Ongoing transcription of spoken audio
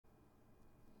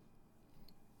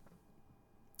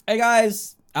Hey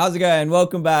guys, how's it going?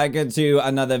 Welcome back to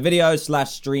another video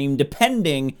slash stream,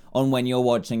 depending on when you're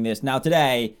watching this. Now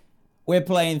today, we're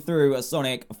playing through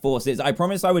Sonic Forces. I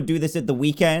promised I would do this at the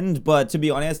weekend, but to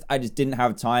be honest, I just didn't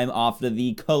have time after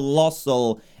the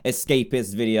colossal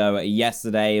Escapist video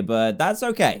yesterday, but that's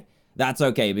okay. That's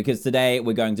okay, because today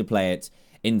we're going to play it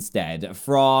instead.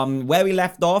 From where we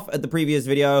left off at the previous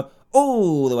video,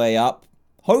 all the way up,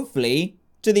 hopefully,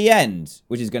 to the end,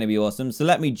 which is going to be awesome. So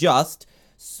let me just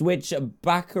switch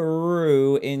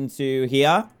Buckaroo into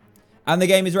here, and the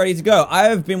game is ready to go. I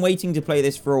have been waiting to play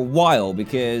this for a while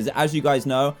because, as you guys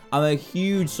know, I'm a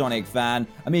huge Sonic fan.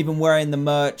 I'm even wearing the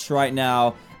merch right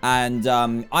now, and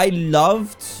I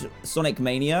loved Sonic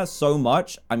Mania so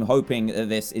much. I'm hoping that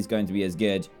this is going to be as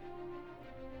good.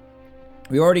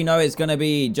 We already know it's going to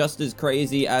be just as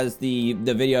crazy as the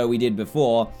video we did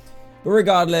before, but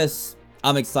regardless,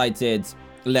 I'm excited.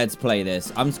 Let's play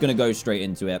this. I'm just going to go straight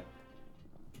into it.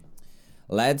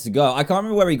 Let's go. I can't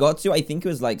remember where we got to. I think it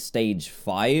was like stage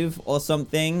 5 or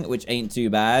something, which ain't too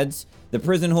bad. The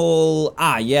prison hall.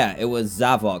 Ah, yeah, it was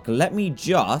Zavok. Let me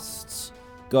just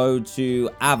go to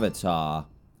Avatar.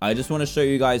 I just want to show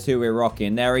you guys who we're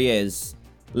rocking. There he is.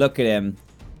 Look at him.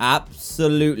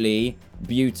 Absolutely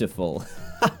beautiful.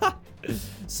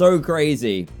 So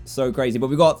crazy. So crazy. But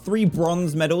we got 3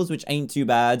 bronze medals, which ain't too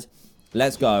bad.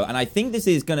 Let's go. And I think this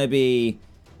is going to be...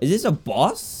 Is this a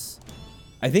boss?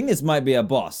 I think this might be a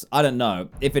boss. I don't know.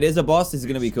 If it is a boss, this is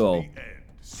going to be cool.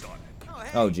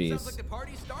 Oh, jeez. Sounds like the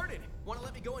party started. Want to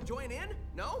let me go and join in?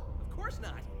 No? Of course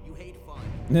not. You hate fun.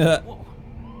 Whoa.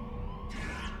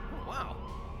 Wow.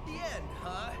 The end,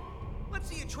 huh? Let's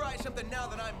see you try something now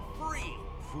that I'm free.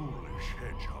 Foolish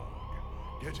hedgehog.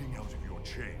 Getting out of your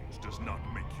chains does not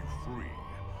make you free.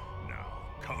 Now,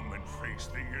 come and face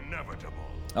the inevitable.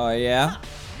 Oh, yeah? Huh.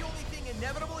 The only thing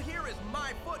inevitable here is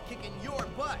my foot kicking your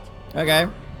butt. Okay.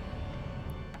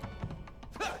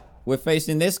 We're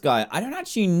facing this guy. I don't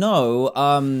actually know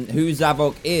who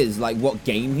Zavok is, like what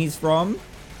game he's from.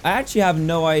 I actually have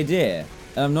no idea.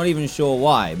 And I'm not even sure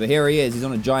why. But here he is. He's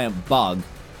on a giant bug.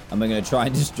 And we're going to try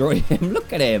and destroy him.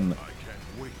 Look at him. I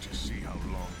can't wait to see how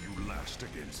long you last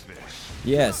against this.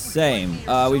 Yes, same.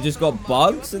 We've just got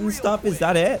bugs and stuff. Is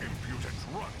that it? Impudent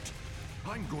runt.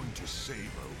 I'm going to savor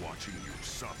watching you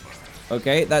suffer.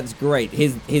 Okay, that's great.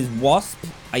 His wasp,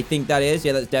 I think that is.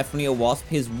 Yeah, that's definitely a wasp.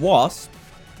 His wasp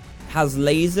has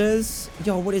lasers.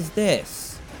 Yo, what is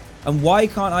this? And why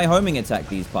can't I homing attack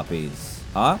these puppies?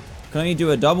 Huh? Can only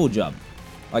do a double jump.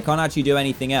 I can't actually do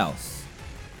anything else.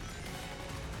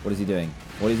 What is he doing?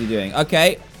 What is he doing?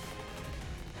 Okay.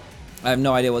 I have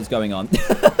no idea what's going on.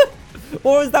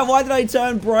 Or is that, why did I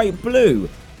turn bright blue?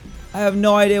 I have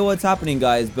no idea what's happening,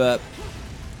 guys, but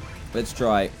let's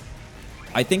try.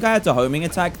 I think I had to homing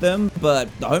attack them, but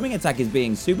the homing attack is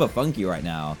being super funky right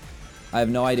now. I have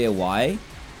no idea why.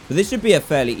 But this should be a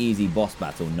fairly easy boss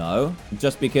battle, no?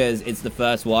 Just because it's the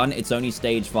first one, it's only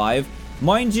stage 5.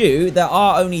 Mind you, there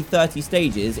are only 30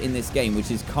 stages in this game,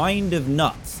 which is kind of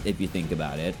nuts if you think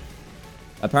about it.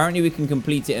 Apparently we can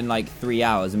complete it in like 3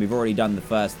 hours, and we've already done the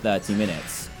first 30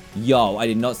 minutes. Yo, I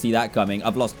did not see that coming.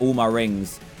 I've lost all my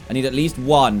rings. I need at least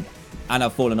one, and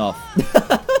I've fallen off.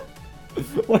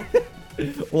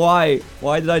 Why?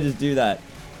 Why did I just do that?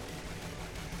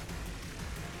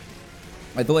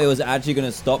 I thought it was actually going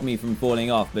to stop me from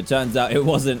falling off, but turns out it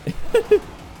wasn't.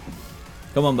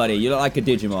 Come on, buddy. You look like a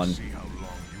Digimon. See how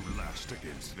long you last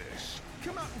against this.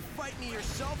 Come out and fight me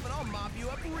yourself and I'll mop you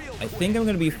up real quick. I think I'm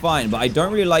going to be fine, but I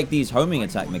don't really like these homing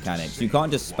attack mechanics. You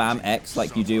can't just spam X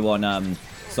like you do on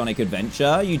Sonic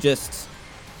Adventure. You just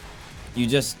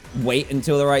wait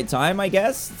until the right time, I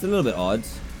guess. It's a little bit odd.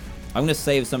 I'm going to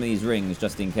save some of these rings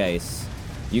just in case.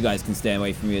 You guys can stay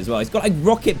away from me as well. He's got like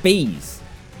rocket bees.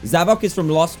 Zavok is from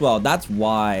Lost World. That's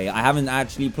why. I haven't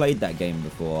actually played that game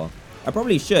before. I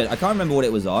probably should. I can't remember what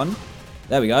it was on.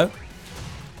 There we go.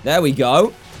 There we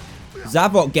go.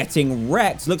 Zavok getting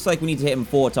wrecked. Looks like we need to hit him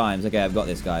 4 times. Okay, I've got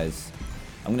this, guys.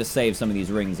 I'm going to save some of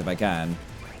these rings if I can.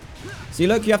 See,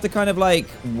 look, you have to kind of like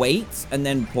wait and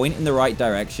then point in the right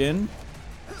direction.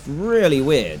 It's really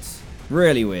weird.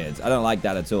 Really weird. I don't like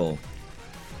that at all.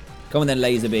 Come on then,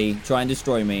 Laserby. Try and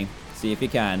destroy me. See if you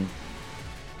can.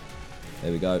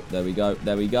 There we go. There we go.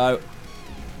 There we go.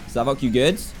 Zavok, you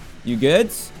good? You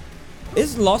good?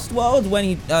 Is Lost World when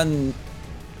he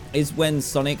is when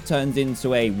Sonic turns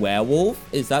into a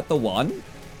werewolf? Is that the one?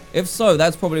 If so,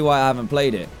 that's probably why I haven't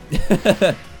played it.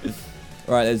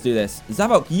 Alright, let's do this.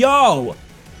 Zavok, yo!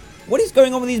 What is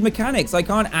going on with these mechanics? I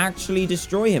can't actually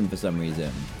destroy him for some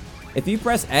reason. If you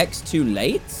press X too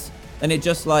late, then it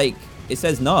just like, it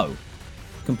says no.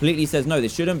 Completely says no.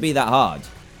 This shouldn't be that hard.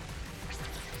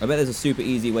 I bet there's a super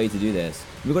easy way to do this.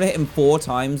 We've got to hit him 4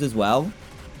 times as well.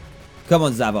 Come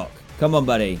on, Zavok. Come on,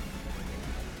 buddy.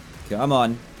 Come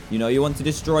on. You know you want to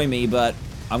destroy me, but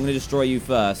I'm going to destroy you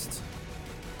first.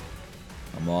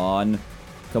 Come on.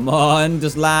 Come on.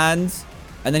 Just land.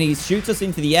 And then he shoots us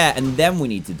into the air, and then we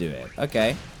need to do it.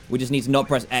 Okay. We just need to not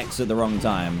press X at the wrong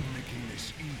time.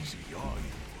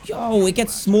 Yo, it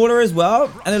gets smaller as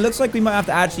well. And it looks like we might have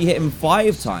to actually hit him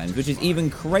 5 times, which is even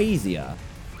crazier.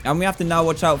 And we have to now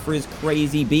watch out for his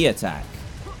crazy B attack.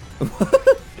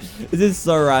 This is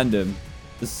so random.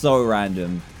 It's so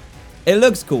random. It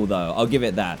looks cool, though. I'll give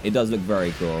it that. It does look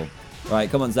very cool. Right,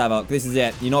 come on, Zavok. This is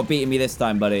it. You're not beating me this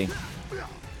time, buddy.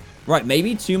 Right,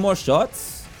 maybe 2 more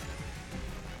shots?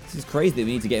 This is crazy that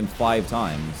we need to get him 5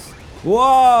 times.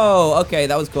 Whoa! Okay,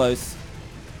 that was close.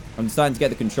 I'm starting to get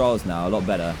the controls now. A lot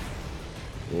better.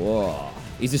 Whoa.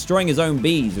 He's destroying his own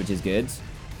bees, which is good.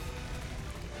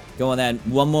 Go on, then.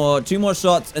 2 more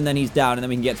shots, and then he's down, and then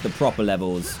we can get to the proper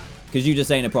levels. Because you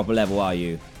just ain't a proper level, are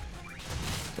you?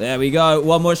 There we go.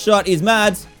 1 more shot. He's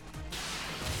mad.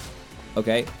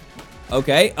 Okay.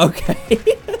 Okay. Okay.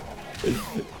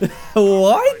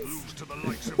 What?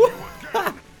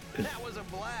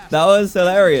 That was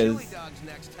hilarious.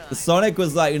 Sonic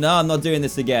was like, no, I'm not doing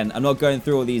this again. I'm not going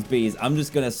through all these bees. I'm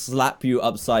just going to slap you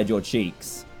upside your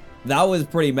cheeks. That was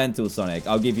pretty mental, Sonic.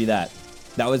 I'll give you that.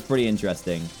 That was pretty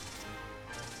interesting.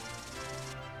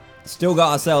 Still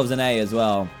got ourselves an A as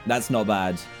well. That's not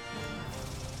bad.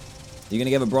 You're going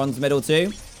to give a bronze medal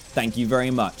too? Thank you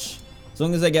very much. As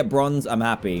long as I get bronze, I'm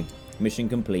happy. Mission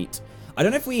complete. I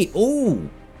don't know if we... Ooh.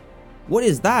 What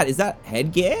is that? Is that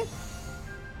headgear?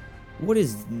 What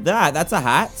is that? That's a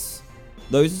hat.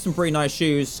 Those are some pretty nice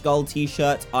shoes. Skull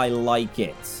t-shirt. I like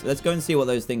it. Let's go and see what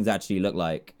those things actually look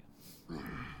like.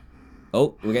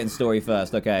 Oh, we're getting story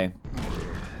first. Okay.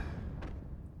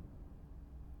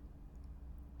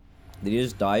 Did he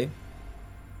just die?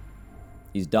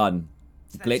 He's done.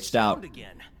 Glitched out.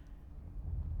 Again.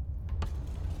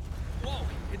 Whoa,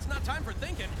 it's not time for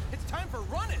thinking. It's time for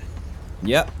running.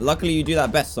 Yep. Luckily, you do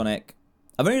that best, Sonic.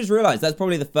 I've only just realized that's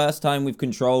probably the first time we've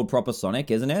controlled proper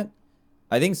Sonic, isn't it?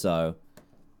 I think so.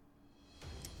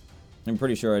 I'm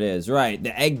pretty sure it is. Right,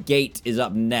 the egg gate is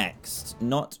up next.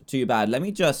 Not too bad. Let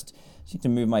me just need to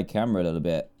move my camera a little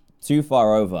bit. Too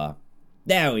far over.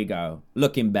 There we go.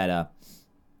 Looking better.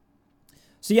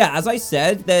 So yeah, as I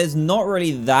said, there's not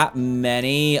really that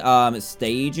many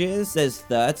stages. There's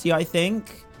 30, I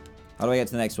think. How do I get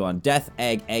to the next one? Death,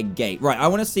 egg gate. Right, I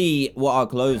want to see what our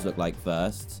clothes look like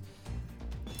first.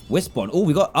 Wisp-on. Oh,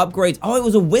 we got upgrades. Oh, it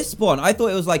was a Wisp-on. I thought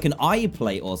it was like an eye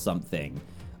plate or something.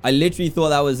 I literally thought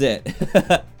that was it.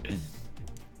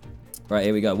 Right,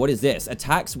 here we go. What is this?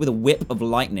 Attacks with a whip of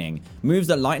lightning.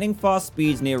 Moves at lightning fast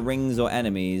speeds near rings or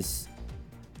enemies.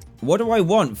 What do I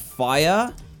want?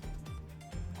 Fire?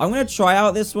 I'm going to try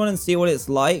out this one and see what it's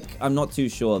like. I'm not too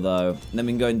sure, though. And then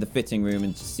we can go in the fitting room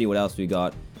and see what else we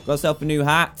got. Got ourselves a new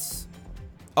hat.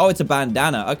 Oh, it's a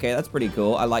bandana. Okay, that's pretty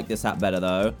cool. I like this hat better,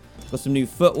 though. Got some new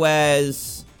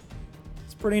footwears.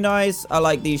 It's pretty nice. I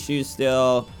like these shoes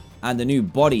still. And the new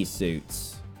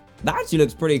bodysuit. That actually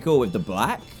looks pretty cool with the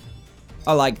black.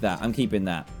 I like that. I'm keeping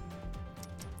that.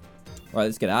 Right,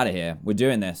 let's get out of here. We're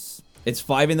doing this. It's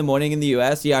 5 in the morning in the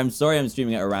US. Yeah, I'm sorry I'm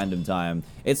streaming at a random time.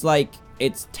 It's like,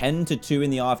 it's 10 to 2 in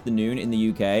the afternoon in the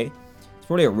UK. It's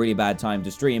probably a really bad time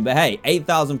to stream. But hey,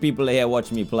 8,000 people are here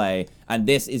watching me play. And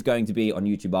this is going to be on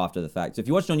YouTube after the fact. So if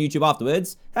you watch it on YouTube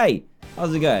afterwards, hey,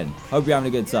 how's it going? Hope you're having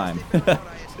a good time.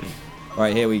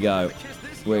 Right, here we go.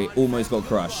 We almost got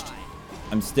crushed.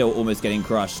 I'm still almost getting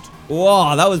crushed.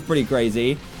 Whoa, that was pretty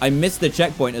crazy. I missed the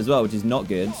checkpoint as well, which is not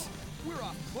good.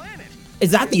 Is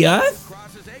that the Earth?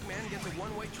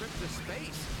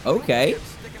 Okay.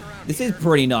 This is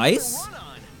pretty nice.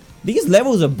 These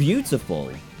levels are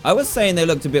beautiful. I was saying they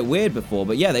looked a bit weird before,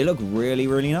 but yeah, they look really,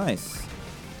 really nice.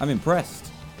 I'm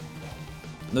impressed.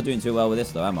 I'm not doing too well with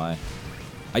this, though, am I?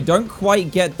 I don't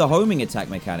quite get the homing attack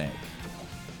mechanic.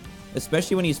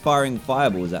 Especially when he's firing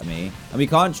fireballs at me. And we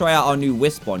can't try out our new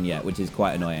Wisp-on yet, which is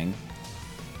quite annoying.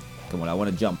 Come on, I want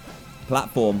to jump.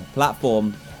 Platform.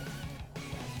 Platform.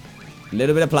 A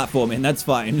little bit of platforming, that's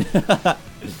fine.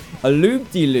 A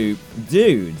loop-de-loop.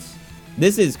 Dude.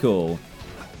 This is cool.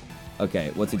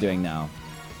 Okay, what's he doing now?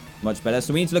 Much better.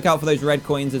 So we need to look out for those red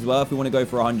coins as well if we want to go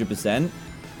for 100%.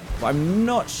 But I'm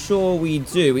not sure we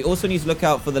do. We also need to look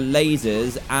out for the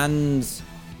lasers and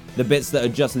the bits that are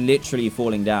just literally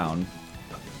falling down.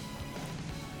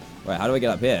 Right, how do I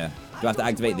get up here? Do I have to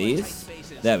activate these?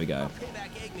 There we go.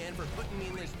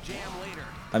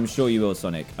 I'm sure you will,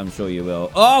 Sonic. I'm sure you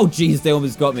will. Oh, jeez, they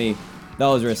almost got me. That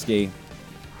was risky.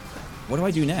 What do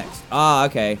I do next? Ah,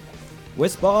 okay.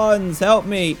 Wispons, help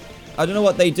me. I don't know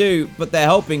what they do, but they're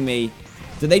helping me.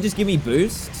 Did they just give me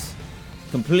boosts?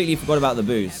 Completely forgot about the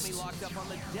boost.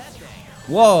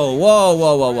 Whoa, whoa,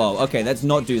 whoa, whoa, whoa. Okay, let's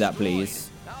not do that, please.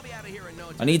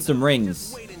 I need some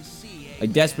rings. I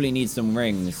desperately need some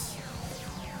rings.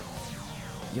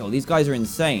 Yo, these guys are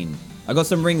insane. I got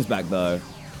some rings back, though.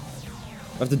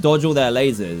 I have to dodge all their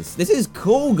lasers. This is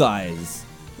cool, guys.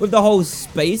 With the whole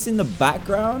space in the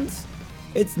background.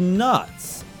 It's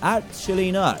nuts.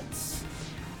 Actually nuts.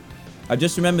 I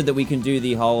just remembered that we can do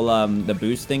the whole, the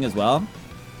boost thing as well.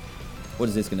 What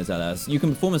is this going to tell us? You can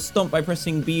perform a stomp by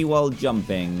pressing B while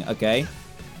jumping. Okay.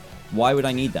 Why would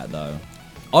I need that, though?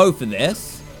 Oh, for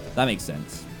this? That makes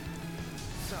sense.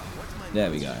 There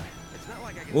we go.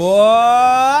 Whoa!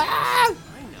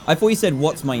 I thought you said,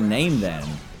 what's my name, then?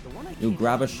 You'll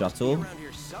grab a shuttle.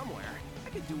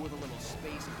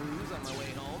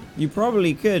 You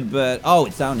probably could, but... Oh,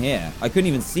 it's down here. I couldn't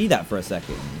even see that for a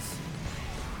second.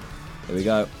 There we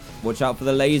go. Watch out for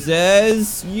the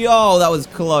lasers. Yo, that was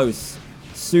close.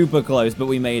 Super close, but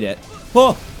we made it.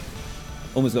 Oh!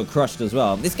 Almost got crushed as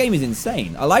well. This game is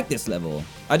insane. I like this level.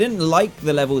 I didn't like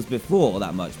the levels before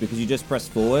that much because you just press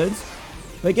forwards.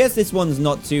 But I guess this one's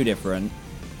not too different.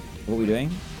 What are we doing?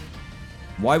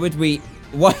 Why would we...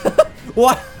 What?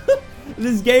 What?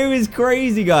 This game is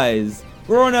crazy, guys.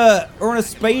 We're on a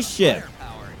spaceship.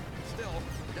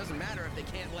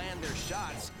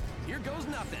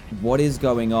 What is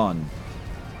going on?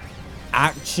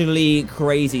 Actually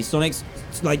crazy. Sonic's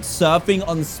like surfing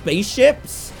on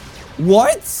spaceships?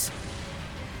 What?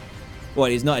 Well,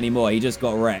 he's not anymore. He just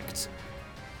got wrecked.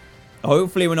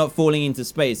 Hopefully we're not falling into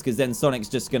space, because then Sonic's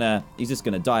just gonna... He's just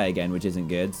gonna die again, which isn't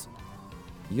good.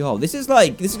 Yo, this is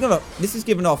like... This is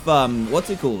giving off, what's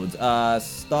it called?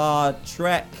 Star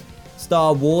Trek,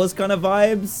 Star Wars kind of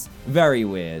vibes. Very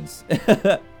weird.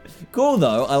 Cool,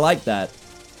 though. I like that.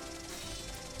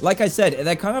 Like I said,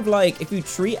 they're kind of like... If you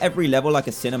treat every level like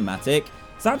a cinematic...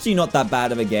 It's actually not that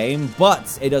bad of a game,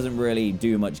 but it doesn't really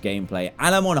do much gameplay.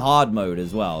 And I'm on hard mode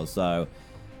as well, so...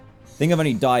 I think I've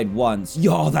only died once.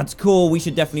 Yo, that's cool. We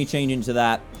should definitely change into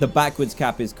that. The backwards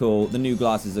cap is cool. The new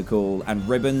glasses are cool. And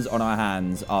ribbons on our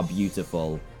hands are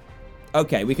beautiful.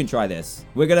 Okay, we can try this.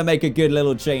 We're going to make a good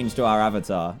little change to our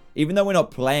avatar. Even though we're not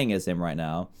playing as him right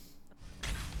now.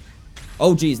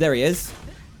 Oh, geez, there he is.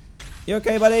 You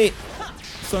okay, buddy?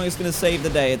 Sonic's going to save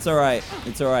the day. It's all right.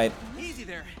 It's all right.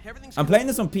 I'm playing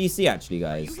this on PC, actually,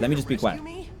 guys. Let me just be quiet.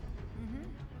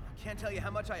 Can't tell you how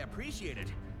much I appreciate it.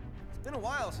 It's been a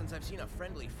while since I've seen a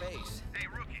friendly face. Hey,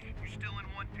 rookie, you still in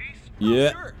one piece? Yeah.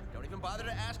 Oh, sure. Don't even bother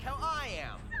to ask how I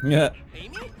am. Yeah.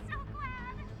 Amy? Hold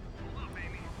up,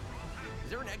 Amy.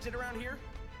 Is there an exit around here?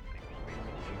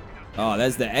 Oh,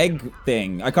 there's the egg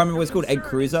thing. I can't remember what it's called. Egg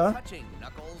Cruiser? Touching,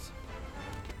 Knuckles.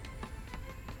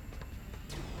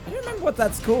 I don't remember what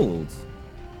that's called.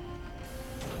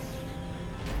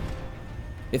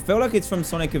 It felt like it's from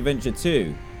Sonic Adventure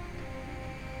 2.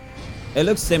 It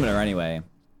looks similar anyway.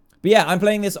 But yeah, I'm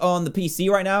playing this on the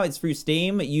PC right now. It's through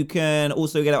Steam. You can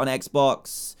also get it on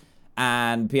Xbox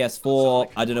and PS4.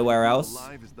 I don't know where else.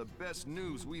 Is the best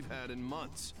news we've had in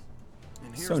months.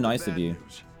 And So nice of you.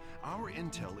 News. Our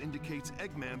intel indicates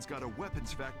Eggman's got a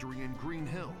weapons factory in Green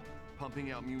Hill,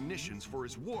 pumping out munitions for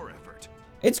his war effort.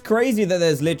 It's crazy that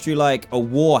there's literally like a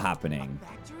war happening. A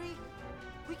factory?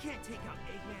 We can't take out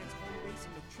Eggman's home base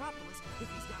in Metropolis if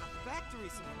he's got a factory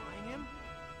supplying him.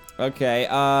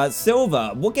 Okay,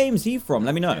 Silver. What game's he from?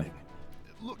 Let me know.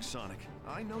 Look, Sonic,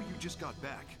 I know you just got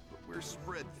back, but we're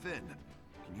spread thin.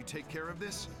 Can you take care of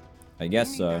this? I guess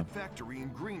We need so. that factory in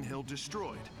Green Hill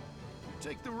destroyed.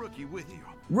 Take the rookie with you.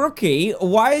 Rookie?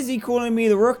 Why is he calling me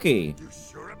the rookie? You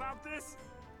sure about this?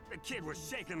 The kid was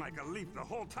shaking like a leaf the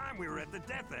whole time we were at the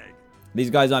Death Egg.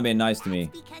 These guys aren't being nice to me.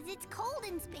 Because it's cold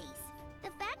in space. The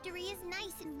factory is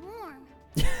nice and warm.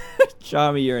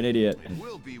 Charmy, you're an idiot. It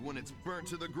will be when it's burnt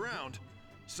to the ground.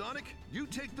 Sonic, you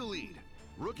take the lead.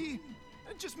 Rookie,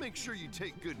 just make sure you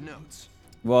take good notes.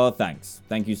 Well, thanks.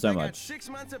 Thank you so I got much. 6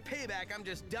 months of payback I'm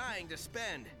just dying to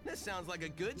spend. This sounds like a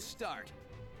good start.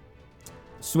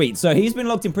 Sweet. So he's been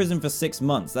locked in prison for 6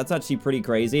 months. That's actually pretty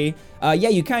crazy. Yeah,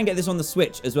 you can get this on the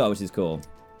Switch as well, which is cool.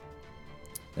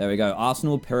 There we go.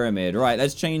 Arsenal Pyramid. Right,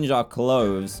 let's change our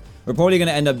clothes. We're probably going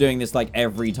to end up doing this like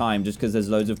every time just because there's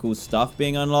loads of cool stuff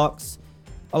being unlocked.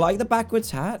 I like the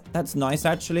backwards hat. That's nice,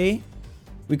 actually.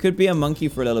 We could be a monkey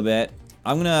for a little bit.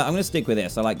 I'm gonna stick with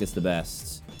this. I like this the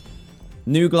best.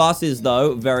 New glasses,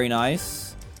 though. Very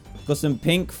nice. Got some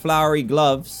pink flowery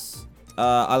gloves.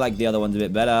 I like the other ones a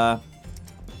bit better.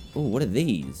 Oh, what are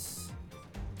these?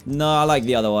 No, I like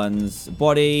the other ones.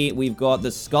 Body, we've got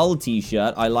the skull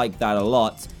t-shirt. I like that a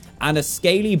lot. And a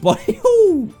scaly body.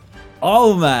 Ooh.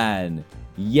 Oh, man.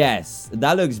 Yes,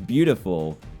 that looks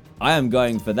beautiful. I am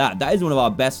going for that. That is one of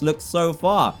our best looks so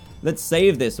far. Let's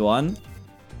save this one.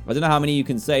 I don't know how many you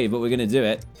can save, but we're going to do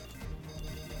it.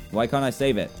 Why can't I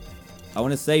save it? I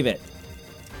want to save it.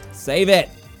 Save it.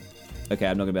 Okay,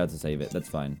 I'm not going to be able to save it. That's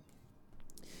fine.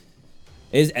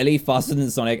 Is Ellie faster than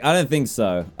Sonic? I don't think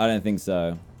so. I don't think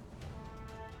so.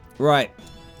 Right.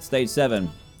 Stage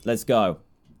 7. Let's go.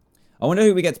 I wonder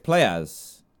who we get to play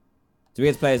as. Do we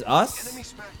get to play as us?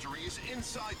 Enemy's factory is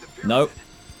inside the pyramid. Nope.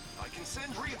 I can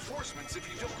send reinforcements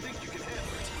if you don't think you can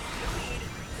handle it. No need.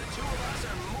 The two of us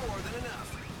are more than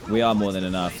enough. We are more than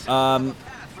enough. Path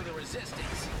for the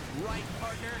resistance. Right,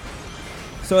 partner?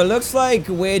 So it looks like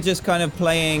we're just kind of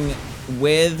playing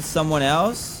with someone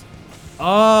else.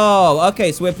 Oh,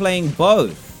 okay. So we're playing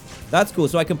both. That's cool.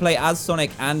 So I can play as Sonic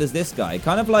and as this guy.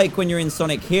 Kind of like when you're in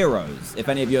Sonic Heroes, if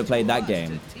any of you have played that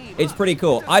game. It's pretty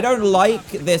cool. I don't like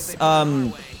this,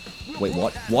 Wait,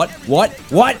 what?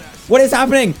 What is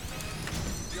happening?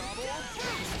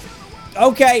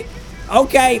 Okay.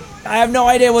 Okay. I have no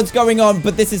idea what's going on,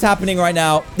 but this is happening right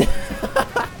now.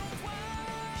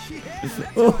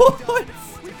 What?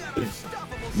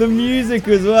 The music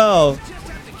as well.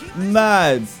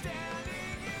 Mad.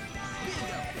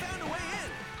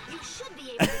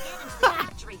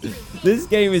 This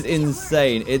game is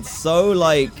insane. It's so,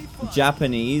 like,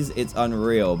 Japanese. It's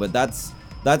unreal. But that's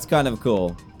kind of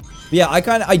cool. But yeah,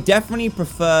 I definitely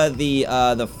prefer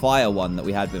the fire one that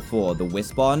we had before, the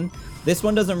Wisp one. This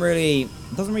one doesn't really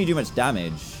do much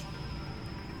damage.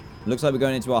 Looks like we're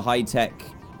going into a high-tech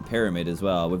pyramid as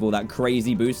well, with all that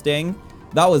crazy boosting.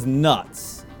 That was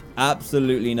nuts.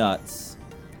 Absolutely nuts.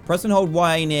 Press and hold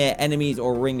Y near enemies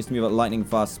or rings to move at lightning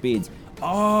fast speeds.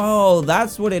 Oh,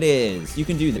 that's what it is. You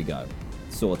can do that. Go.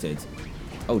 Sorted.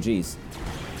 Oh, jeez.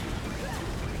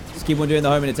 Just keep on doing the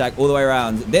homing attack all the way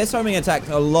around. This homing attack is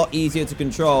a lot easier to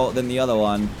control than the other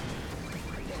one.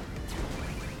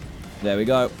 There we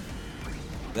go.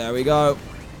 There we go.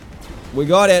 We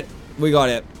got it. We got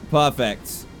it.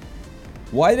 Perfect.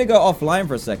 Why did it go offline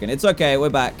for a second? It's okay. We're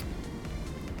back.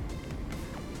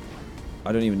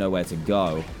 I don't even know where to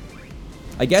go.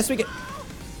 I guess we can...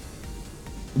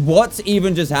 What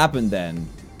even just happened then?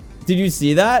 Did you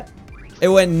see that? It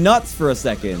went nuts for a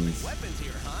second. Weapons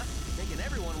here, huh? Making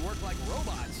everyone work like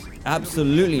robots.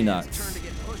 Absolutely nuts.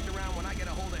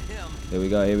 Here we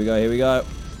go, here we go, here we go.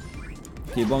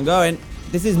 Keep on going.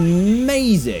 This is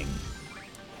amazing.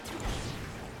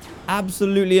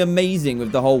 Absolutely amazing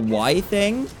with the whole Y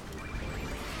thing.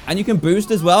 And you can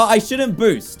boost as well. I shouldn't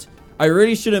boost. I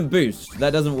really shouldn't boost.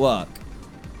 That doesn't work.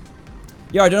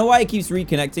 Yeah, I don't know why it keeps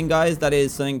reconnecting, guys. That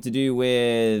is something to do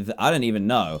with... I don't even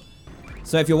know.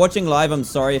 So if you're watching live, I'm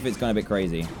sorry if it's going a bit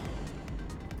crazy.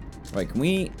 Right, can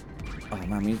we... Oh,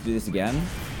 man, we need to do this again.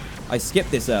 I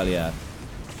skipped this earlier.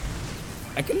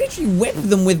 I can literally whip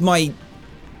them with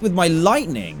my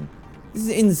lightning. This is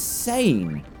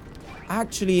insane.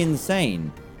 Actually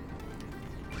insane.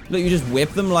 Look, you just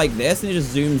whip them like this and it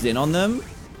just zooms in on them.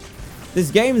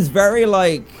 This game is very,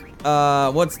 like...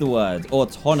 what's the word?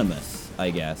 Autonomous. I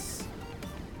guess.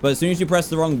 But as soon as you press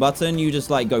the wrong button, you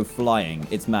just, like, go flying.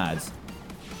 It's mad.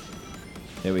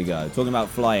 Here we go. Talking about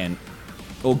flying.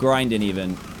 Or grinding,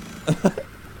 even.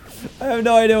 I have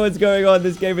no idea what's going on.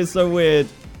 This game is so weird.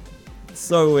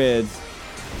 So weird.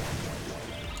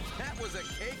 That was a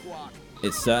cakewalk.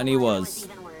 It certainly was.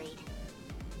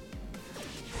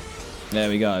 There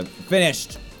we go.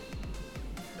 Finished.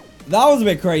 That was a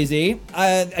bit crazy.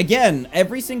 Again,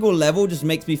 every single level just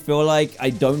makes me feel like I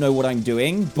don't know what I'm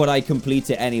doing, but I complete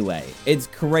it anyway. It's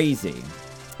crazy.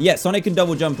 Yeah, Sonic can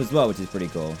double jump as well, which is pretty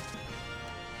cool.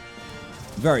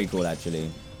 Very cool, actually.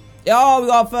 Oh, we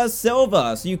got our first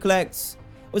silver. So you collect...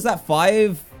 Was that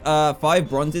five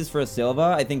bronzes for a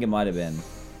silver? I think it might have been.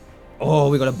 Oh,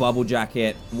 we got a bubble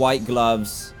jacket. White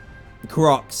gloves.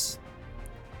 Crocs.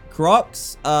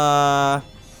 Crocs.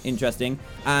 Interesting.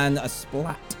 And a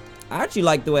splat. I actually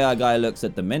like the way our guy looks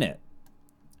at the minute.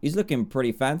 He's looking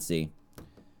pretty fancy.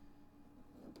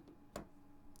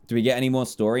 Do we get any more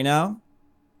story now?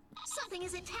 Something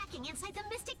is attacking inside the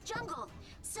Mystic Jungle.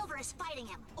 Silver is fighting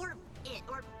him, or it,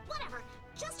 or whatever.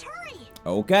 Just hurry.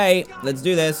 Okay, let's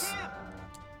do this.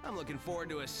 I'm looking forward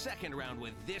to a second round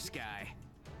with this guy.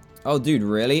 Oh, dude,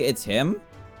 really? It's him?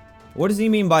 What does he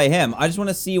mean by him? I just want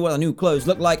to see what our new clothes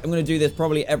look like. I'm going to do this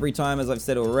probably every time, as I've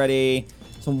said already.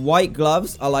 Some white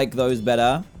gloves. I like those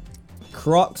better.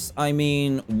 Crocs, I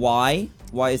mean, why?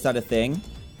 Why is that a thing?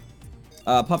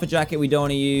 Puffer jacket, we don't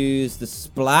want to use. The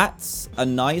splats are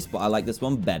nice, but I like this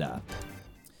one better.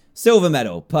 Silver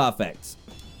medal. Perfect.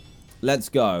 Let's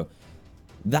go.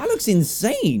 That looks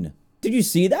insane. Did you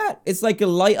see that? It's like a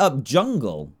light up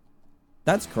jungle.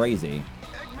 That's crazy.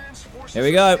 Here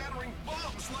we go.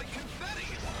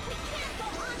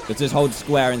 Let's just hold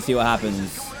square and see what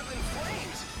happens.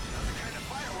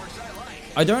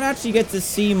 I don't actually get to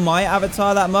see my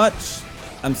avatar that much.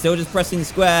 I'm still just pressing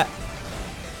square.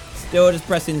 Still just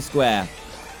pressing square.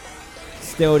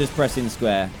 Still just pressing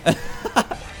square.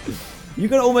 You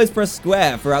can almost press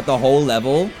square throughout the whole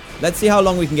level. Let's see how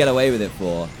long we can get away with it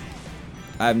for.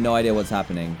 I have no idea what's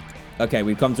happening. Okay,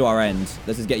 we've come to our end.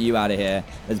 Let's just get you out of here.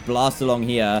 Let's blast along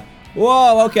here.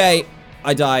 Whoa, okay.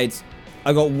 I died.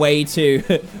 I got way too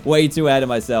ahead of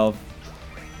myself.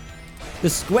 The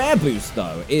square boost,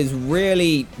 though, is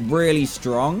really, really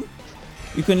strong.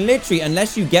 You can literally,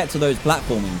 unless you get to those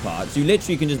platforming parts, you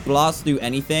literally can just blast through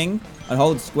anything and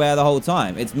hold square the whole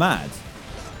time. It's mad.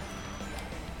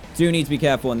 Do need to be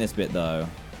careful on this bit, though.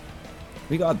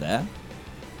 We got up there.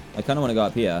 I kind of want to go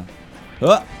up here.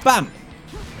 Oh, bam!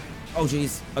 Oh,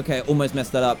 jeez. Okay, almost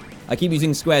messed that up. I keep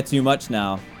using square too much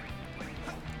now.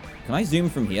 Can I zoom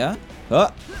from here?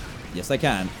 Oh, yes, I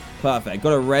can. Perfect.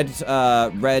 Got a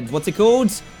red, what's it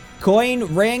called?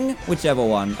 Coin, ring, whichever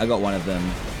one. I got one of them.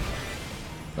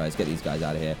 Right, let's get these guys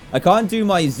out of here. I can't do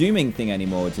my zooming thing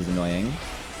anymore, which is annoying.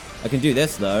 I can do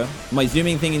this, though. My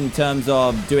zooming thing in terms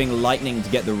of doing lightning to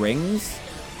get the rings.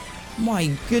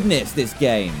 My goodness, this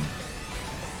game.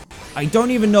 I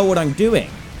don't even know what I'm doing.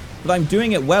 But I'm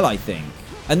doing it well, I think.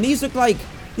 And these look like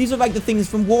the things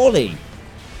from WALL-E.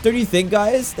 Don't you think,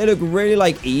 guys? They look really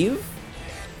like Eve.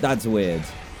 That's weird.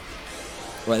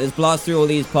 Right, let's blast through all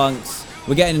these punks.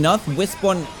 We're getting enough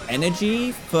Wisp-on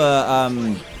energy for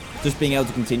just being able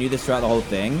to continue this throughout the whole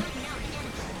thing.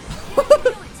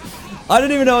 I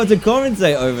don't even know what to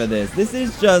commentate over this. This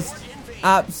is just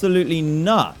absolutely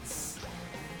nuts.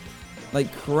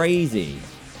 Like crazy.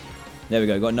 There we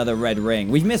go. Got another red ring.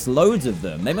 We've missed loads of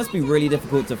them. They must be really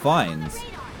difficult to find.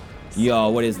 Yo,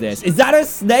 what is this? Is that a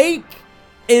snake?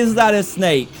 Is that a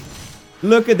snake?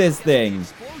 Look at this thing.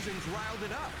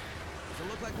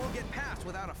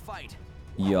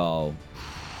 Yo.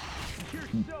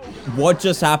 What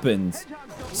just happened?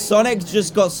 Sonic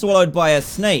just got swallowed by a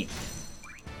snake.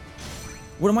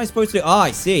 What am I supposed to do? Ah,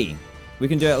 I see. We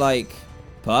can do it like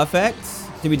perfect.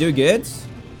 Did we do good?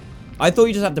 I thought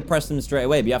you just have to press them straight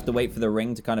away, but you have to wait for the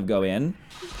ring to kind of go in.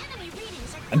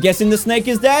 I'm guessing the snake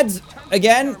is dead.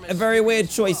 Again, a very weird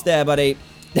choice there, buddy.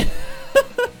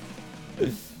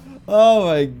 Oh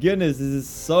my goodness, this is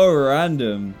so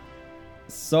random.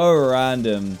 So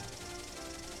random.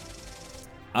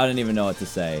 I don't even know what to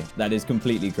say. That is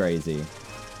completely crazy.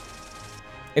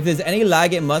 If there's any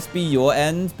lag, it must be your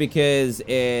end because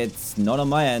it's not on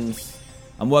my end.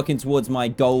 I'm working towards my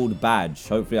gold badge.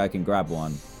 Hopefully I can grab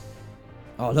one.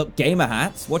 Oh, look, gamer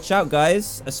hats. Watch out,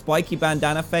 guys. A spiky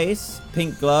bandana face,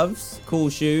 pink gloves, cool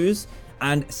shoes,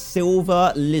 and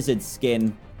silver lizard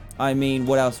skin. I mean,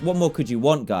 what else? What more could you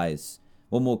want, guys?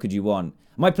 What more could you want?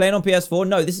 Am I playing on PS4?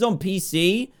 No, this is on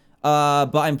PC.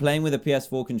 But I'm playing with a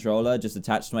PS4 controller just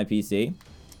attached to my PC.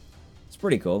 It's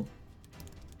pretty cool.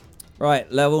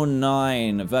 Right, level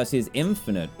 9 versus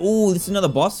Infinite. Ooh, this is another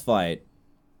boss fight.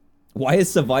 Why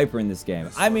is Sir Viper in this game?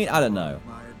 I mean, I don't know.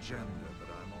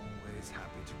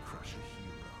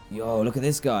 Yo, look at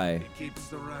this guy. It keeps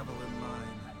the rabble in line.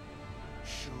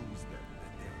 Shows them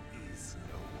that there is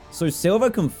no one. So Silver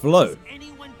can float.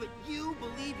 Anyone but you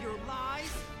believe your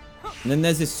lies? And then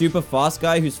there's this super fast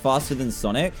guy who's faster than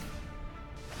Sonic.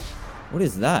 What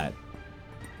is that?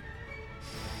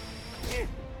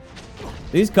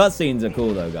 These cutscenes are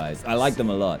cool though, guys. I like them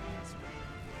a lot.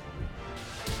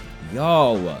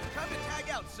 Yo. Time to tag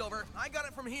out, Silver. I got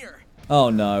it from here. Oh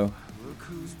no. Look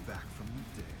who's back from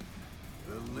the dead.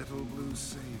 The little blue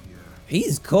savior.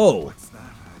 He's cool. What's that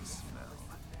I smell?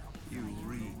 You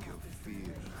reek of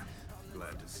fear.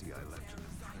 Glad to see I left an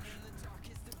impression.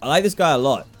 I like this guy a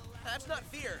lot. That's not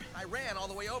fear. I ran all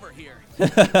the way over here. You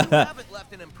haven't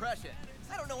left an impression.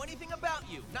 I don't know anything about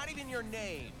you. Not even your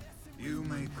name. You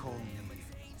may call me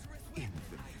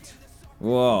Infinite.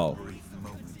 Whoa. Brief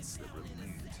moments that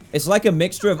remain to you. It's like a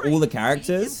mixture of all the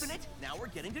characters. Infinite? Now we're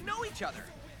getting to know each other.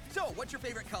 So, what's your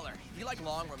favorite color? Do you like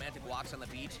long romantic walks on the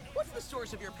beach? What's the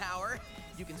source of your power?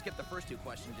 You can skip the first two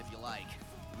questions if you like.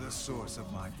 The source of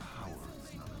my power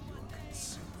is none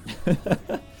of your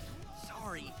concern.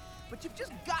 Sorry, but you've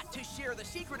just got to share the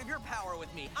secret of your power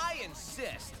with me. I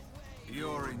insist.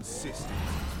 You're insisting.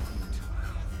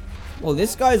 Well,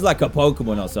 this guy's like a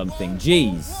Pokemon or something.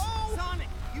 Jeez. Sonic,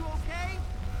 you okay?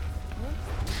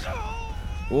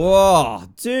 Whoa,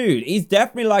 dude, he's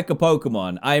definitely like a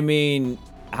Pokemon. I mean,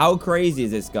 how crazy is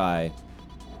this guy?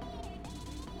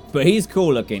 But he's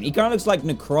cool looking. He kind of looks like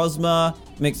Necrozma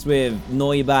mixed with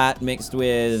Noibat mixed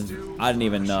with... I don't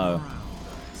even know.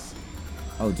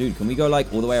 Oh, dude, can we go,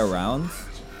 like, all the way around?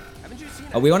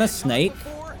 Are we on a snake?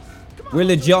 We're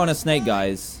legit on a snake,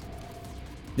 guys.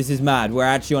 This is mad. We're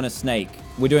actually on a snake.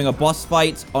 We're doing a boss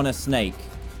fight on a snake.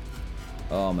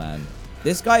 Oh, man.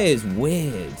 This guy is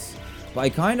weird. But I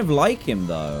kind of like him,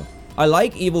 though. I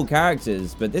like evil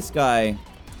characters, but this guy...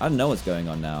 I don't know what's going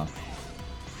on now.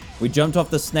 We jumped off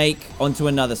the snake onto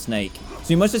another snake. So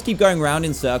we must just keep going around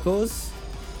in circles.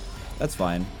 That's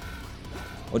fine.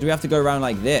 Or do we have to go around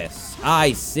like this?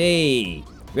 I see.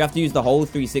 We have to use the whole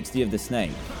 360 of the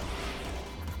snake.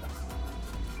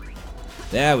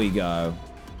 There we go.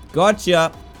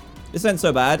 Gotcha. This ain't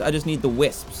so bad. I just need the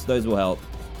wisps. Those will help.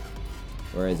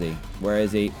 Where is he? Where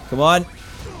is he? Come on.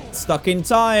 Stuck in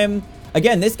time.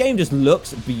 Again, this game just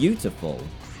looks beautiful.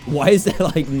 Why is there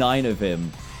like 9 of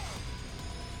him?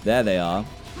 There they are.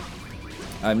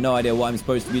 I have no idea what I'm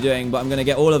supposed to be doing, but I'm going to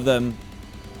get all of them.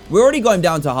 We already got him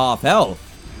down to half health.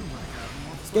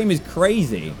 This game is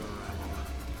crazy.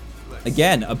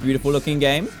 Again, a beautiful looking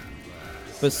game.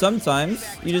 But sometimes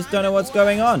you just don't know what's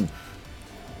going on.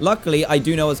 Luckily, I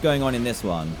do know what's going on in this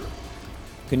one.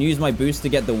 Can use my boost to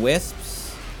get the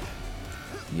wisps.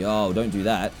 Yo, don't do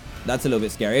that. That's a little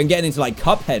bit scary. I'm getting into like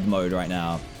Cuphead mode right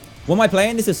now. What am I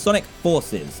playing? This is Sonic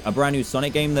Forces, a brand new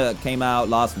Sonic game that came out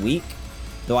last week,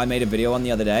 though I made a video on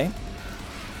the other day.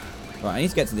 Right, I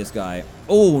need to get to this guy.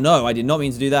 Oh, no, I did not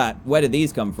mean to do that. Where did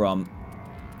these come from?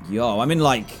 Yo, I'm in,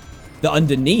 like, the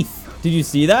underneath. Did you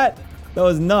see that? That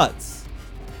was nuts.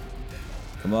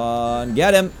 Come on,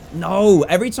 get him. No,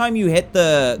 every time you hit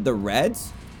the red,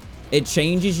 it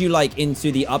changes you, like,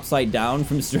 into the upside down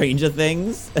from Stranger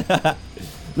Things.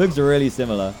 Looks really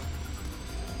similar.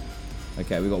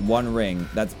 Okay, we got 1 ring.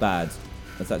 That's bad.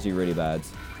 That's actually really bad.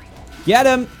 Get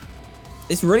him!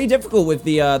 It's really difficult with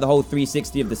the whole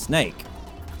 360 of the snake.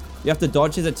 You have to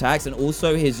dodge his attacks and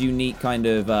also his unique kind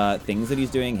of things that he's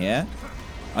doing here.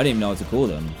 I don't even know what to call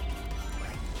them.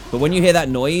 But when you hear that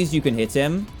noise, you can hit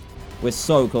him. We're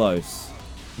so close.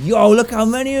 Yo, look how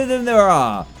many of them there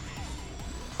are.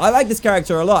 I like this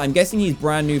character a lot. I'm guessing he's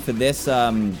brand new for this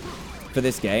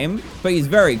game, but he's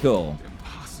very cool.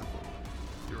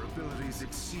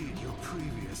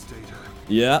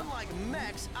 Yeah. Unlike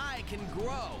mechs, I can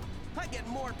grow. I get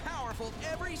more powerful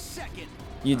every second.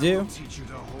 You do? I'll teach you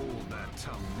to hold that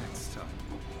tongue next time.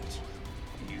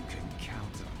 You can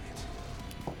count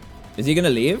on it. Is he gonna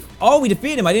leave? Oh, we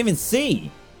defeated him. I didn't even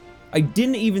see. I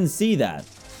didn't even see that.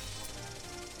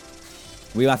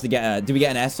 We have to get a... Did we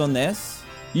get an S on this?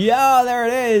 Yeah, there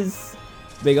it is.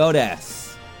 Big old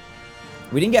S.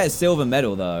 We didn't get a silver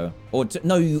medal, though. Or...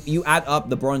 No, you add up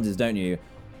the bronzes, don't you?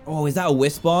 Oh, is that a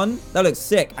wisp on? That looks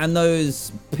sick. And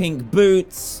those pink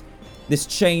boots. This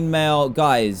chainmail.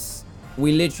 Guys,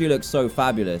 we literally look so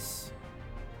fabulous.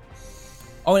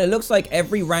 Oh, and it looks like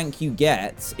every rank you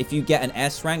get, if you get an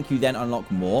S rank, you then unlock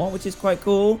more, which is quite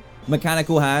cool.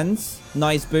 Mechanical hands.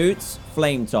 Nice boots.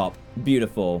 Flame top.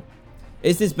 Beautiful.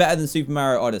 Is this better than Super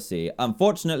Mario Odyssey?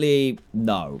 Unfortunately,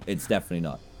 no. It's definitely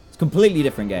not. It's a completely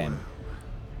different game.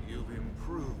 You've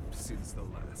improved since the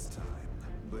last time,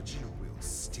 but you will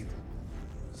still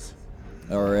lose.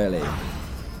 Oh, really?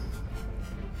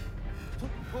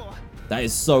 That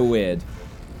is so weird.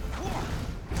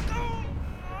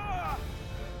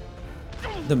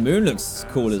 The moon looks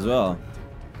cool as well.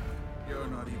 You're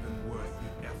not even worth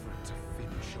the effort to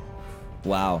finish off.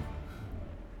 Wow.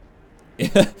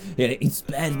 He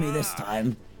spared me this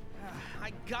time.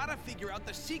 I gotta figure out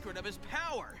the secret of his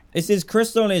power. This is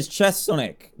crystal on his chest,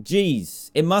 Sonic.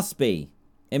 Jeez. It must be.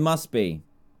 It must be.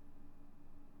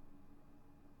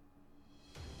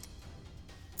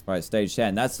 Alright, stage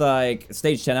 10. That's like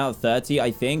stage 10 out of 30,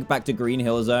 I think. Back to Green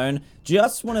Hill Zone.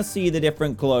 Just want to see the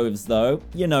different clothes, though.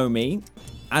 You know me.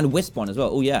 And Wisp on as well.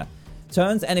 Oh, yeah.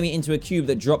 Turns enemy into a cube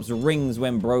that drops rings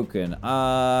when broken.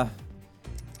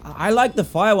 I like the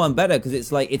fire one better because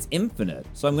it's like it's infinite.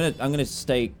 So I'm gonna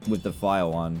stay with the fire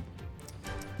one.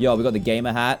 Yo, we got the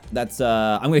gamer hat. That's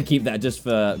I'm gonna keep that just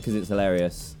for because it's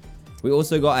hilarious. We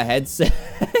also got a headset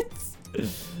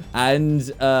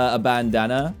and a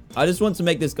bandana. I just want to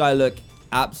make this guy look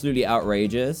absolutely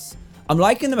outrageous. I'm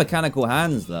liking the mechanical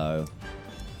hands though.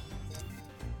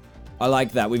 I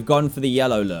like that. We've gone for the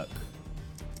yellow look.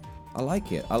 I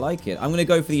like it. I like it. I'm gonna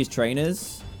go for these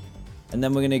trainers. And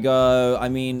then we're going to go... I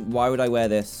mean, why would I wear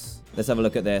this? Let's have a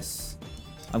look at this.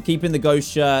 I'm keeping the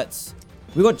ghost shirts.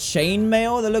 We got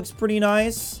chainmail that looks pretty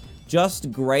nice.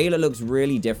 Just grey that looks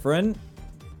really different.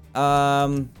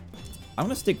 I'm going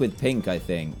to stick with pink, I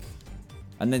think.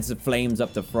 And then some flames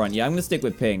up the front. Yeah, I'm going to stick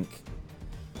with pink.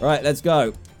 All right, let's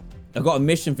go. I've got a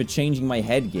mission for changing my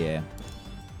headgear.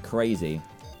 Crazy.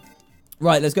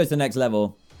 Right, let's go to the next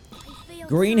level.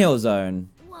 Green Hill Zone.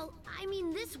 Well, I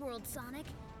mean this world, Sonic.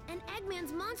 And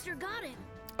Eggman's monster got him.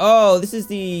 Oh, this is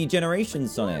the Generation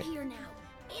Sonic. We're here now.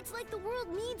 It's like the world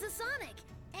needs a Sonic.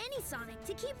 Any Sonic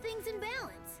to keep things in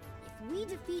balance. If we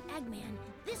defeat Eggman,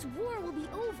 this war will be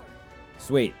over.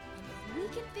 Sweet. And if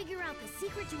we can figure out the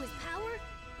secret to his power,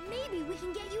 maybe we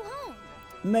can get you home.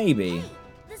 Maybe. Hey,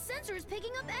 the sensor is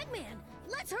picking up Eggman.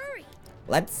 Let's hurry.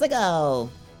 Let's go.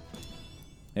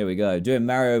 Here we go. Doing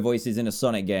Mario voices in a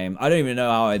Sonic game. I don't even know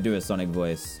how I do a Sonic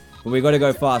voice. But we got to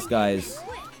go fast, guys.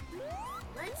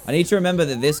 I need to remember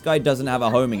that this guy doesn't have a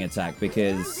homing attack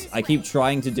because I keep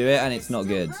trying to do it and it's not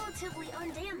good. Relatively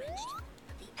undamaged.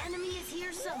 The enemy is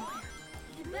here somewhere.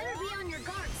 You better be on your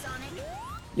guard, Sonic.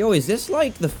 Yo, is this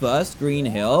like the first Green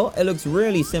Hill? It looks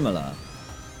really similar.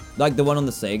 Like the one on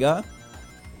the Sega.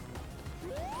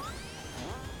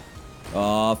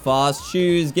 Oh, fast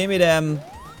shoes. Give me them.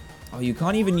 Oh, you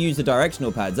can't even use the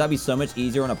directional pads. That'd be so much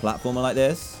easier on a platformer like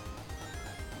this.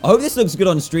 I hope this looks good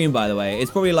on stream, by the way. It's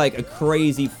probably like a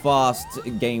crazy fast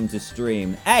game to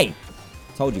stream. Hey!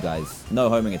 Told you guys. No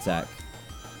homing attack.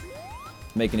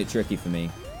 Making it tricky for me.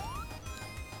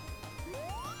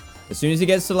 As soon as he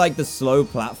gets to like the slow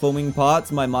platforming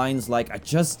parts, my mind's like, I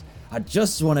just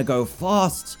want to go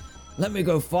fast. Let me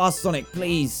go fast, Sonic,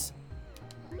 please.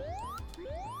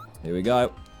 Here we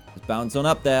go. Let's bounce on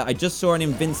up there. I just saw an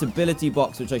invincibility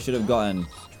box, which I should have gotten.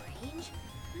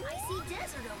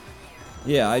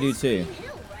 Yeah, I do too.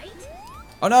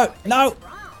 Oh, no. No.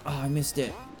 Oh, I missed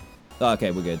it. Oh,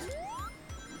 okay, we're good.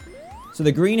 So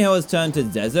the Green Hill has turned to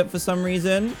desert for some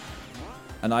reason.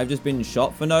 And I've just been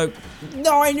shot for no...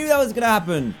 No, I knew that was going to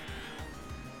happen.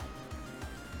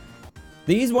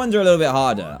 These ones are a little bit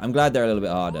harder. I'm glad they're a little bit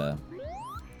harder.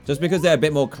 Just because they're a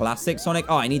bit more classic Sonic.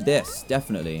 Oh, I need this.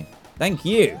 Definitely. Thank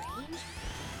you.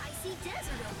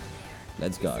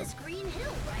 Let's go.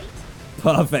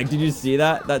 Perfect. Did you see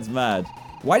that? That's mad.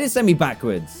 Why did it send me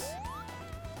backwards?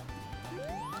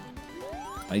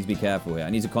 I need to be careful here.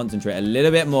 I need to concentrate a little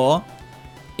bit more.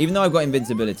 Even though I've got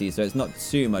invincibility, so it's not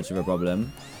too much of a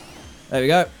problem. There we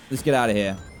go. Let's get out of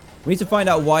here. We need to find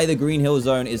out why the Green Hill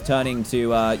Zone is turning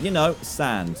to, you know,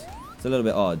 sand. It's a little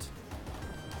bit odd.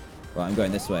 Right, I'm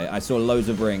going this way. I saw loads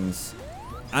of rings.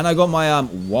 And I got my,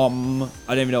 wom. I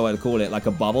don't even know what to call it. Like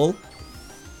a bubble.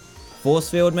 Force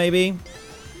field, maybe?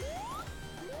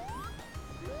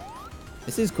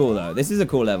 This is cool, though. This is a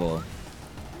cool level.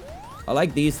 I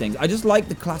like these things. I just like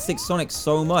the classic Sonic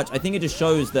so much. I think it just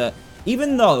shows that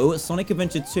even though Sonic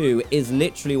Adventure 2 is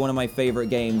literally one of my favorite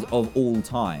games of all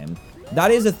time, that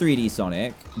is a 3D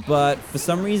Sonic, but for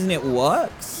some reason it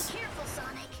works.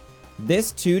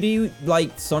 This 2D,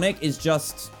 like, Sonic is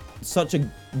just such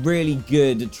a really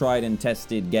good, tried and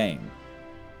tested game.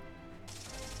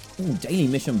 Ooh, daily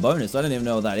mission bonus. I don't even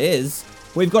know what that is.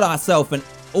 We've got ourselves an...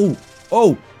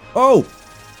 Oh!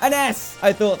 An S!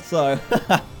 I thought so.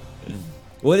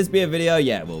 Will this be a video?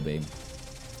 Yeah, it will be.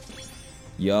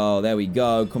 Yo, there we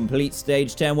go. Complete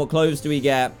stage 10. What clothes do we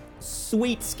get?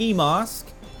 Sweet ski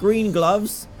mask, green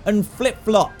gloves, and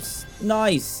flip-flops.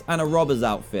 Nice. And a robber's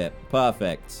outfit.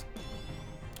 Perfect.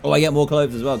 Oh, I get more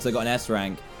clothes as well because I got an S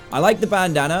rank. I like the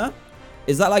bandana.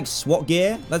 Is that like SWAT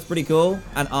gear? That's pretty cool.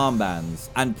 And armbands.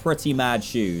 And pretty mad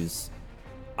shoes.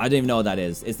 I don't even know what that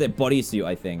is. It's a bodysuit,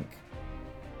 I think.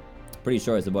 Pretty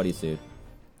sure it's a bodysuit.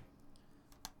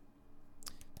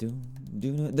 Do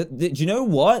you know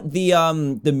what?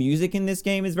 The music in this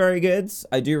game is very good.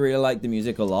 I do really like the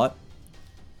music a lot.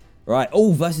 Right.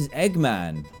 Oh, versus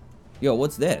Eggman. Yo,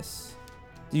 what's this?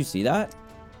 Do you see that?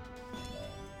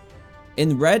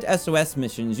 In red SOS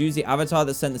missions, use the avatar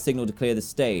that sent the signal to clear the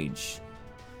stage.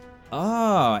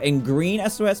 Ah, in green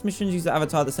SOS missions, use the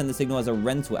avatar that sent the signal as a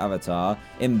rental avatar.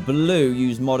 In blue,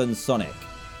 use modern Sonic.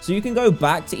 So you can go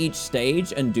back to each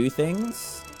stage and do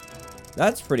things.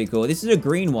 That's pretty cool. This is a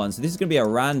green one, so this is going to be a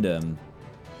random.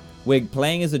 We're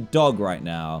playing as a dog right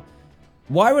now.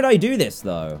 Why would I do this,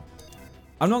 though?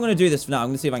 I'm not going to do this for now. I'm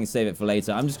going to see if I can save it for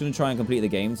later. I'm just going to try and complete the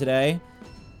game today.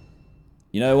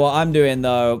 You know what I'm doing,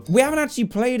 though? We haven't actually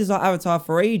played as our avatar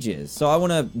for ages, so I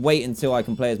want to wait until I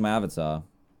can play as my avatar.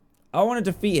 I want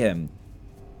to defeat him.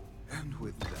 And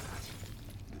with that,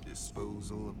 the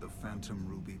disposal of the Phantom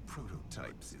Ruby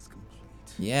prototypes is complete.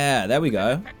 Yeah, there we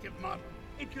go. Effective model.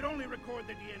 It could only record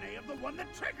the DNA of the one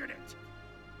that triggered it.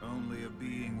 Only a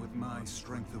being with my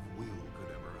strength of will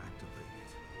could ever activate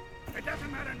it. It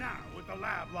doesn't matter now with the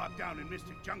lab locked down in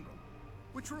Mystic Jungle.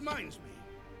 Which reminds me,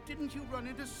 didn't you run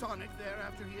into Sonic there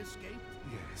after he escaped?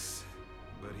 Yes,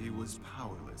 but he was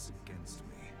powerless against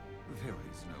me. There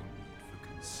is no need for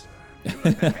concern. To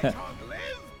let the hedgehog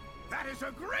live? That is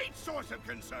a great source of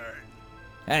concern.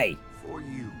 Hey. For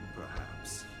you,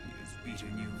 perhaps. He has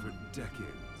beaten you for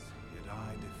decades, yet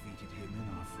I defeated him in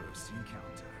our first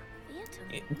encounter.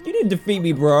 Phantom. You didn't defeat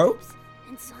me, bro.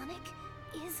 And Sonic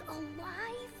is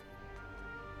alive?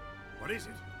 What is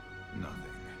it? Nothing.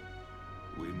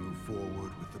 We move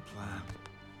forward with the plan.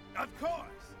 Of course.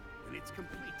 When it's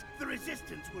complete, the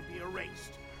resistance will be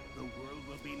erased. The world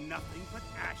will be nothing but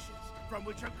ashes, from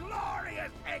which a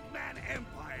glorious Eggman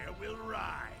empire will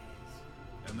rise.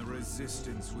 And the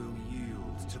resistance will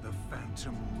yield to the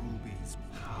Phantom Ruby's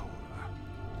power.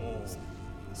 All will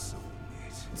submit.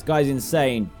 This guy's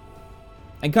insane.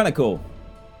 And kind of cool.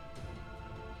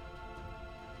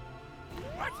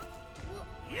 What?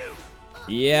 You?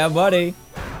 Yeah, buddy.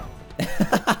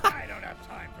 I don't have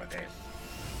time for this.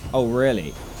 Oh,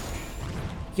 really?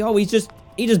 Yo, he just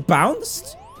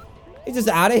bounced? He's just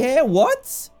out of here?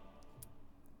 What?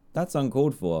 That's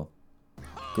uncalled for.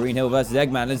 Green Hill versus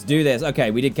Eggman. Let's do this.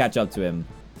 Okay, we did catch up to him.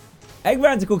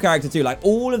 Eggman's a cool character too. Like,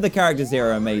 all of the characters here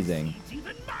are amazing.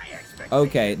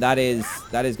 Okay, that is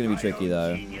going to be tricky,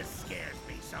 though.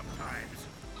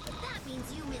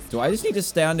 Do I just need to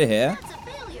stay under here?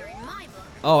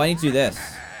 Oh, I need to do this.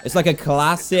 It's like a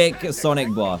classic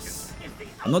Sonic boss.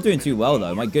 I'm not doing too well,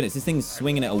 though. My goodness, this thing's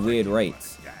swinging at a weird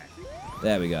rate.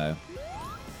 There we go.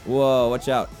 Whoa, watch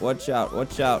out. Watch out.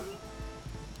 Watch out.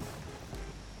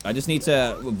 I just need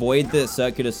to avoid the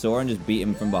circular saw and just beat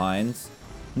him from behind.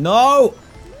 No!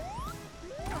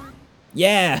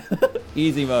 Yeah!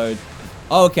 Easy mode.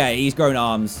 Okay, he's grown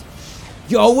arms.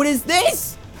 Yo, what is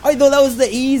this? I thought that was the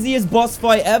easiest boss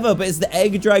fight ever, but it's the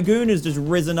Egg Dragoon who's just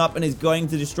risen up and is going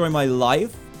to destroy my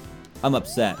life. I'm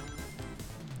upset.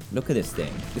 Look at this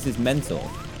thing. This is mental.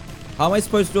 How am I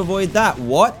supposed to avoid that?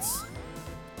 What?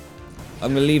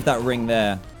 I'm going to leave that ring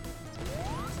there.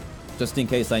 Just in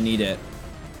case I need it.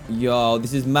 Yo,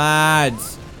 this is mad.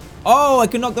 Oh, I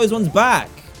can knock those ones back.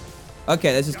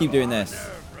 Okay, let's just keep doing this.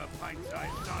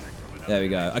 There we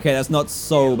go. Okay, that's not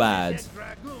so bad.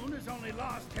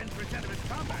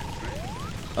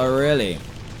 Oh, really?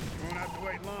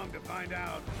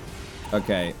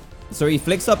 Okay. So he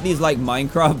flicks up these, like,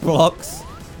 Minecraft blocks.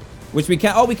 Which we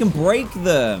can... Oh, we can break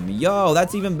them. Yo,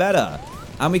 that's even better.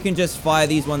 And we can just fire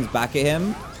these ones back at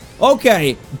him.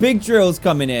 Okay, big drill's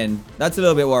coming in. That's a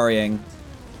little bit worrying.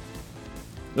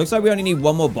 Looks like we only need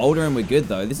one more boulder and we're good,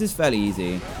 though. This is fairly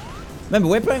easy. Remember,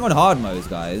 we're playing on hard modes,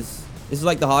 guys. This is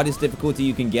like the hardest difficulty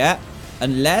you can get.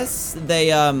 Unless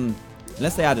they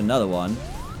add another one.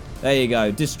 There you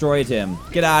go. Destroyed him.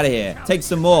 Get out of here. Take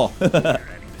some more.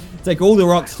 Take all the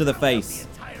rocks to the face.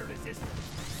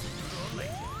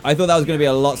 I thought that was going to be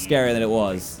a lot scarier than it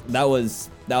was. That was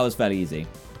fairly easy.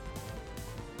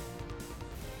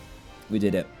 We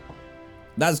did it.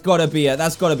 That's gotta be an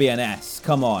S.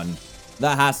 Come on.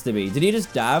 That has to be. Did he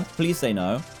just dab? Please say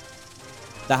no.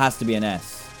 That has to be an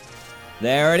S.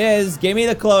 There it is. Give me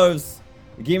the cloves.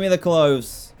 Give me the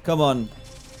cloves. Come on.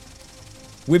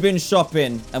 We've been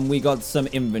shopping and we got some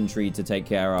inventory to take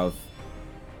care of.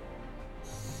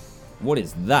 What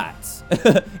is that?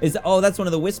 Oh, that's one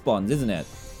of the Wisp-Ons, isn't it?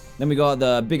 Then we got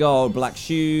the big old black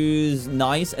shoes.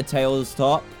 Nice. A Tails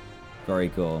top. Very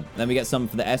cool. Then we get some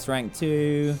for the S rank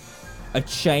too. A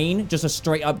chain. Just a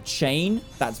straight up chain.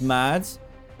 That's mad.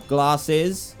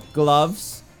 Glasses.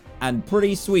 Gloves. And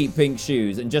pretty sweet pink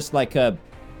shoes. And just like a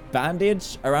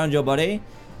bandage around your body.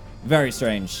 Very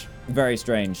strange. Very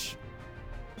strange.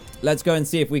 Let's go and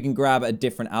see if we can grab a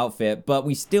different outfit. But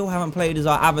we still haven't played as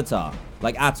our avatar.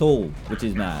 Like, at all. Which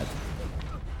is mad.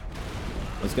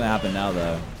 What's going to happen now,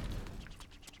 though?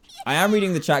 I am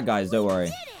reading the chat, guys. Don't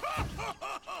worry.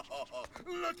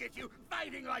 Look at you,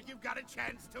 fighting like you've got a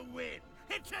chance to win.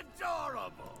 It's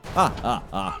adorable.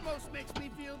 Almost makes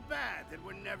me feel bad that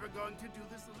we're never going to do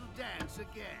this little dance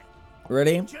again.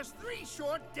 Really? In just 3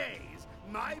 short days,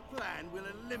 my plan will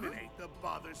eliminate the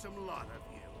bothersome lot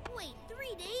of you. Wait,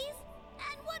 3 days?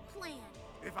 And what plan?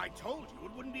 If I told you,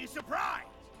 it wouldn't be a surprise.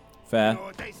 Fair. You know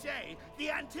what they say?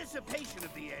 The anticipation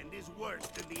of the end is worse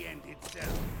than the end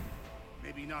itself.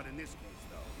 Maybe not in this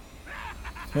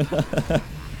case, though.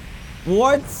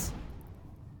 What?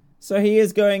 So he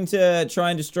is going to try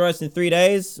and destroy us in 3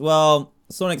 days? Well,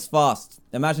 Sonic's fast.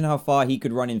 Imagine how far he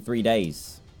could run in 3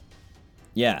 days.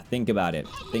 Yeah, think about it.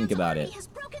 Think about it. Has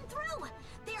broken through.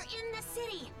 They're in the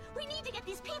city. We need to get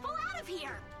these people out of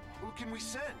here. Who can we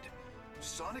send?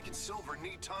 Sonic and Silver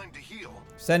need time to heal.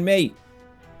 Send me.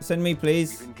 Send me,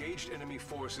 please. We've engaged enemy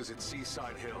forces at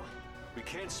Seaside Hill. We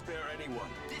can't spare anyone.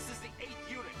 This is the 8th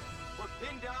unit. We're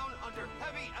pinned down under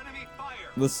heavy enemy fire.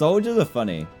 The soldiers are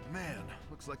funny. Man,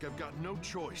 looks like I've got no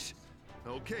choice.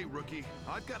 Okay, Rookie,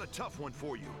 I've got a tough one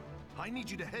for you. I need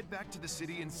you to head back to the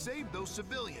city and save those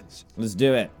civilians. Let's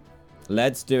do it.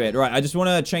 Let's do it. Right, I just want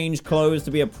to change clothes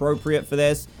to be appropriate for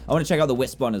this. I want to check out the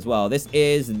Wisp one as well. This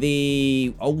is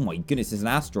the... Oh my goodness, it's an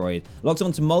asteroid. Locks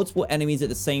onto multiple enemies at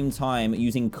the same time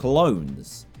using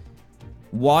clones.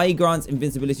 Y grants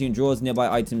invincibility and draws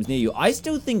nearby items near you. I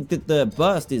still think that the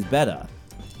burst is better.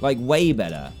 Like, way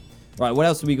better. Right, what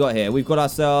else have we got here? We've got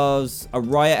ourselves a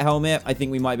riot helmet. I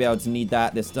think we might be able to need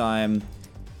that this time.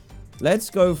 Let's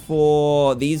go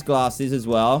for these glasses as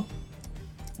well.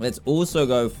 Let's also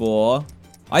go for...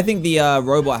 I think the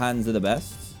robot hands are the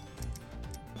best.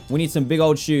 We need some big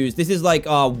old shoes. This is like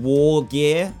our war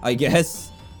gear, I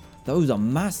guess. Those are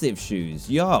massive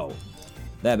shoes. Yo.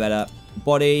 They're better.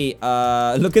 Body.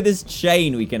 Look at this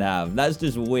chain we can have. That's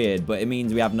just weird, but it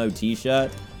means we have no t-shirt.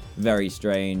 Very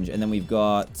strange. And then we've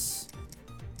got...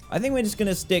 I think we're just going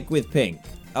to stick with pink.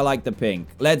 I like the pink.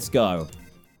 Let's go.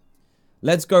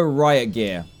 Let's go riot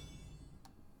gear.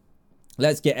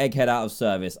 Let's get Egghead out of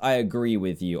service. I agree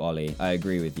with you, Ollie. I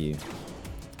agree with you.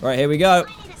 All right, here we go.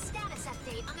 I need a status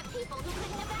update on the people who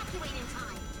couldn't evacuate in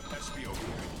time. SBO,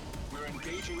 we're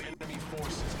engaging enemy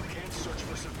forces. We can't search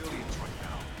for civilians right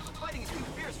now. The fighting is too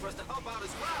fierce for us to help out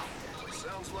as well.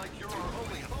 Sounds like you're our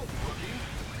only hope, Rookie.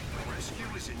 The rescue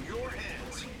is in your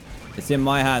hands. It's in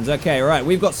my hands. Okay, right.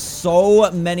 We've got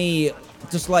so many,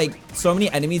 just like, so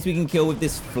many enemies we can kill with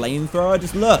this flamethrower.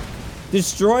 Just look.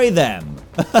 Destroy them.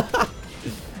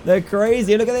 They're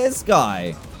crazy. Look at this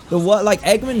guy. The what? Like,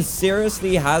 Eggman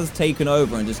seriously has taken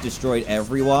over and just destroyed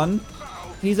everyone.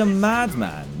 He's a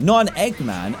madman. Not an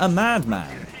Eggman, a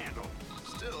madman.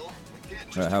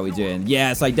 Alright, how are we doing?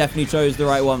 Yes, I definitely chose the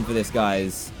right one for this,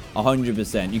 guys.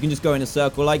 100%. You can just go in a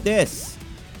circle like this.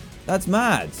 That's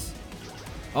mad.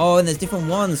 Oh, and there's different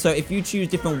ones. So if you choose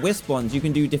different Wisp ones, you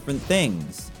can do different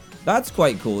things. That's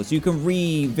quite cool. So you can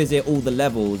revisit all the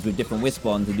levels with different Wisp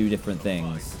ones and do different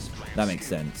things. That makes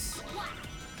sense.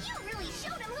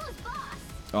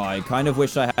 Oh, I kind of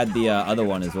wish I had the other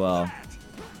one as well.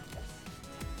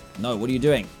 No, what are you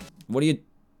doing? What are you...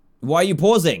 Why are you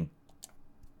pausing?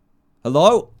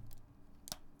 Hello?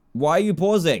 Why are you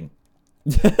pausing?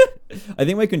 I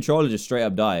think my controller just straight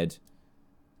up died.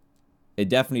 It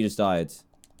definitely just died.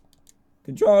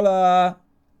 Controller! Are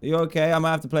you okay? I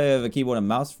might have to play with a keyboard and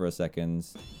mouse for a second.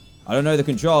 I don't know the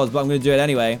controls, but I'm going to do it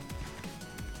anyway.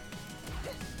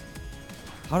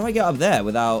 How do I get up there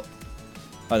without...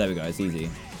 Oh, there we go. It's easy.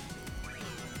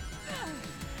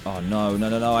 Oh, no. No,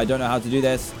 no, no. I don't know how to do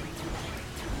this.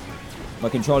 My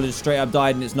controller just straight up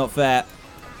died and it's not fair.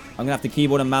 I'm going to have to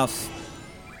keyboard and mouse.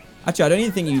 Actually, I don't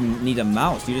even think you need a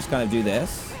mouse. You just kind of do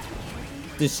this.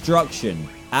 Destruction.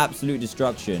 Absolute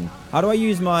destruction. How do I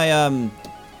use my...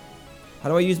 How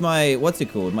do I use my... What's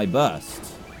it called? My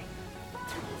burst.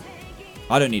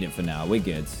 I don't need it for now. We're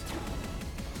good.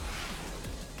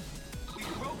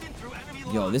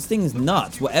 Yo, this thing's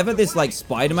nuts. Whatever this, like,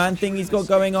 Spider-Man thing he's got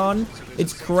going on,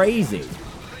 it's crazy.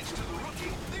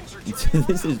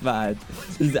 This is mad.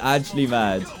 This is actually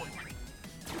mad.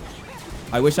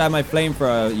 I wish I had my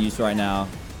flamethrower use right now,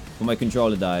 but my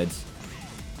controller died.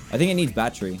 I think it needs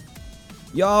battery.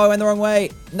 Yo, I went the wrong way.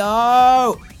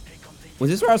 No! Was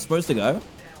this where I was supposed to go?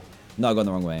 No, I got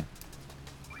the wrong way.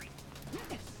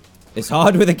 It's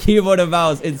hard with a keyboard and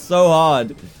mouse. It's so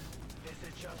hard.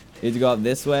 You have to go up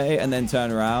this way and then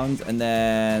turn around. And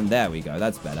then... There we go.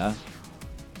 That's better.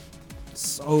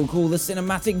 So cool. The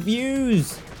cinematic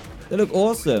views. They look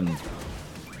awesome.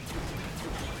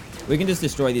 We can just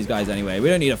destroy these guys anyway. We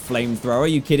don't need a flamethrower. Are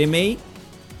you kidding me?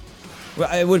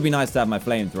 Well, it would be nice to have my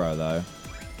flamethrower, though.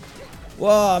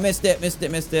 Whoa, I missed it. Missed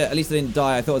it. Missed it. At least I didn't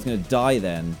die. I thought I was going to die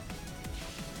then.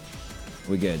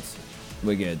 We're good.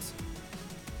 We're good.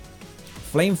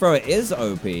 Flamethrower is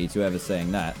OP, to whoever's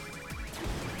saying that.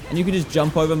 And you can just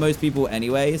jump over most people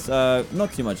anyway, so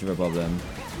not too much of a problem.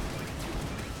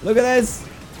 Look at this!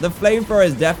 The flamethrower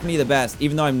is definitely the best,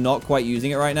 even though I'm not quite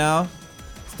using it right now.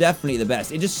 It's definitely the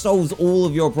best. It just solves all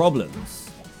of your problems.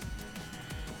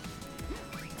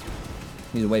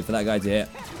 Need to wait for that guy to hit.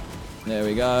 There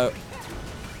we go.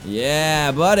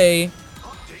 Yeah, buddy!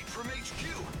 Update from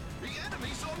HQ. The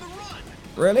enemy's on the run.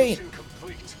 Really? Mission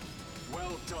complete.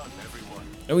 Well done, everyone.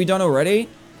 Are we done already?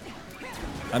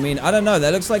 I mean, I don't know.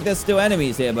 That looks like there's still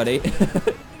enemies here, buddy.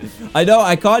 I know.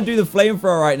 I can't do the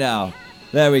flamethrower right now.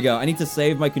 There we go. I need to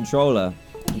save my controller.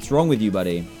 What's wrong with you,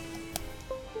 buddy?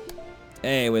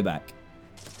 Hey, we're back.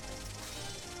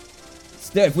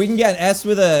 Still, if we can get an S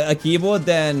with a keyboard,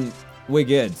 then we're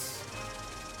good.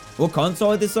 What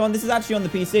console is this on? This is actually on the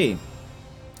PC.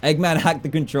 Eggman hacked the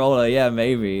controller. Yeah,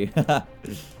 maybe.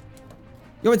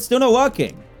 Yo, it's still not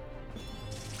working.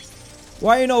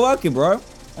 Why are you not working, bro?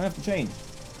 I have to change.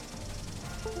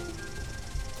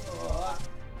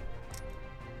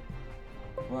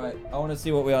 Right, I want to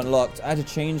see what we unlocked. I had to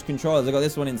change controllers. I got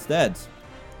this one instead.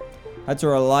 Had to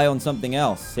rely on something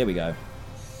else. Here we go.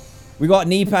 We got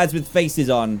knee pads with faces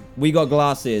on. We got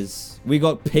glasses. We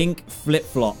got pink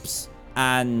flip-flops.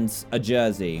 And a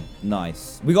jersey.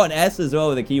 Nice. We got an S as well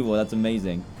with a keyboard. That's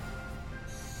amazing.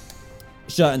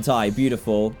 Shirt and tie.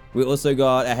 Beautiful. We also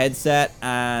got a headset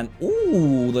and...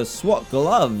 Ooh, the SWAT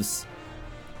gloves.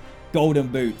 Golden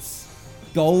boots.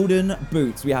 Golden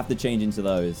boots. We have to change into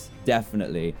those.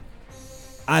 Definitely.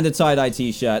 And a tie-dye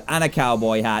t-shirt. And a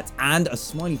cowboy hat. And a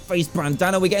smiley face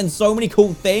bandana. We're getting so many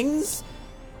cool things.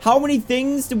 How many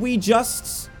things did we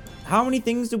just... How many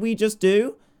things did we just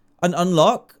do? An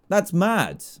unlock? That's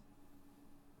mad.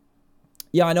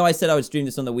 Yeah, I know I said I would stream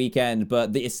this on the weekend,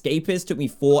 but The Escapist took me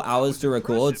 4 hours to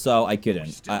record, so I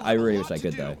couldn't. I really wish I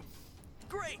could, though.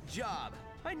 Great job.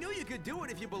 I knew you could do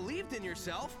it if you believed in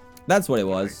yourself. That's what it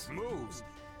was. Nice moves.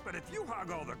 But if you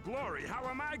hog all the glory, how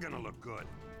am I gonna look good?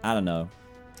 I don't know.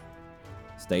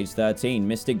 Stage 13,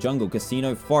 Mystic Jungle,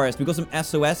 Casino Forest. We've got some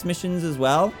SOS missions as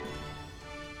well,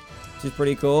 which is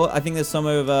pretty cool. I think there's some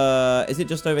over... Is it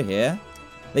just over here?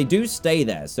 They do stay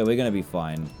there, so we're going to be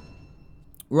fine.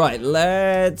 Right,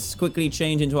 let's quickly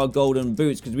change into our golden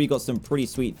boots, because we got some pretty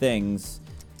sweet things.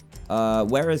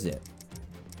 Where is it?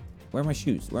 Where are my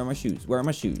shoes? Where are my shoes? Where are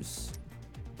my shoes?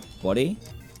 Body?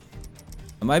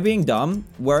 Am I being dumb?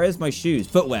 Where is my shoes?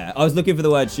 Footwear. I was looking for the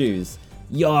word shoes.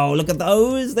 Yo, look at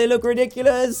those. They look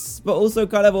ridiculous, but also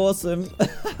kind of awesome.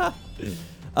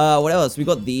 What else? We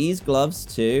got these gloves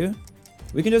too.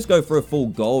 We can just go for a full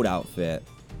gold outfit.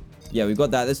 Yeah, we've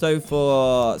got that. Let's go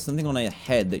for something on a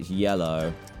head that's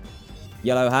yellow.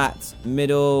 Yellow hat.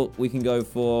 Middle, we can go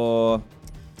for...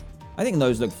 I think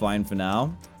those look fine for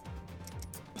now.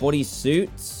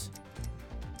 Bodysuit.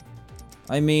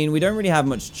 I mean, we don't really have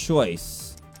much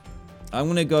choice. I'm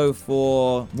going to go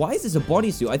for... Why is this a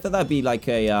bodysuit? I thought that'd be like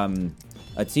a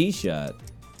t-shirt.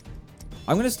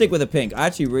 I'm going to stick with a pink. I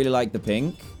actually really like the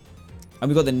pink. And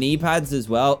we've got the knee pads as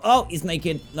well. Oh, he's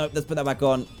naked. Nope, let's put that back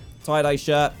on. Tie-dye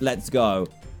shirt. Let's go.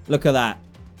 Look at that.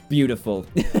 Beautiful.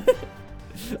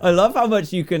 I love how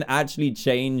much you can actually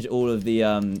change all of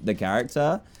the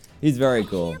character. He's very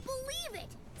cool. I can't believe it.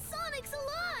 Sonic's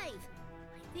alive.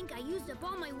 I think I used up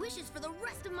all my wishes for the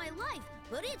rest of my life,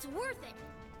 but it's worth it.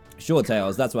 Short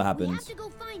tails. That's what We happens. have to go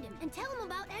find him and tell him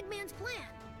about Eggman's plan.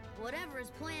 Whatever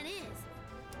his plan is.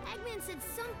 Eggman said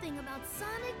something about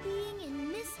Sonic being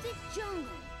in Mystic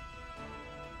Jungle.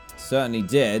 Certainly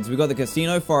did. We got the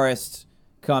Casino Forest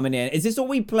coming in. Is this what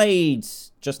we played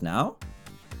just now?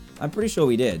 I'm pretty sure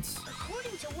we did.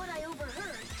 According to what I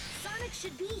overheard, Sonic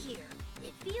should be here.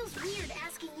 It feels weird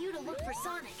asking you to look for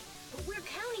Sonic, but we're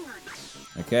counting on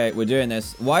you. Okay, we're doing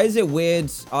this. Why is it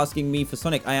weird asking me for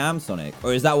Sonic? I am Sonic.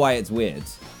 Or is that why it's weird?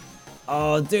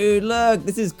 Oh, dude, look.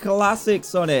 This is classic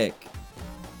Sonic.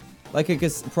 Like a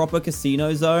proper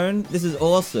casino zone. This is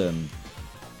awesome.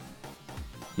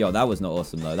 Yo, that was not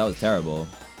awesome, though. That was terrible.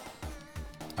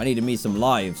 I needed me some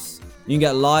lives. You can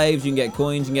get lives, you can get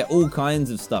coins, you can get all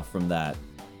kinds of stuff from that.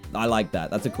 I like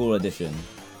that. That's a cool addition.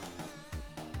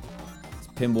 Let's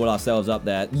pinball ourselves up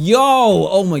there. Yo!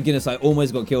 Oh my goodness, I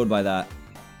almost got killed by that.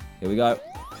 Here we go.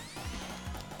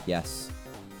 Yes.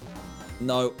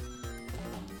 No.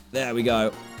 There we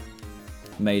go.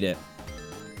 Made it.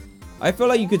 I feel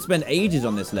like you could spend ages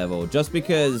on this level just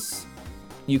because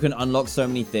you can unlock so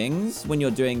many things when you're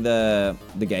doing the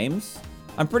games.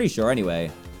 I'm pretty sure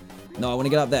anyway. No, I want to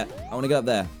get up there. I want to get up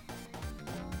there.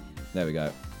 There we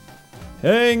go.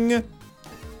 Hang! Is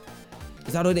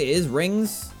that what it is?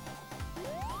 Rings?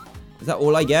 Is that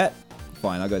all I get?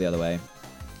 Fine, I'll go the other way.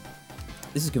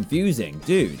 This is confusing.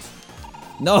 Dude.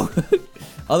 No!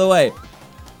 Other way.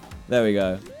 There we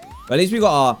go. But at least we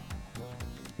got our...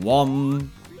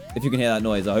 Whom. If you can hear that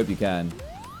noise, I hope you can.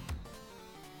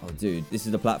 Oh, dude. This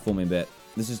is the platforming bit.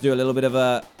 Let's just do a little bit of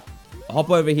a hop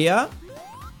over here.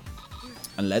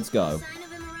 And let's go. Sign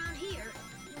of him around here.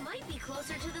 He might be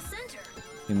closer to the center.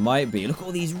 It might be. Look at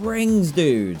all these rings,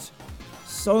 dude.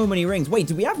 So many rings. Wait,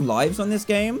 do we have lives on this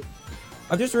game?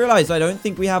 I've just realized I don't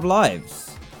think we have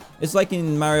lives. It's like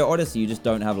in Mario Odyssey, you just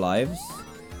don't have lives.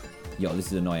 Yo, this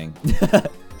is annoying.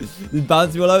 This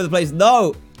bouncing all over the place.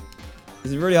 No!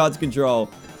 This is really hard to control.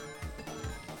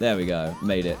 There we go.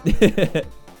 Made it.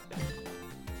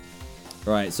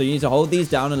 Right, so you need to hold these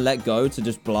down and let go to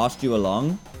just blast you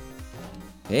along.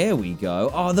 Here we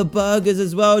go. Oh, the burgers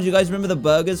as well. Do you guys remember the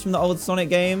burgers from the old Sonic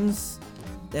games?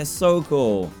 They're so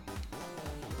cool.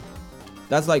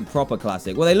 That's like proper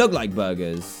classic. Well, they look like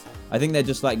burgers. I think they're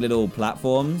just like little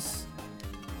platforms.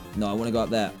 No, I want to go up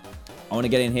there. I want to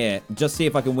get in here. Just see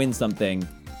if I can win something.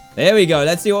 There we go.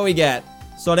 Let's see what we get.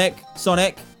 Sonic.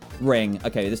 Ring.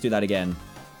 Okay, let's do that again.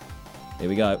 Here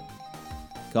we go.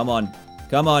 Come on.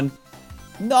 Come on.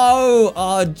 No!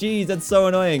 Oh, jeez. That's so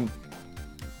annoying.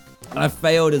 And I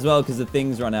failed as well because the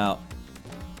things run out.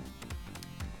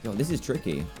 Yo, this is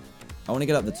tricky. I want to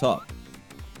get up the top.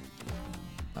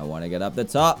 I want to get up the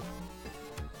top.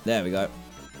 There we go.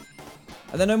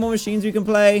 Are there no more machines we can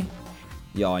play?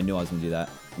 Yo, I knew I was going to do that.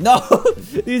 No!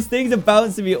 These things are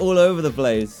bouncing me all over the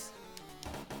place.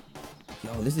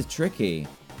 Yo, this is tricky.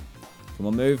 Come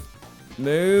on, move.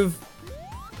 Move.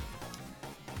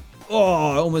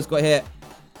 Oh, I almost got hit.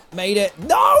 Made it.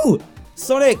 No!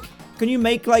 Sonic, can you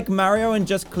make like Mario and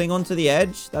just cling onto the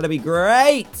edge? That'd be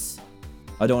great.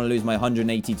 I don't want to lose my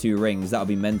 182 rings. That would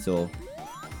be mental.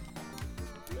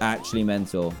 Actually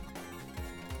mental.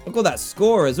 Look at that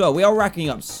score as well. We are racking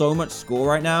up so much score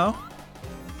right now.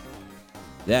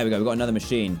 There we go. We've got another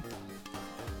machine.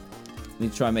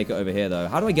 Need to try and make it over here, though.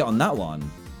 How do I get on that one?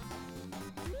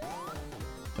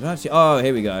 I don't actually... Oh,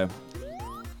 here we go.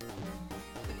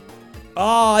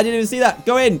 Oh, I didn't even see that.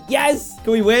 Go in. Yes!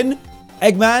 Can we win?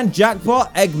 Eggman,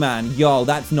 jackpot, Eggman. Yo,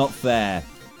 that's not fair.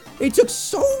 He took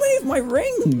so many of my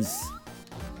rings.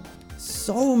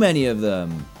 So many of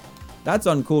them. That's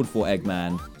uncalled for,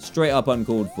 Eggman. Straight up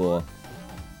uncalled for.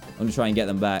 I'm going to try and get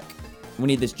them back. We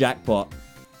need this jackpot.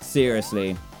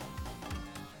 Seriously.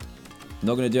 I'm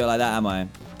not going to do it like that, am I?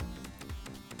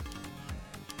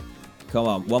 Come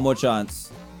on. One more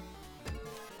chance.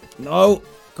 No.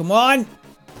 Come on.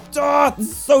 Oh, this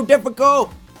is so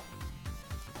difficult.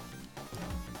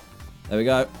 There we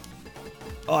go.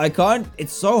 Oh, I can't.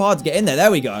 It's so hard to get in there.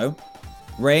 There we go.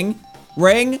 Ring.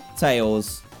 Ring.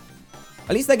 Tails.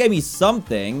 At least they gave me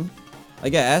something, I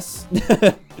guess.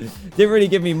 Didn't really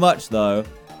give me much, though.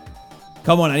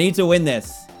 Come on, I need to win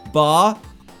this. Bar.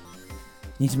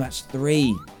 Need to match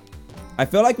 3. I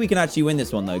feel like we can actually win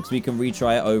this one, though, because we can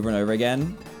retry it over and over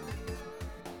again.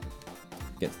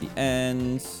 Get to the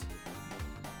end.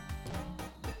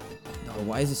 No,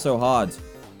 why is this so hard?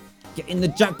 Get in the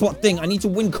jackpot thing. I need to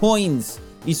win coins.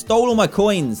 He stole all my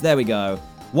coins. There we go.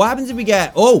 What happens if we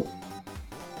get... Oh!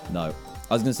 No.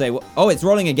 I was going to say... Oh, it's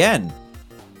rolling again.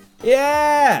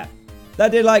 Yeah!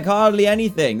 That did, like, hardly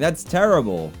anything. That's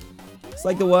terrible. It's,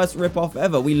 like, the worst rip-off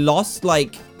ever. We lost,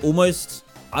 like, almost...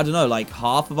 I don't know, like,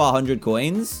 half of our 100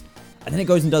 coins. And then it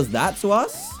goes and does that to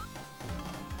us?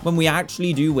 When we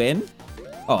actually do win?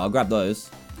 Oh, I'll grab those.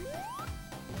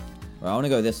 Right, I want to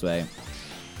go this way.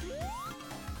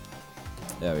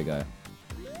 There we go.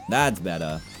 That's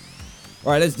better.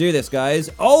 All right, let's do this, guys.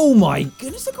 Oh, my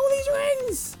goodness, look at all these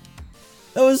rings.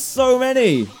 There was so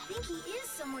many. I think he is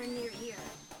somewhere near here.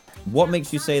 What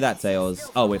makes you say that, Tails?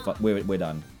 Oh, we're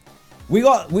done. We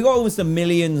got almost 1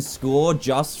 million score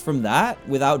just from that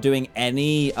without doing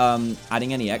any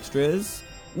adding any extras.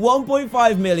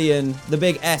 1.5 million, the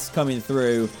big S coming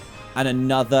through, and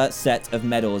another set of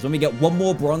medals. When we get one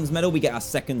more bronze medal, we get our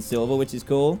second silver, which is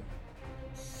cool.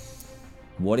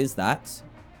 What is that?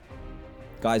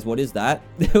 Guys, what is that?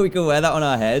 We can wear that on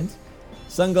our head.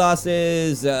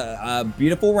 Sunglasses,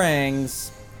 beautiful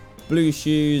rings, blue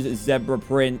shoes, zebra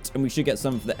print, and we should get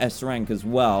some for the S rank as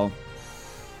well.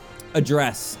 A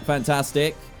dress,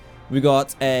 fantastic. We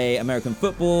got a American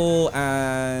football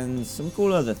and some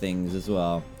cool other things as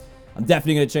well. I'm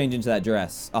definitely going to change into that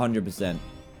dress, 100%.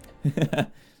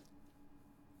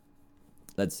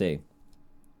 Let's see.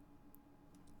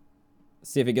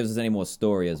 See if it gives us any more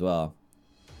story as well.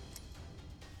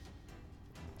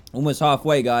 Almost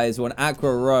halfway, guys. We're on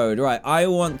Aqua Road. Right, I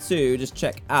want to just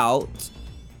check out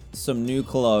some new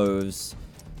clothes.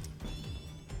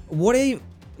 What are you...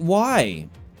 Why?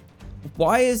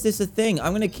 Why is this a thing?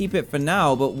 I'm going to keep it for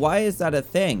now, but why is that a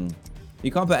thing?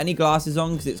 You can't put any glasses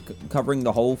on because it's covering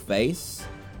the whole face.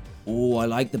 Oh, I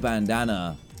like the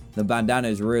bandana. The bandana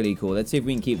is really cool. Let's see if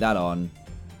we can keep that on.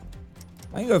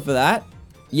 I can go for that.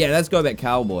 Yeah, let's go a bit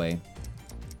cowboy.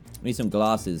 We need some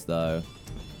glasses, though.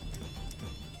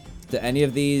 Do any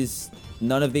of these...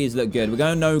 None of these look good. We're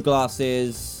going no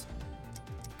glasses.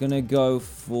 Gonna go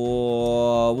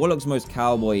for... What looks most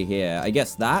cowboy here? I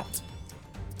guess that.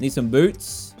 Need some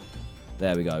boots.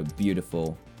 There we go.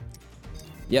 Beautiful.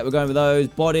 Yeah, we're going with those.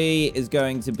 Body is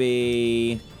going to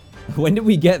be... When did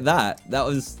we get that? That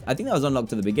was... I think that was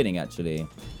unlocked at the beginning, actually.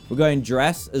 We're going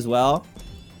dress as well.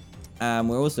 And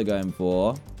we're also going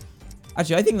for...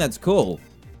 Actually, I think that's cool.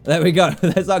 There we go.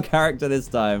 That's our character this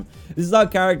time. This is our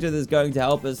character that's going to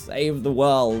help us save the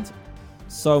world.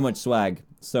 So much swag.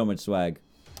 So much swag.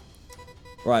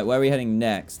 Right, where are we heading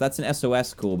next? That's an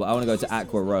SOS call, but I want to go to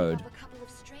Aqua Road. A couple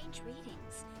of strange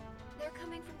readings. They're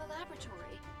coming from the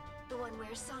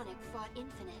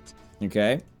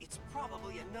Okay. It's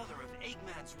probably another of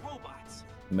Eggman's robots.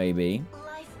 Maybe.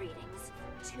 Life readings.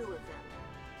 2 of them.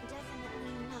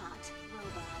 Definitely not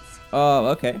robots. Oh,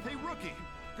 okay. Hey, Rookie,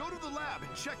 go to the lab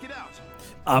and check it out.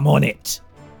 I'm on it.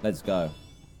 Let's go.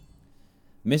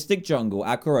 Mystic Jungle,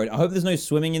 Aqua Road. I hope there's no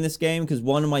swimming in this game, because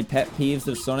one of my pet peeves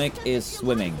of Sonic is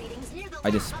swimming. I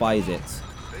despise it.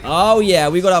 Oh, yeah,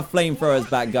 we got our flamethrowers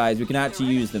back, guys. We can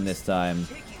actually use them this time.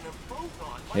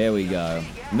 Here we go.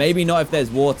 Maybe not if there's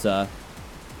water.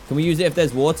 Can we use it if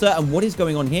there's water? And what is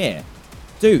going on here?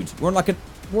 Dude, we're on like a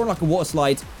water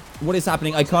slide. What is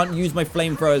happening? I can't use my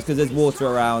flamethrowers because there's water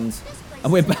around.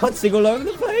 And we're bouncing all over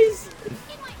the place.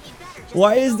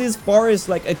 Why is this forest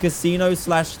like a casino /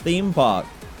 theme park?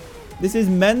 This is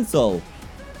mental.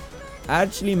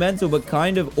 Actually mental, but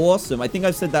kind of awesome. I think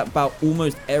I've said that about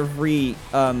almost every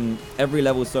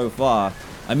level so far.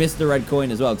 I missed the red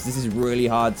coin as well, because this is really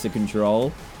hard to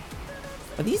control.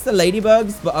 Are these the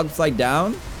ladybugs, but upside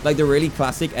down? Like the really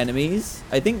classic enemies?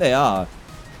 I think they are.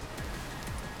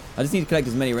 I just need to collect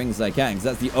as many rings as I can, because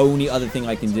that's the only other thing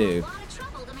I can do.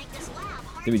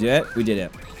 Did we do it? We did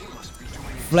it.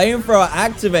 Flamethrower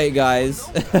activate, guys.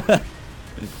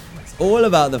 It's all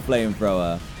about the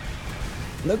flamethrower.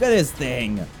 Look at this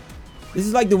thing. This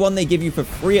is like the one they give you for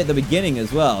free at the beginning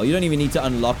as well. You don't even need to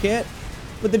unlock it.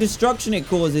 But the destruction it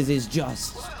causes is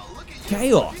just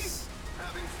chaos.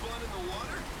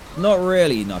 Not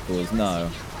really, Knuckles, no.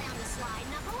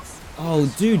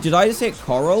 Oh, dude, did I just hit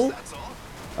Coral?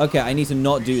 Okay, I need to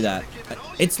not do that.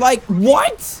 It's like,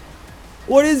 what?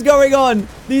 What is going on?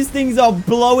 These things are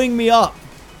blowing me up.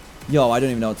 Yo, I don't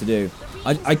even know what to do.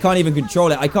 I can't even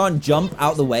control it. I can't jump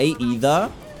out the way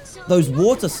either. Those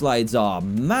water slides are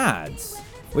mad.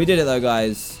 We did it though,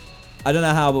 guys. I don't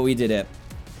know how, but we did it.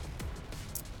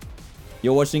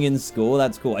 You're watching in school?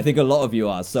 That's cool. I think a lot of you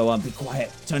are. So be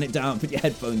quiet. Turn it down. Put your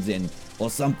headphones in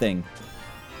or something.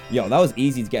 Yo, that was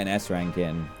easy to get an S rank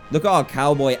in. Look at our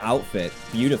cowboy outfit.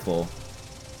 Beautiful.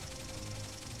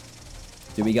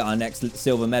 Did we get our next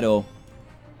silver medal?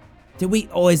 Did we?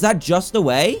 Oh, is that just the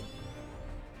way?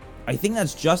 I think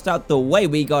that's just out the way.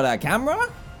 We got a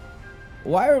camera?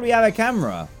 Why would we have a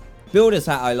camera? Builder's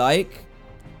hat I like.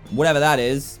 Whatever that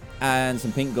is. And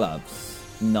some pink gloves.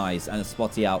 Nice. And a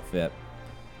spotty outfit.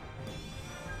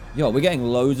 Yo, we're getting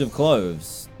loads of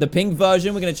clothes. The pink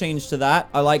version, we're going to change to that.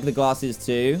 I like the glasses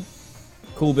too.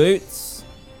 Cool boots.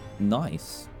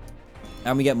 Nice.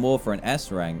 And we get more for an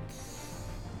S rank.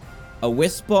 A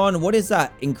Wisp-On. What is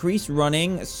that? Increased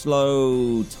running.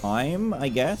 Slow time, I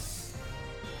guess.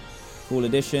 Cool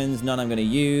additions. None I'm going to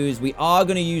use. We are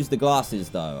going to use the glasses,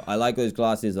 though. I like those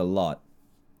glasses a lot.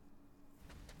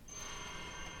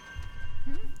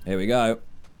 Here we go.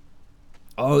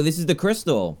 Oh, this is the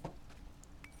crystal.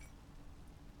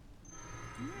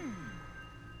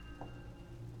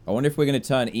 I wonder if we're going to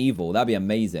turn evil. That'd be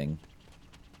amazing.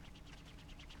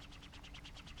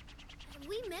 Have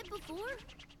we met before?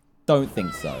 Don't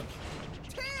think so.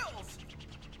 Tails!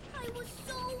 I was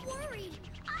so worried.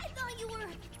 I thought you were...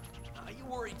 You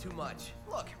worry too much.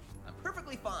 Look, I'm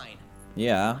perfectly fine.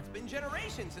 Yeah. It's been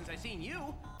generations since I've seen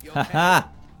you. You Haha. okay?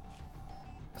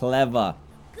 Clever.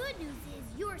 Good news is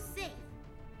you're safe.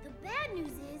 The bad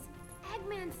news is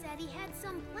Eggman said he had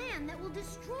some plan that will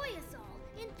destroy us all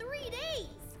in 3 days.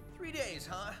 3 days,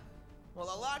 huh? Well,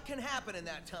 a lot can happen in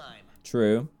that time.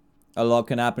 True. A lot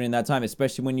can happen in that time,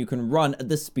 especially when you can run at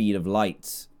the speed of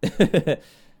light.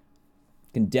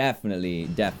 Can definitely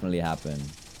happen.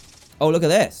 Oh, look at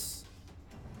this.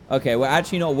 Okay, we're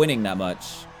actually not winning that much.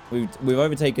 We've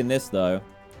overtaken this, though.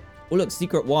 Oh, look,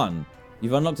 Secret 1.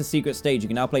 You've unlocked a secret stage. You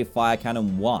can now play Fire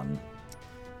Cannon 1.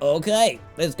 Okay,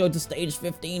 let's go to stage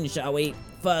 15, shall we?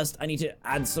 First, I need to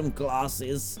add some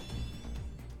glasses.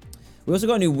 We also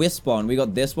got a new Wisp-On. We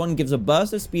got this one. Gives a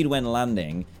burst of speed when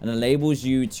landing and enables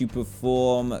you to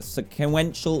perform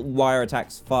sequential wire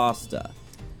attacks faster.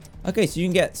 Okay, so you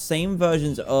can get same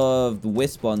versions of the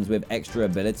Wisp-Ons with extra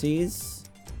abilities.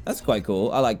 That's quite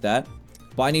cool. I like that.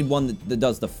 But I need one that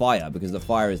does the fire, because the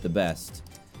fire is the best.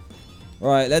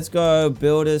 Alright, let's go.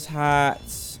 Builder's hat.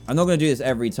 I'm not going to do this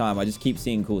every time. I just keep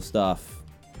seeing cool stuff.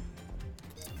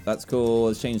 That's cool.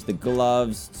 Let's change the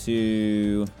gloves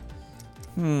to...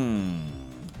 I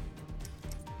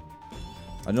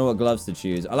don't know what gloves to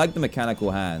choose. I like the mechanical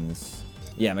hands.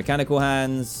 Yeah, mechanical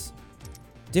hands.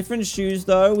 Different shoes,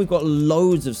 though. We've got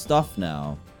loads of stuff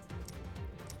now.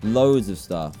 Loads of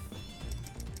stuff.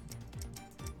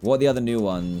 What are the other new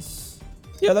ones?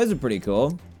 Yeah, those are pretty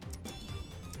cool.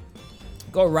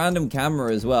 Got a random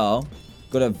camera as well.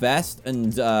 Got a vest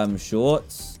and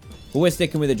shorts. But we're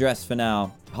sticking with a dress for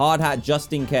now. Hard hat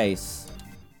just in case.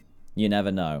 You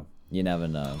never know. You never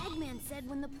know. Eggman said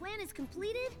when the plan is is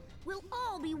completed, we'll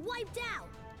all be wiped out.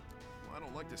 I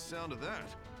don't like the sound of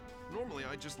that. Normally,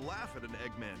 I just laugh at an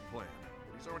Eggman plan.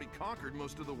 But he's already conquered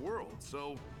most of the world,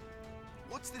 so...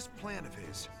 What's this plan of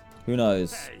his? Who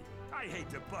knows? Hey, I hate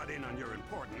to butt in on your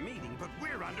important meeting, but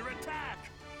we're under attack.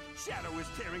 Shadow is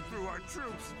tearing through our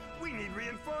troops. We need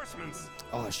reinforcements.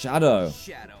 Oh, Shadow.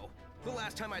 Shadow. The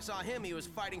last time I saw him, he was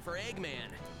fighting for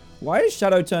Eggman. Why is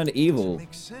Shadow turned evil?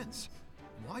 Makes sense.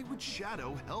 Why would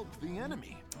Shadow help the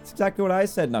enemy? That's exactly what I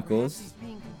said, Perhaps Knuckles. he's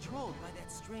being controlled by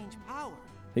that strange power.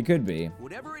 He could be.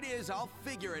 Whatever it is, I'll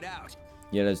figure it out.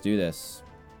 Yeah, let's do this.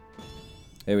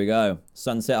 Here we go.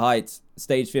 Sunset Heights.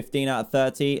 Stage 15 out of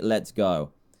 30. Let's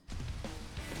go.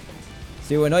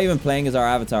 See, we're not even playing as our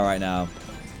avatar right now.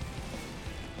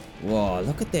 Whoa,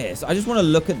 look at this. I just want to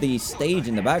look at the stage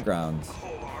in the background.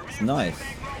 It's nice.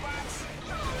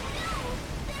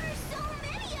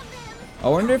 I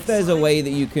wonder if there's a way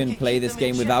that you can play this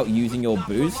game without using your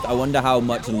boost. I wonder how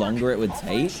much longer it would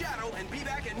take.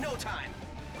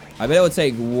 I bet it would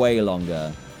take way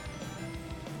longer.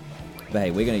 But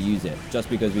hey, we're going to use it just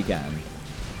because we can.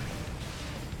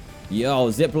 Yo,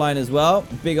 zipline as well.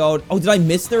 Big old... Oh, did I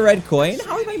miss the red coin?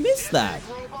 How did I miss that?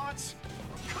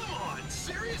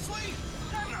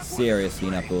 Seriously,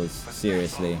 Knuckles.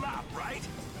 Seriously.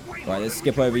 Right, let's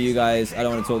skip over you guys. I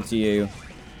don't want to talk to you.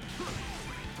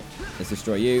 Let's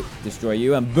destroy you. Destroy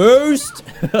you and boost!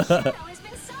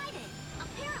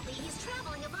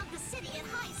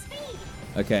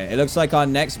 Okay, it looks like our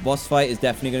next boss fight is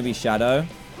definitely going to be Shadow.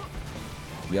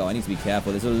 Yo, I need to be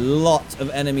careful. There's a lot of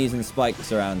enemies and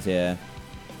spikes around here.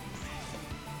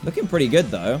 Looking pretty good,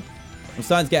 though. I'm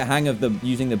starting to get a hang of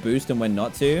using the boost and when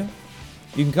not to.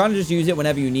 You can kind of just use it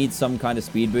whenever you need some kind of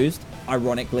speed boost,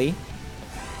 ironically.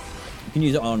 You can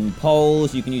use it on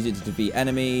poles. You can use it to defeat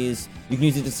enemies. You can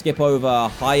use it to skip over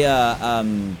higher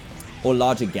or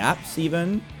larger gaps,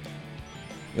 even.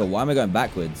 Yo, why am I going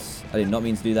backwards? I did not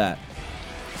mean to do that.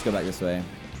 Let's go back this way.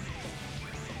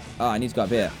 Oh, I need to go up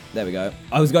here. There we go.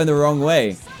 I was going the wrong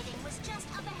way.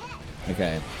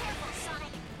 Okay.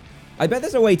 I bet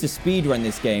there's a way to speedrun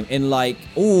this game in like...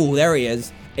 Oh, there he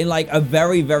is. In like a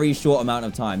very, very short amount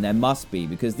of time. There must be,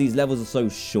 because these levels are so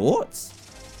short.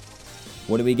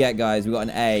 What do we get, guys? We got an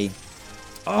A.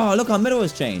 Oh, look, our middle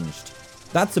has changed.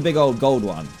 That's a big old gold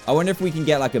one. I wonder if we can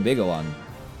get like a bigger one.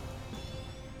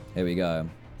 Here we go.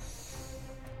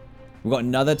 We've got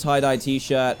another tie-dye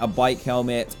t-shirt, a bike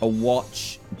helmet, a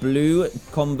watch, blue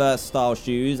Converse-style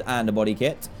shoes, and a body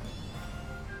kit.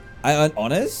 I earned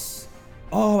honors?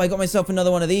 Oh, I got myself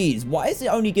another one of these. Why is it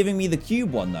only giving me the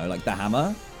cube one, though? Like the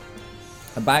hammer?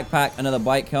 A backpack, another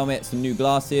bike helmet, some new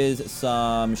glasses,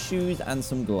 some shoes, and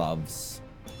some gloves.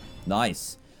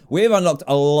 Nice. We've unlocked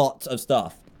a lot of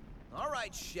stuff. All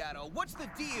right, Shadow, what's the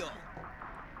deal?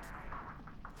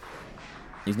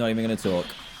 He's not even going to talk.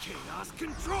 Chaos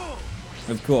control.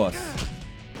 Of course.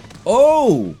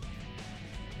 Oh!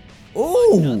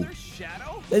 Oh! Another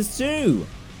Shadow? There's two.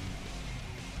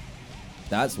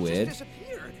 That's weird. Just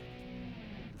disappeared.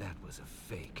 That was a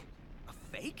fake. A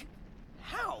fake?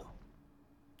 How?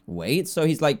 Wait, so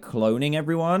he's like cloning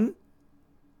everyone?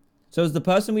 So is the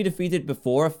person we defeated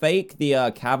before a fake? The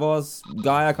Kavos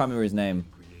guy? I can't remember his name.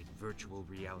 Create virtual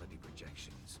reality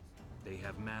projections. They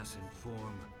have mass and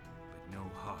form, but no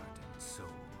heart and soul.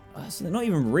 So they're not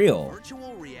even real.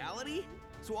 Virtual reality?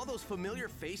 So all those familiar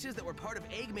faces that were part of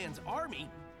Eggman's army...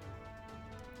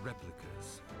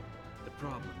 Replicas. The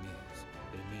problem is,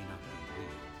 they may not be real,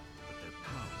 but their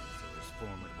powers are as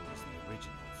formidable as the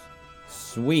originals.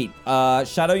 Sweet.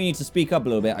 Shadow, you need to speak up a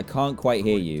little bit. I can't quite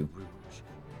hear you.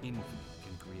 Infinite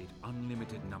can create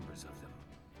unlimited numbers of them.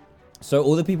 So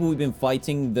all the people we've been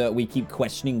fighting that we keep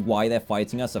questioning why they're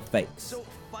fighting us are fakes. So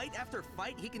fight after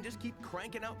fight, he can just keep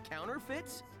cranking out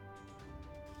counterfeits?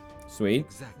 Sweet.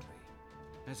 Exactly.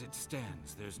 As it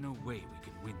stands, there's no way we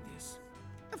can win this.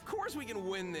 Of course we can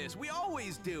win this. We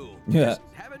always do. Yeah. Just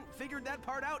haven't figured that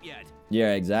part out yet.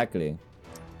 Yeah, exactly.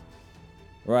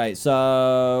 Right,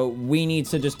 so we need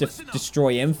to just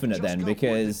destroy Infinite then,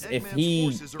 because if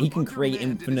he can create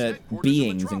infinite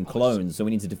beings and clones, so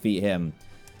we need to defeat him.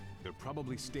 They're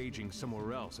probably staging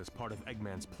somewhere else as part of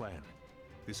Eggman's plan.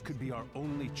 This could be our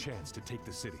only chance to take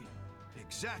the city.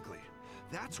 Exactly.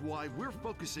 That's why we're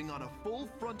focusing on a full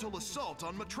frontal assault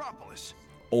on Metropolis.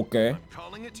 Okay. I'm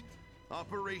calling it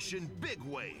Operation Big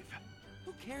Wave.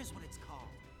 Who cares what it's called?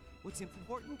 What's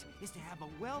important is to have a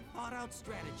well-thought-out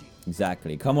strategy.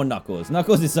 Exactly. Come on, Knuckles.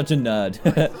 Knuckles is such a nerd.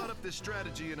 I thought up this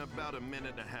strategy in about a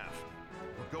minute and a half.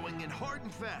 We're going in hard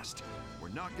and fast. We're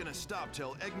not gonna stop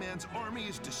till Eggman's army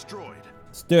is destroyed.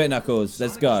 Let's do it, Knuckles.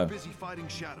 Let's go. Sonic is busy fighting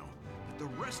Shadow, but the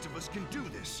rest of us can do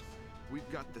this. we've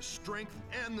got the strength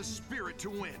and the spirit to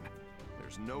win.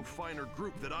 There's no finer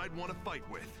group that I'd want to fight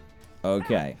with.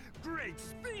 Okay. Great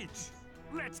speech!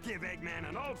 Let's give Eggman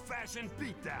an old-fashioned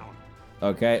beatdown.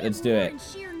 Okay, let's do it. In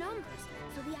sheer numbers,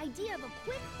 so the idea of a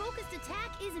quick, focused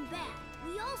attack isn't bad.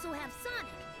 We also have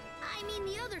Sonic. I mean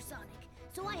the other Sonic.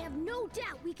 So I have no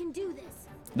doubt we can do this.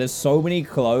 There's so many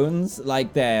clones.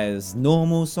 Like, there's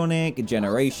normal Sonic,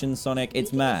 Generation Sonic.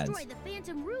 It's mad. Destroy the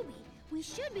Phantom Ruby. We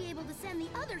should be able to send the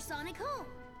other Sonic home.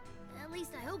 At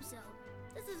least I hope so.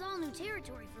 This is all new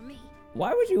territory for me.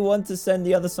 Why would you want to send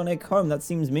the other Sonic home? That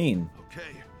seems mean.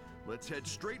 Okay, let's head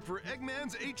straight for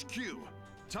Eggman's HQ.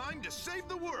 Time to save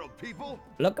the world, people.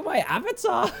 Look at my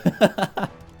avatar.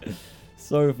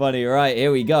 So funny. All right,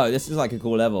 here we go. This is like a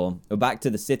cool level. We're back to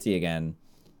the city again.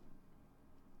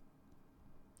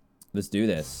 Let's do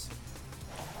this.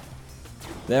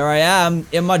 There I am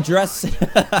in my dress.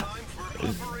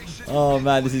 Oh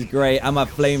man, this is great. And my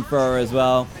flamethrower as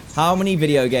well. How many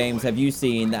video games have you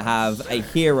seen that have a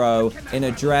hero in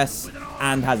a dress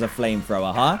and has a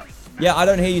flamethrower, huh? Yeah, I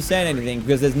don't hear you saying anything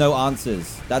because there's no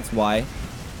answers. That's why.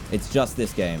 It's just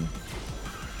this game.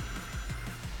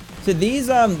 So these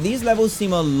levels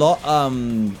seem a lot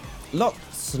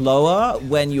slower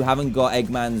when you haven't got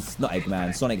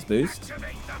Sonic's boost.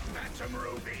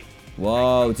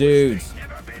 Whoa, dude.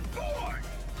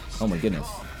 Oh my goodness.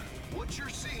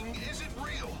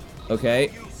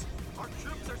 Okay.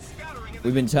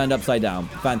 We've been turned upside down.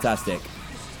 Fantastic.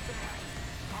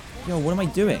 Yo, what am I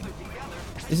doing?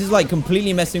 This is like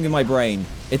completely messing with my brain.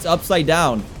 It's upside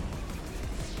down.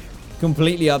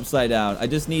 Completely upside down. I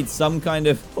just need some kind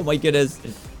of... Oh my goodness.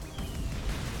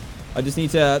 I just need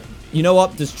to... You know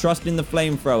what? Just trust in the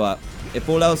flamethrower. If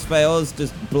all else fails,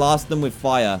 just blast them with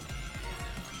fire.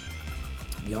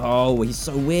 Yo, he's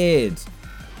so weird.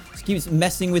 Just keeps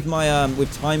messing with my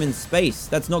with time and space.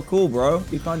 That's not cool, bro.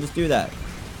 You can't just do that.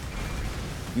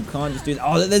 You can't just do that.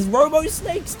 Oh, there's robo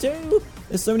snakes too.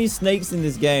 There's so many snakes in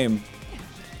this game.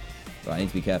 Right, I need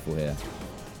to be careful here.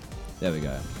 There we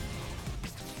go.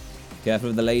 Careful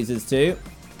with the lasers too.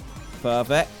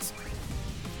 Perfect.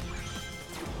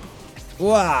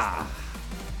 Wow.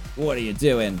 What are you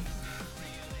doing?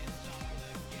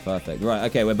 Perfect. Right,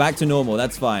 okay, we're back to normal.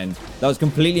 That's fine. That was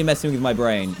completely messing with my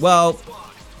brain. Well,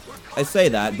 I say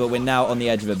that, but we're now on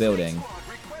the edge of a building.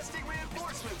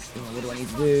 What do I need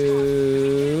to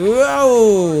do?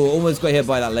 Whoa! Almost got hit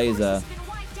by that laser.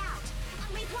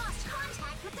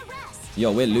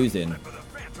 Yo, we're losing.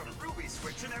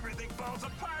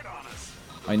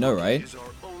 I know, right?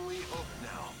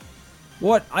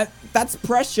 What? That's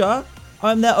pressure.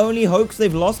 I'm their only hope because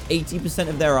they've lost 80%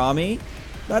 of their army.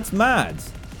 That's mad.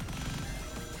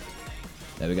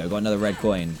 There we go. Got another red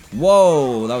coin.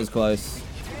 Whoa, that was close.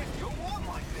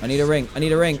 I need a ring. I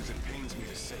need a ring.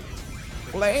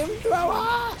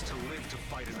 Flamethrower!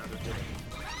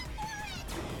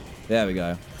 There we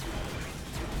go.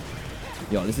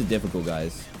 Yo, this is difficult,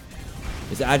 guys.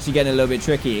 It's actually getting a little bit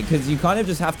tricky because you kind of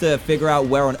just have to figure out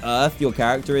where on Earth your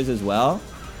character is as well.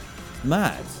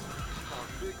 Mad.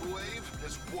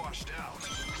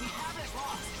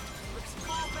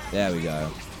 There we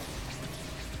go.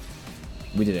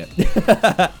 We did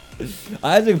it.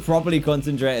 I had to properly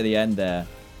concentrate at the end there.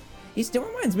 He still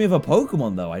reminds me of a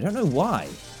Pokemon, though. I don't know why.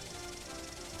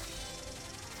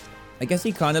 I guess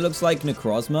he kind of looks like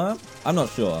Necrozma. I'm not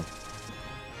sure.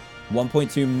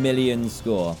 1.2 million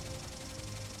score.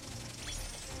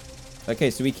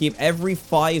 Okay, so we keep every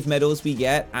 5 medals we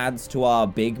get adds to our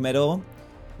big medal.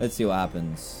 Let's see what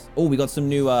happens. Oh, we got some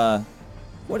new,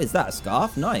 what is that? A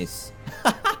scarf? Nice.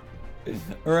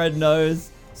 Red nose.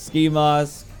 Ski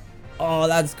mask. Oh,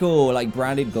 that's cool. Like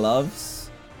branded gloves.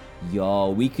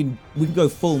 Yo, we can go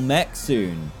full mech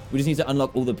soon. We just need to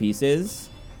unlock all the pieces.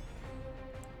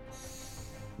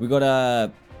 We got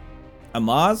a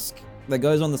mask that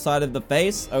goes on the side of the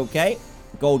face. Okay.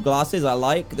 Gold glasses, I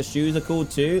like. The shoes are cool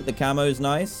too. The camo's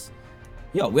nice.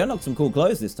 Yo, we unlocked some cool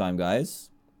clothes this time, guys.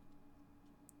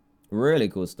 Really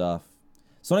cool stuff.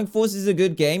 Sonic Forces is a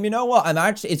good game. You know what?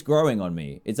 It's growing on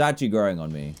me. It's actually growing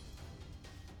on me.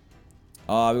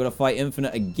 Oh, we gotta fight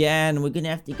Infinite again. We're gonna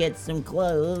have to get some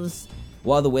clothes.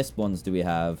 What other Wispons do we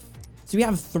have? So we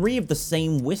have 3 of the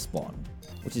same Wispon,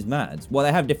 which is mad. Well,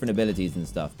 they have different abilities and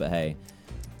stuff, but hey.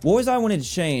 What was I wanted to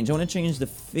change? I want to change the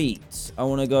feet. I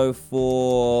want to go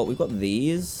for... We've got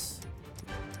these.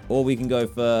 Or we can go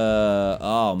for...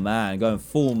 Oh, man. Going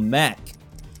full mech.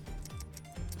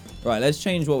 Right, let's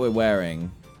change what we're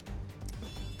wearing.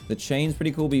 The chain's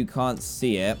pretty cool, but you can't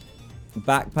see it.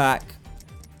 Backpack.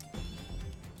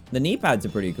 The knee pads are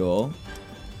pretty cool.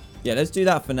 Yeah, let's do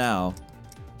that for now.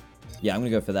 Yeah, I'm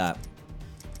going to go for that.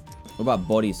 What about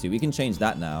bodysuit? We can change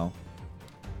that now.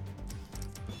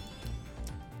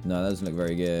 No, that doesn't look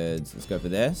very good. Let's go for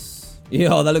this.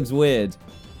 Yo, that looks weird.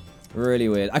 Really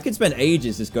weird. I could spend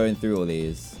ages just going through all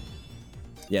these.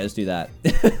 Yeah, let's do that.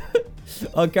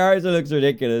 Our character looks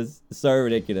ridiculous. So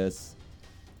ridiculous.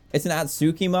 It's an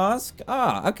Atsuki mask?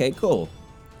 Ah, okay, cool.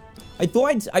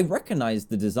 I recognized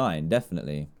the design,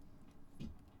 definitely.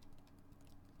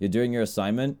 You're doing your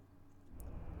assignment?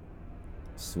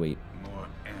 Sweet. More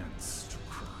ants to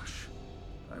crush.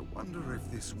 I wonder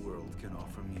if this world can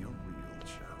offer me a real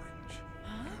challenge.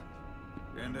 Huh?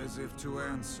 And as if to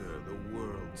answer, the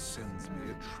world sends me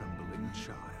a trembling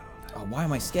child. Oh, why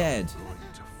am I scared? Going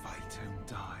to fight and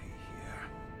die here,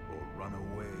 or run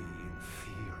away in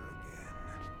fear again.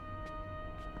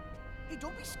 Hey,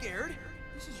 don't be scared.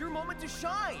 This is your moment to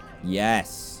shine.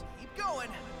 Yes. Keep going.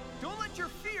 Don't let your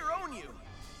fear own you.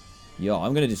 Yo,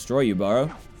 I'm gonna destroy you, bro.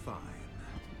 Fine.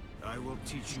 I will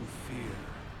teach you fear,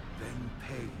 then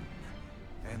pain,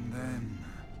 and then,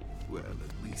 well,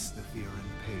 at least the fear and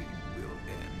pain will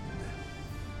end.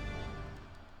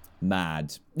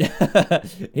 Mad.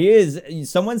 He is.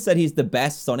 Someone said he's the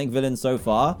best Sonic villain so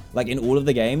far, like in all of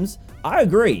the games. I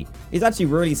agree. He's actually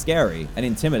really scary and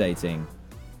intimidating.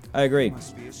 I agree.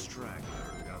 Must be a straggler.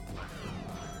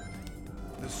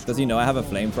 Does he know I have a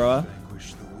flamethrower?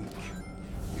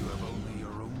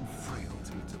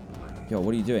 Yo,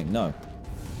 what are you doing? No.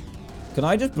 Can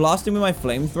I just blast him with my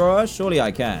flamethrower? Surely I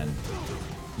can.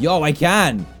 Yo, I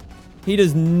can. He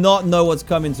does not know what's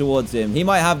coming towards him. He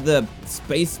might have the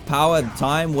space power,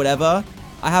 time, whatever.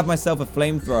 I have myself a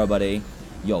flamethrower, buddy.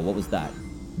 Yo, what was that?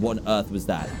 What on earth was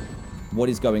that? What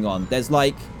is going on? There's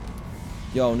like...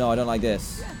 Yo, no, I don't like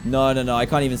this. No, no, no. I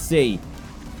can't even see.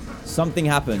 Something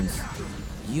happens.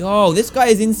 Yo, this guy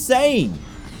is insane.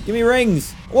 Give me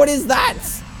rings. What is that?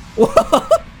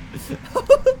 What?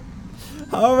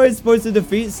 How am I supposed to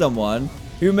defeat someone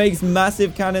who makes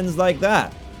massive cannons like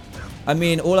that? I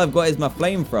mean, all I've got is my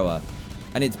flamethrower.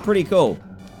 And it's pretty cool.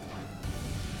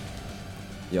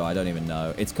 Yo, I don't even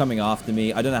know. It's coming after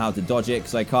me. I don't know how to dodge it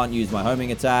because I can't use my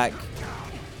homing attack.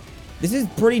 This is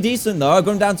pretty decent, though. I've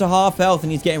gone down to half health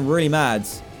and he's getting really mad.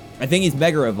 I think he's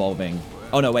mega evolving.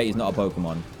 Oh, no, wait. He's not a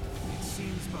Pokemon.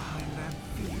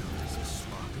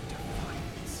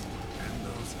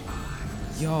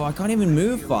 Yo, I can't even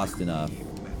move fast enough.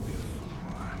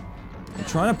 I'm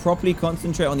trying to properly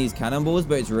concentrate on these cannonballs,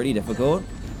 but it's really difficult.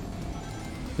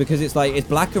 Because it's like, it's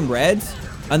black and red.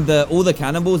 And all the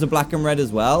cannonballs are black and red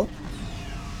as well.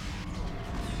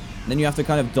 And then you have to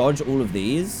kind of dodge all of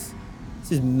these.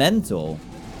 This is mental.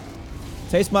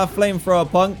 Taste my flamethrower,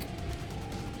 punk.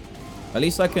 At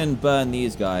least I can burn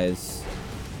these guys.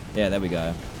 Yeah, there we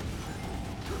go.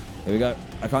 Here we go.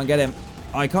 I can't get him.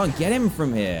 I can't get him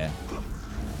from here.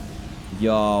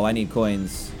 Yo, I need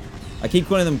coins. I keep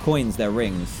calling them coins. They're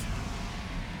rings.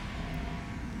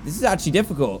 This is actually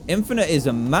difficult. Infinite is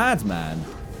a madman.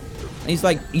 And he's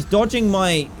like, he's dodging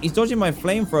my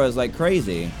flamethrowers like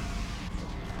crazy.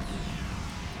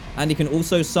 And he can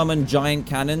also summon giant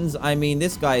cannons. I mean,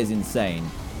 this guy is insane.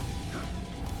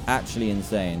 Actually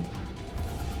insane.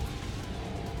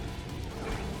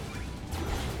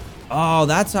 Oh,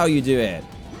 that's how you do it.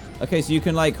 Okay, so you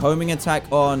can like homing attack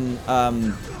on,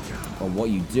 oh, what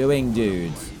are you doing,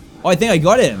 dudes? Oh, I think I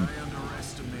got him.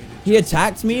 He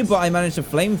attacked me, but I managed to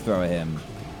flamethrower him.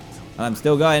 And I'm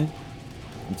still going.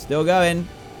 I'm still going.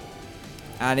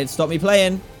 And it stopped me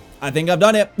playing. I think I've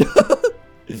done it.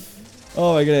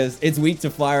 Oh my goodness. It's weak to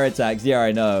fire attacks. Yeah,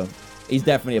 I know. He's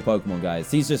definitely a Pokemon, guys.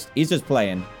 He's just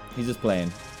playing. He's just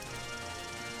playing.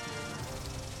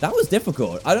 That was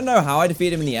difficult. I don't know how I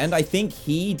defeated him in the end. I think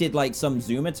he did like some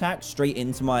zoom attack straight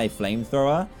into my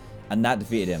flamethrower. And that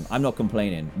defeated him. I'm not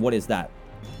complaining. What is that?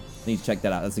 Need to check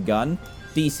that out. That's a gun.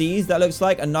 DCs, that looks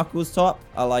like. A Knuckles top.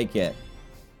 I like it.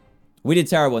 We did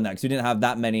terrible in that because we didn't have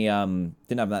that many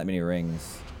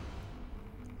rings.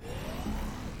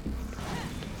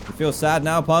 You feel sad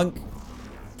now, punk?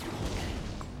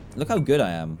 Look how good I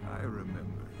am. I remember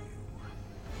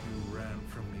you. You ran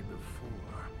from me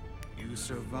before. You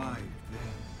survived then,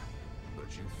 but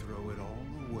you throw it all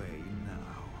away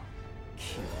now.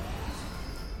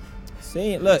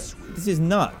 See, look, this is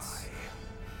nuts.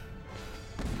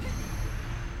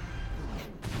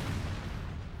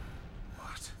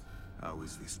 What? How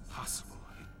is this possible?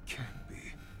 It can't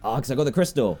be. Oh, because I got the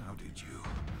crystal. How did you?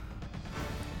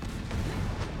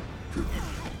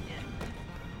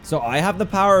 So I have the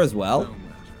power as well. No matter.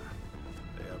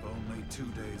 They have only 2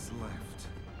 days left.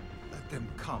 Let them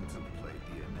contemplate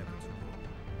the inevitable.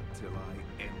 till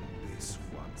I end this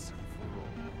once and for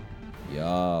all.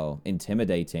 Yo,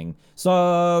 intimidating.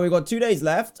 So we got 2 days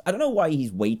left. I don't know why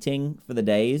he's waiting for the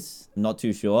days. I'm not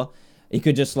too sure. He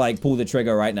could just like pull the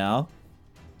trigger right now.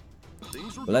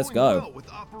 Things were But let's going go. well with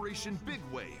Operation Big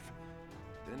Wave.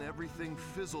 Then everything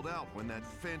fizzled out when that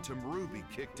Phantom Ruby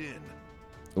kicked in.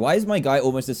 Why is my guy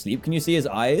almost asleep? Can you see his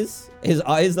eyes? His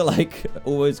eyes are like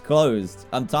almost closed.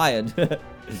 I'm tired.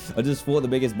 I just fought the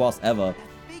biggest boss ever. That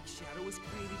fake shadow was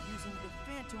created using the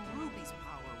Phantom Ruby's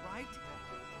power, right?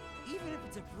 Even if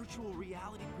it's a virtual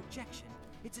reality projection,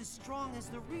 it's as strong as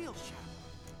the real shadow.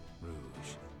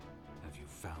 Rouge, have you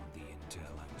found the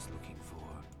intel I was looking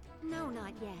for? No,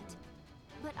 not yet.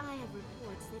 But I have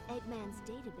reports that Eggman's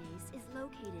database is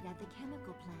located at the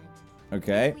chemical plant.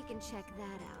 Okay. If we can check that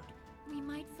out, we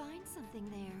might find something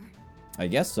there. I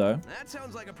guess so. That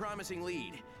sounds like a promising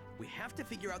lead. We have to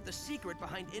figure out the secret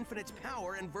behind Infinite's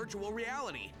power and virtual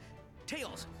reality.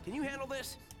 Tails, can you handle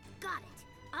this? Got it.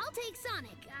 I'll take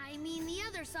Sonic, I mean the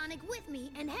other Sonic, with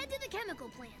me and head to the chemical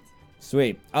plant.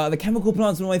 Sweet. The chemical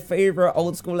plant's one of my favorite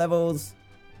old school levels.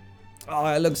 Oh,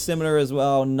 it looks similar as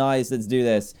well. Nice. Let's do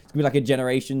this. It's gonna be like a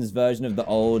Generations version of the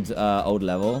old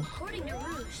level. According to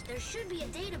Rouge, there should be a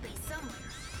database somewhere.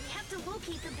 We have to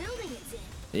locate the building it's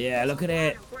in. Yeah, look at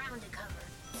it. Ground to cover.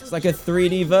 So It's like a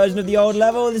 3D version of the old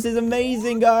level. This is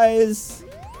amazing, guys.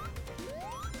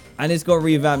 And it's got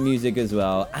revamped music as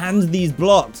well. And these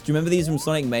blocks. Do you remember these from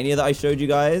Sonic Mania that I showed you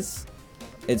guys?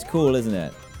 It's cool, isn't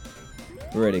it?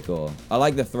 Really cool. I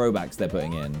like the throwbacks they're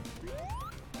putting in.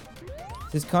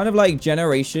 It's kind of like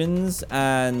Generations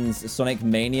and Sonic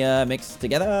Mania mixed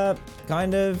together,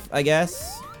 kind of, I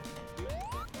guess.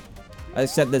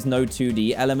 Except there's no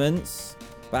 2D elements.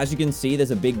 But as you can see,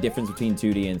 there's a big difference between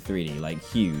 2D and 3D, like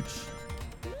huge.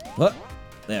 What?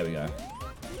 There we go.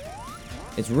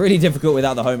 It's really difficult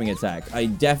without the homing attack. I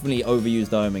definitely overused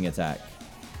the homing attack.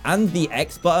 And the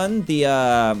X button,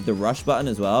 the rush button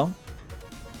as well.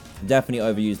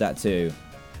 Definitely overused that too.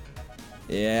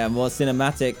 Yeah, more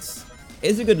cinematics.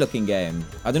 It's a good looking game.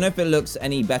 I don't know if it looks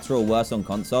any better or worse on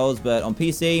consoles, but on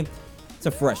PC, it's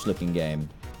a fresh looking game.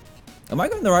 Am I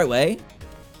going the right way?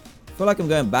 I feel like I'm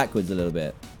going backwards a little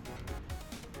bit.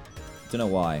 Don't know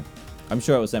why. I'm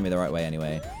sure it will send me the right way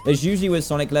anyway. There's usually with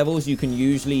Sonic levels, you can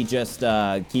usually just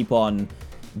keep on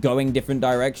going different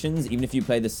directions, even if you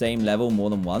play the same level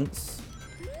more than once.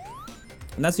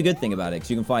 And that's a good thing about it, because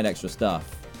you can find extra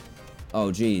stuff.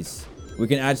 Oh, geez. We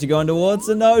can actually go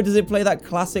underwater? No, does it play that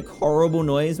classic horrible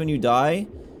noise when you die?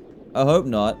 I hope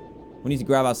not. We need to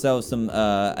grab ourselves some,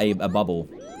 a bubble.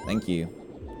 Thank you.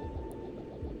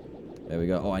 There we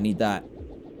go. Oh, I need that.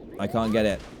 I can't get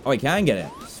it. Oh, I can get it.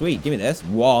 Sweet. Give me this.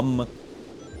 Whom.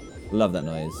 Love that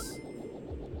noise.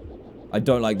 I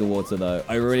don't like the water, though.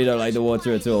 I really don't like the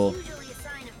water at all.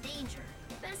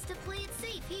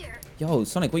 Yo,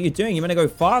 Sonic, what are you doing? You're meant to go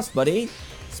fast, buddy.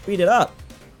 Speed it up.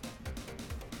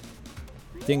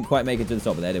 Didn't quite make it to the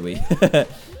top of there, did we?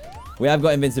 We have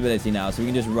got invincibility now, so we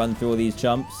can just run through all these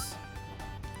chumps.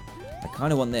 I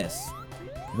kind of want this.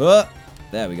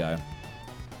 There we go.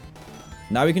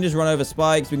 Now we can just run over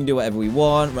spikes. We can do whatever we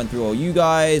want. Run through all you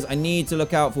guys. I need to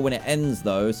look out for when it ends,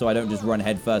 though, so I don't just run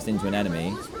headfirst into an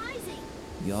enemy.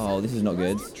 Yo, this is not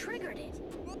good.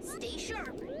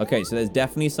 Okay, so there's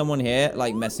definitely someone here,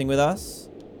 like, messing with us.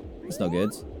 It's not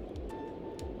good.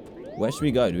 Where should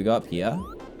we go? Do we go up here?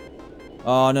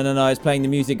 Oh, no, no, no. It's playing the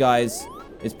music, guys.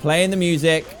 It's playing the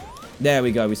music. There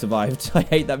we go. We survived. I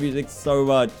hate that music so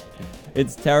much.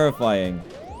 It's terrifying.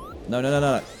 No, no, no,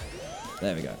 no, no.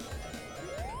 There we go.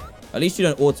 At least you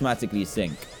don't automatically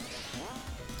sink.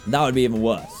 That would be even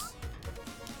worse.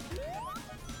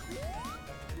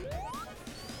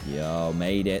 Yo,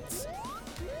 made it.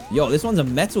 Yo, this one's a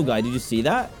metal guy. Did you see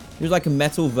that? He was like a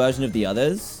metal version of the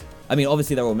others. I mean,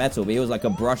 obviously they're all metal, but he was like a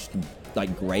brushed,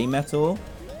 like, gray metal.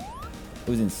 It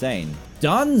was insane.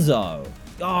 Dunzo!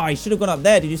 Oh, I should have gone up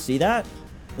there. Did you see that?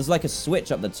 There's like a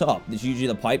switch up the top. There's usually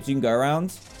the pipes you can go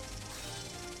around.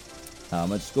 How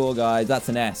much score, guys? That's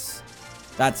an S.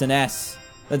 That's an S.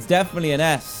 That's definitely an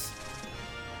S.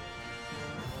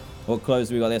 What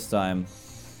clothes we got this time?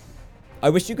 I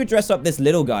wish you could dress up this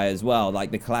little guy as well, like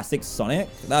the classic Sonic.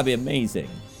 That'd be amazing.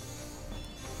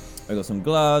 We got some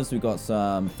gloves. We got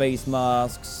some face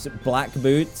masks. Black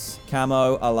boots.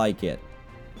 Camo. I like it.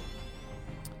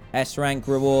 S-rank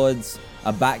rewards.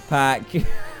 A backpack.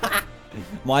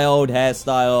 My old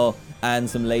hairstyle. And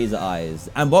some laser eyes.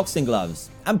 And boxing gloves.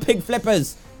 And pig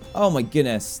flippers. Oh my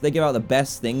goodness. They give out the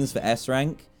best things for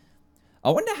S-rank.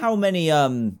 I wonder how many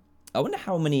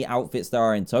outfits there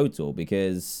are in total,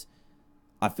 because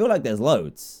I feel like there's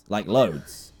loads. Like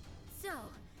loads. So,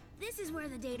 this is where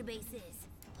the database is.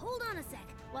 Hold on a sec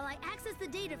while I access the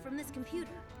data from this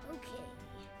computer. Okay.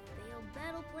 Failed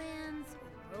battle plans,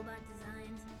 robot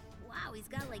designs. Wow, he's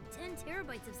got like 10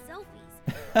 terabytes of selfies.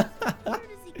 Where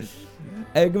does he keep them?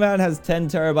 Eggman has 10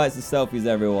 terabytes of selfies,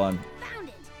 everyone. Found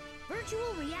it!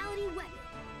 Virtual reality weapon.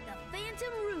 The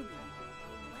Phantom Ruby. A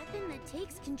weapon that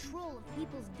takes control of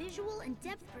people's visual and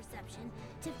depth perception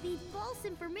to feed false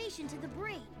information to the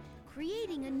brain,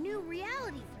 creating a new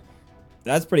reality for them.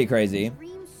 That's pretty crazy.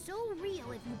 Dreams so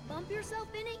real, if you bump yourself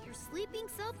in it, your sleeping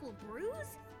self will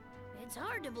bruise? It's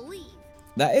hard to believe.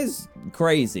 That is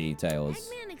crazy, Tails.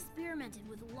 Eggman experimented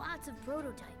with lots of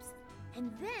prototypes, and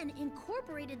then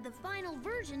incorporated the final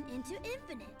version into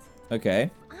Infinite. Okay.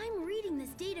 If I'm reading this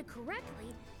data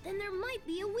correctly, then there might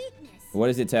be a weakness. What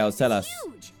is it, Tails? Tell us.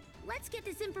 Huge! Let's get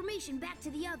this information back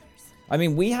to the others. I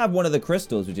mean, we have one of the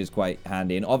crystals, which is quite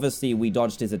handy, and obviously we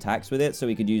dodged his attacks with it, so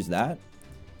we could use that.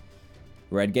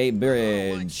 Red Gate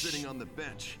Bridge. Like sitting on the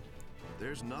bench.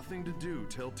 There's nothing to do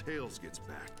till Tails gets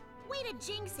back. Way to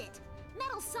jinx it!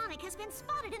 Metal Sonic has been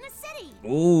spotted in the city!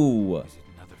 Ooh. Is it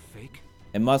another fake?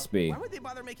 It must be. Why would they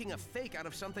bother making a fake out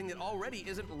of something that already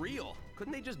isn't real?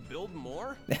 Couldn't they just build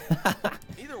more?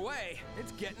 Either way,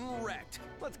 it's getting wrecked.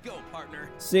 Let's go, partner.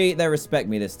 See, they respect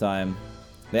me this time.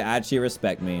 They actually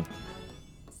respect me.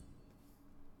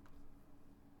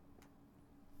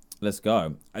 Let's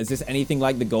go. Is this anything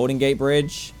like the Golden Gate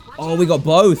Bridge? Oh, we got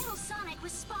both. Metal Sonic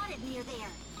was spotted near there.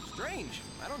 Strange.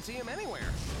 I don't see him anywhere.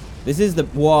 This is the...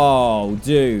 Whoa,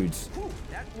 dude. Whew,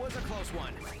 that was a close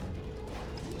one. Good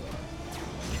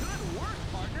work,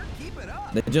 partner. Keep it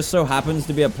up. There just so happens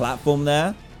to be a platform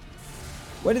there.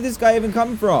 Where did this guy even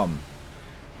come from?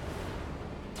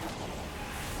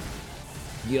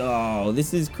 Yo,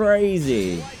 this is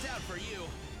crazy.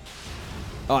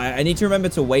 Oh, I need to remember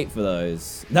to wait for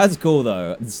those. That's cool,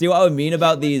 though. See what I mean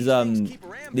about these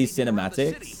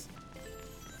cinematics?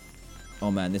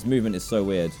 Oh, man, this movement is so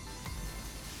weird.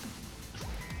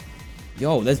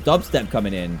 Yo, there's dubstep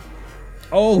coming in.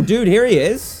 Oh, dude, here he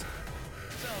is. So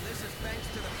this is thanks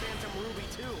to the Phantom Ruby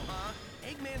too, huh?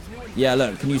 Eggman's new. Yeah,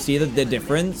 look, can you see the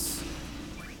difference?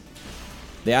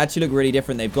 They actually look really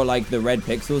different. They've got, like, the red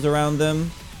pixels around them.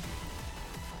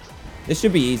 This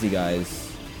should be easy,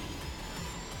 guys.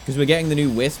 Because we're getting the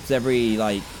new wisps every,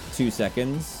 like, 2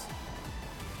 seconds.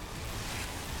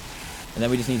 And then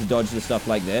we just need to dodge the stuff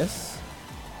like this.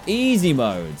 Easy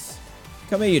modes.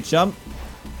 Come here, you chump.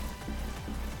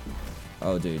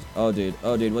 Oh, dude. Oh, dude.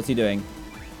 Oh, dude. What's he doing?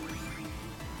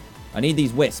 I need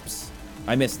these wisps.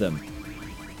 I missed them.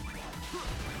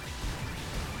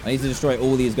 I need to destroy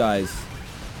all these guys.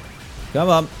 Come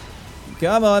on.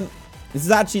 Come on. This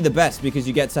is actually the best because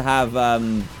you get to have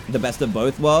the best of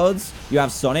both worlds. You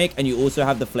have Sonic and you also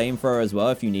have the flamethrower as well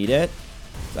if you need it.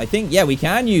 So I think, yeah, we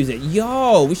can use it.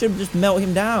 Yo, we should just melt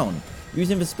him down. Use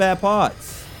him for spare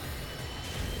parts.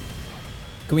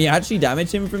 Can we actually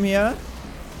damage him from here?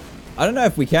 I don't know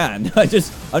if we can. I'm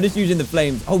just using the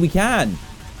flames. Oh, we can.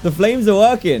 The flames are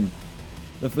working.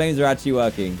 The flames are actually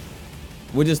working.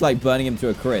 We're just like burning him to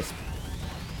a crisp.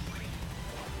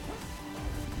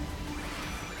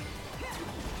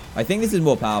 I think this is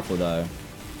more powerful, though.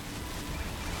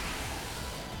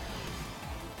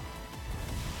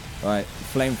 Alright,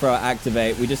 flamethrower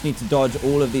activate. We just need to dodge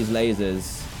all of these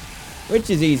lasers, which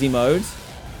is easy mode.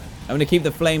 I'm going to keep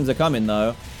the flames are coming,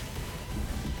 though.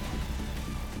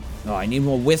 Oh, I need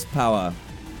more wisp power.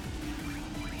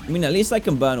 I mean, at least I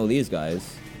can burn all these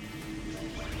guys.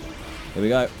 Here we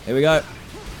go. Here we go.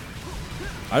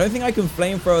 I don't think I can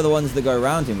flamethrower the ones that go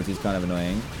around him, which is kind of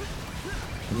annoying.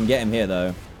 We can get him here,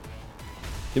 though.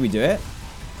 Did we do it?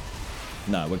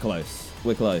 No, we're close.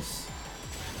 We're close.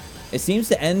 It seems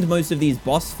to end most of these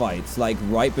boss fights, like,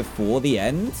 right before the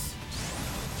end.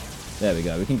 There we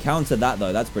go. We can counter that,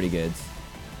 though. That's pretty good.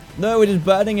 No, we're just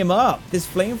burning him up. This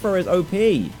flamethrower is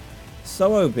OP.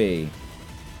 So OP. I'm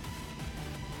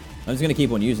just going to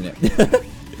keep on using it.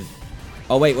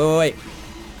 Oh, wait.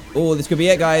 Oh, this could be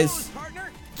it, guys.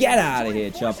 Get out of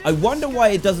here, chump. I wonder why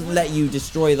it doesn't let you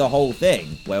destroy the whole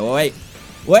thing. Wait.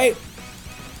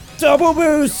 Double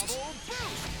boost!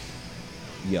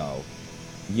 Yo.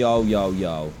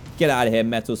 Get out of here,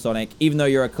 Metal Sonic. Even though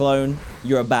you're a clone,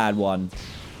 you're a bad one.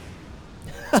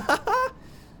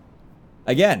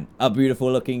 Again, a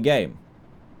beautiful looking game.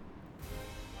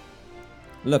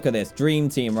 Look at this. Dream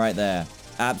team right there.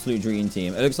 Absolute dream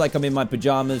team. It looks like I'm in my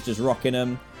pajamas just rocking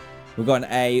them. We've got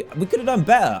an A. We could have done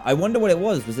better. I wonder what it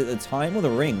was. Was it the time or the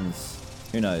rings?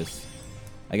 Who knows?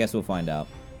 I guess we'll find out.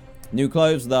 New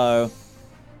clothes, though.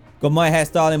 Got my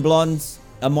hairstyle in blonde.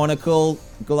 A monocle.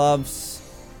 Gloves.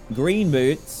 Green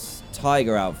boots.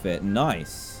 Tiger outfit.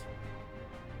 Nice.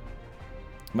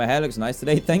 My hair looks nice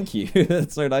today. Thank you.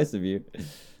 That's so nice of you.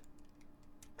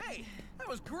 Hey, that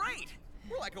was great.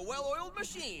 We're like a well-oiled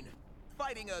machine.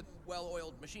 Fighting a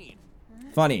well-oiled machine.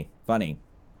 Funny.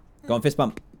 Go on, fist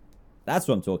bump. That's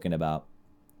what I'm talking about.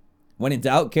 When in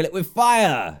doubt, kill it with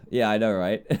fire. Yeah, I know,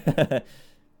 right?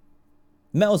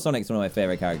 Metal Sonic's one of my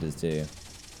favorite characters, too.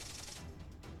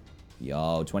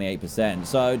 Yo, 28%.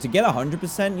 So, to get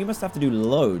 100%, you must have to do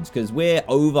loads, because we're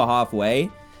over halfway.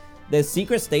 There's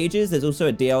secret stages. There's also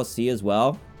a DLC as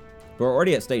well. But we're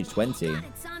already at stage 20. Got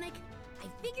it, Sonic. I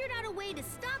figured out a way to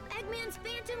stop Eggman's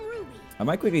Phantom Ruby. I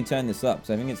might quickly turn this up, because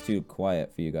I think it's too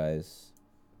quiet for you guys.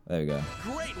 There we go.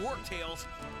 Great work, Tails.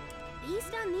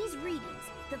 Based on these readings,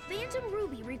 the Phantom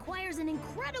Ruby requires an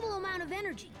incredible amount of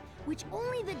energy, which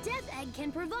only the Death Egg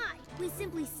can provide. We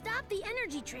simply stop the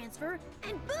energy transfer,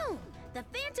 and boom! The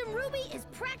Phantom Ruby is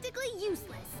practically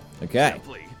useless. Okay.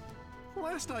 Simply.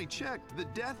 Last I checked, the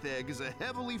Death Egg is a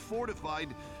heavily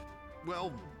fortified,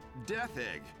 well, Death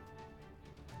Egg.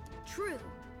 True,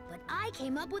 but I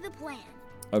came up with a plan.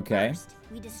 Okay. First,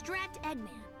 we distract Eggman.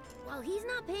 While he's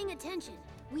not paying attention,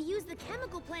 we use the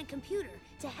chemical plant computer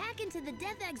to hack into the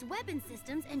Death Egg's weapon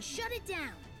systems and shut it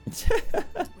down.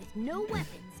 With no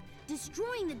weapons,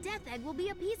 destroying the Death Egg will be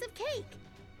a piece of cake.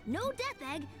 No Death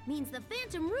Egg means the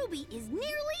Phantom Ruby is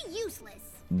nearly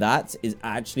useless. That is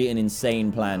actually an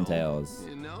insane plan, Tails.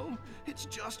 You know, it's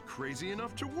just crazy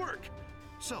enough to work.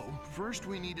 So, first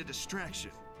we need a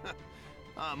distraction.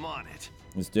 I'm on it.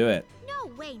 Let's do it.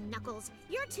 No way, Knuckles.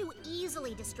 You're too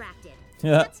easily distracted.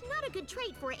 Yeah. That's not a good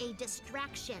trait for a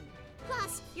distraction.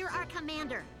 Plus, you're our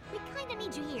commander. We kinda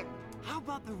need you here. How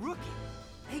about the rookie?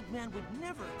 Eggman would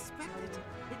never expect it.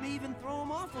 It may even throw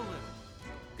him off a little.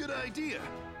 Good idea.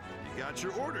 You got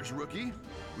your orders, rookie.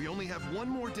 We only have one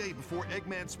more day before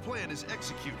Eggman's plan is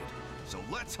executed. So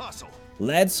let's hustle.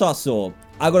 Let's hustle.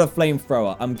 I got a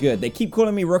flamethrower. I'm good. They keep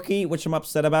calling me rookie, which I'm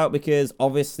upset about because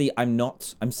obviously I'm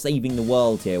not. I'm saving the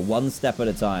world here, one step at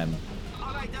a time.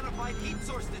 Unidentified heat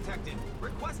source detected.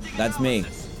 Requesting That's me.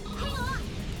 Hang on!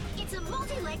 It's a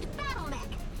multi-legged battle mech.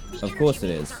 The Of course it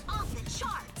energy is. levels are off the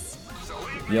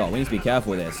charts. Yo, we need to be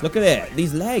careful with this. Look at it.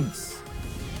 These legs.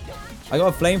 I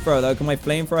got a flamethrower, though. Can my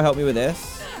flamethrower help me with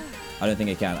this? I don't think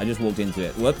it can. I just walked into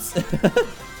it. Whoops.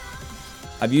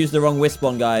 I've used the wrong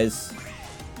Wisp-On, guys.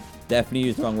 Definitely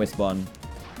used the wrong Wisp-On.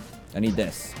 I need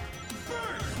this.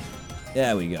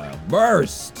 There we go.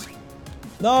 Burst!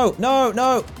 No, no,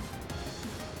 no!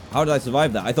 How did I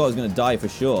survive that? I thought I was going to die for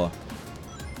sure.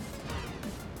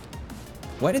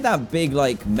 Where did that big,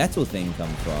 like, metal thing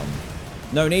come from?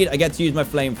 No need. I get to use my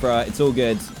flamethrower. It's all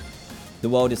good. The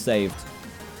world is saved.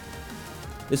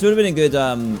 This would have been a good,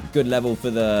 good level for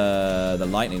the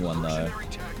lightning one, though.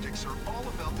 Tactics are all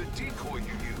about the decoy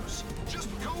you use. Just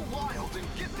go wild and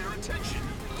get their attention.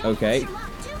 Okay.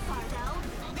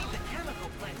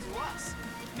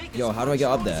 Yo, how do I get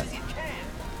up there?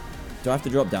 Do I have to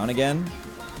drop down again?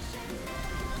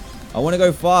 I want to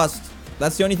go fast.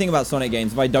 That's the only thing about Sonic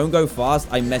games. If I don't go fast,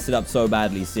 I mess it up so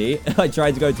badly, see? I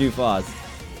tried to go too fast.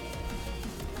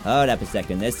 Hold up a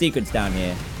second. There's secrets down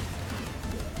here.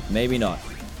 Maybe not.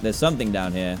 There's something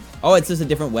down here. Oh, it's just a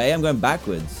different way? I'm going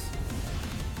backwards.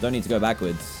 Don't need to go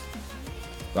backwards.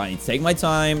 Right, I need to take my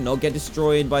time, not get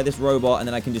destroyed by this robot, and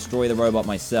then I can destroy the robot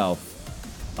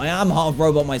myself. I am half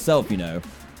robot myself, you know.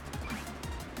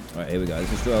 Alright, here we go.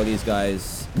 Let's destroy all these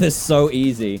guys. This is so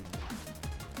easy.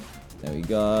 There we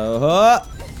go. Huh!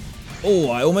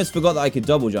 Oh, I almost forgot that I could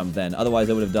double jump then.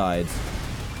 Otherwise, I would have died.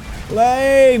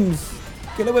 Flames!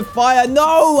 Kill it with fire.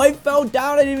 No! I fell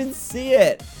down. I didn't even see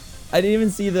it. I didn't even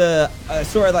see the... I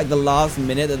saw it like the last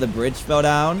minute that the bridge fell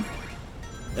down.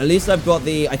 At least I've got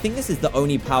the... I think this is the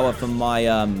only power from my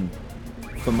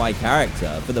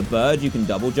character. For the bird, you can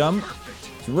double jump.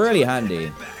 It's really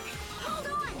handy.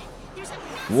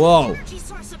 Whoa.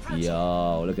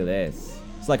 Yo, look at this.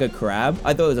 It's like a crab.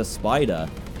 I thought it was a spider.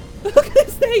 Look at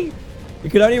this thing. You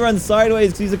can only run sideways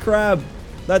because he's a crab.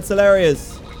 That's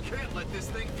hilarious. Can't let this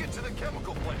thing get to the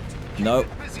chemical plant. Nope.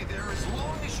 Busy there as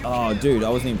long as you Oh, can. dude, I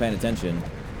wasn't even paying attention.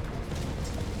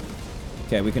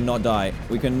 Okay, we cannot die.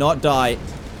 We cannot die.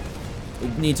 We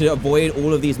need to avoid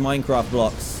all of these Minecraft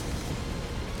blocks.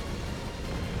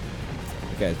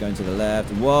 Okay, it's going to the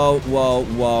left. Whoa, whoa,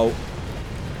 whoa.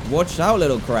 Watch out,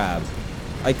 little crab.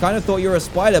 I kind of thought you were a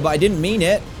spider, but I didn't mean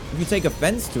it. If you take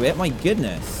offense to it, my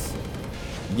goodness.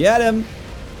 Get him.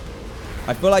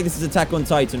 I feel like this is Attack on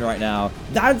Titan right now.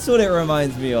 That's what it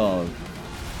reminds me of.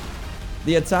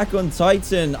 The Attack on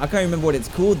Titan. I can't remember what it's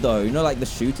called, though. You know, like the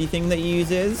shooty thing that he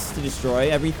uses to destroy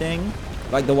everything?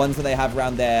 Like the ones that they have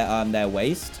around their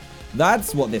waist?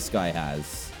 That's what this guy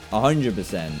has.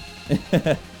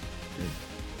 100%.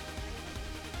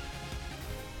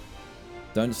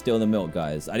 Don't steal the milk,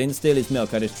 guys. I didn't steal his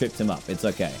milk. I just tripped him up. It's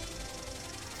okay.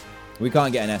 We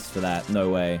can't get an S for that. No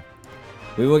way.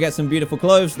 We will get some beautiful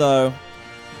clothes, though.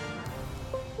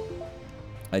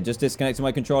 I just disconnected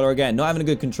my controller again. Not having a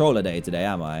good controller day today,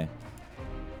 am I?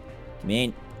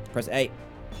 Mean. Press A.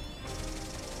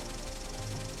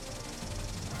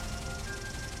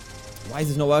 Why is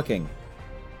this not working?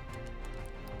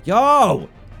 Yo!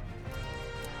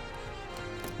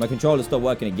 My controller stopped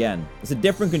working again. It's a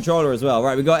different controller as well.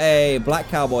 Right, we got a black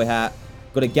cowboy hat.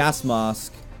 Got a gas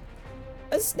mask.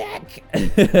 A snack.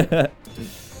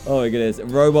 Oh my goodness.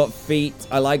 Robot feet.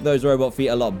 I like those robot feet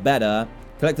a lot better.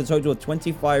 Collect a total of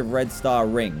 25 red star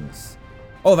rings.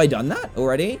 Oh, have I done that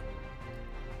already?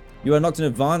 You unlocked an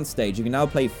advanced stage. You can now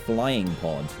play flying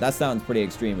pod. That sounds pretty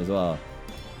extreme as well.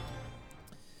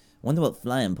 Wonder what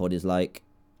flying pod is like.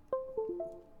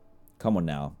 Come on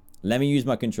now. Let me use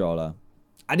my controller.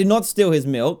 I did not steal his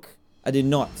milk. I did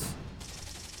not.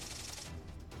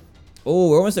 Oh,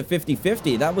 we're almost at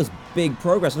 50-50. That was big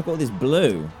progress. Look at all this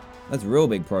blue. That's real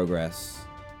big progress.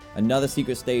 Another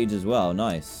secret stage as well.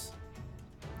 Nice.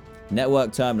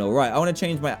 Network terminal. Right, I want to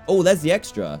change my... Oh, there's the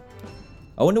extra.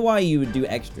 I wonder why you would do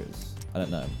extras. I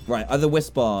don't know. Right, other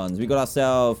Wispons. We got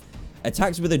ourselves...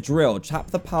 Attacks with a drill. Tap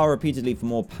the power repeatedly for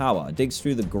more power. Digs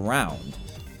through the ground.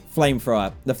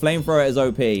 Flamethrower. The flamethrower is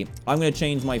OP. I'm going to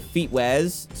change my feet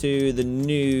wears to the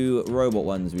new robot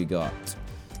ones we got.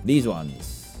 These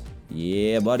ones.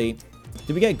 Yeah, buddy.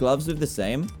 Did we get gloves with the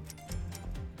same?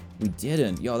 We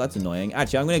didn't. Yo, that's annoying.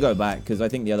 Actually, I'm going to go back because I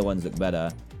think the other ones look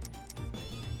better.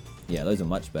 Yeah, those are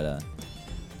much better.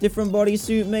 Different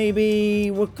bodysuit, maybe.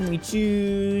 What can we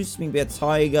choose? Maybe a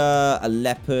tiger, a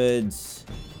leopard,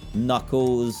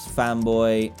 Knuckles,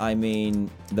 fanboy. I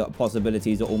mean, the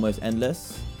possibilities are almost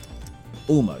endless.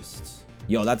 Almost.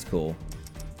 Yo, that's cool.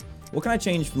 What can I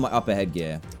change for my upper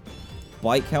headgear?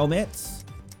 Bike helmets?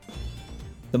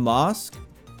 The mask?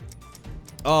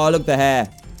 Oh, look, the hair.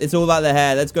 It's all about the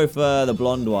hair. Let's go for the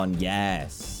blonde one.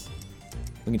 Yes.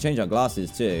 We can change our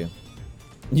glasses, too.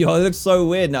 Yo, it looks so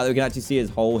weird now that we can actually see his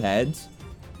whole head.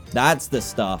 That's the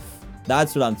stuff.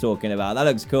 That's what I'm talking about. That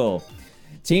looks cool.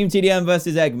 Team TDM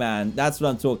versus Eggman. That's what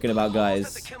I'm talking about,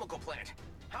 guys. The chemical plant.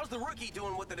 How's the rookie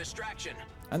doing with the distraction?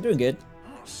 I'm doing good.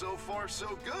 Oh, so far,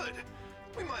 so good.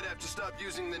 We might have to stop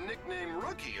using the nickname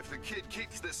Rookie if the kid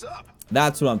keeps this up.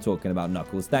 That's what I'm talking about,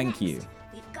 Knuckles. Thank you.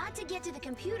 We've got to get to the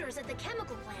computers at the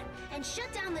chemical plant and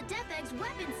shut down the Death Egg's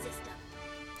weapons system.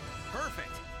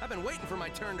 Perfect. I've been waiting for my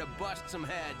turn to bust some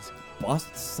heads.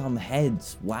 Bust some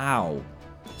heads. Wow.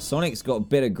 Sonic's got a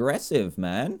bit aggressive,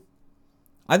 man.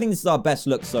 I think this is our best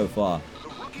look so far.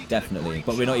 Definitely.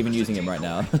 But we're not even using him right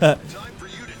now.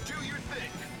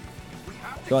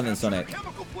 Go on then, Sonic.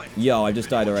 Yo, I just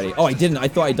died already. Oh, I didn't. I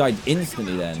thought I died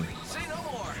instantly then.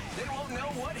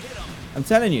 I'm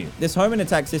telling you, this homing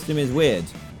attack system is weird.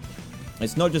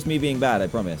 It's not just me being bad, I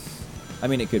promise. I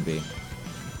mean, it could be.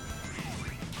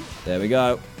 There we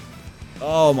go.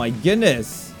 Oh my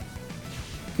goodness.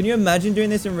 Can you imagine doing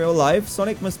this in real life?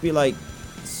 Sonic must be like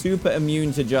super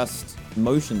immune to just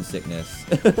motion sickness.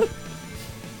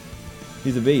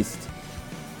 He's a beast.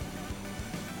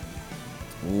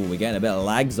 Ooh, we're getting a bit of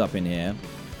lags up in here.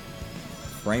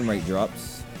 Frame rate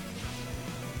drops.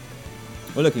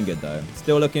 We're looking good though.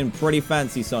 Still looking pretty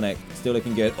fancy, Sonic. Still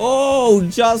looking good. Oh,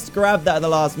 just grabbed that at the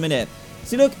last minute.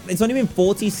 See, look, it's only been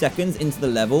 40 seconds into the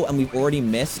level, and we've already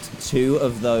missed 2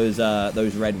 of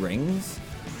those red rings.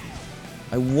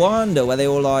 I wonder where they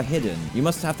all are hidden. You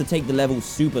must have to take the level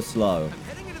super slow.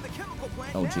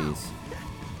 Oh, jeez.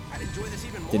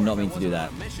 Did not mean to do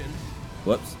that.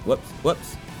 Whoops, whoops,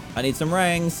 whoops. I need some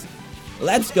rings.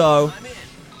 Let's go.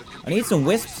 I need some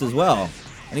wisps as well.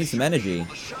 I need some energy.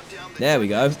 There we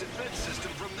go.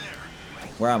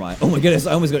 Where am I? Oh my goodness,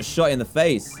 I almost got shot in the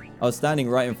face. I was standing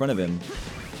right in front of him.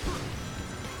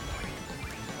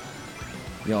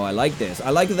 Yo, I like this.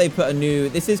 I like that they put a new...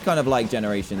 This is kind of like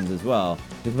Generations as well.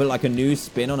 They put like a new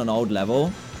spin on an old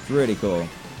level. It's really cool.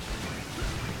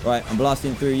 Right, I'm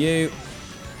blasting through you.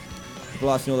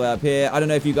 Blasting all the way up here. I don't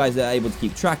know if you guys are able to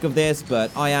keep track of this, but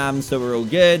I am, so we're all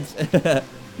good.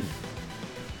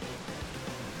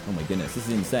 Oh my goodness, this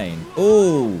is insane.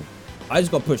 Oh, I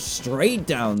just got pushed straight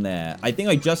down there. I think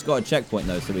I just got a checkpoint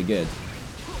though, so we're good.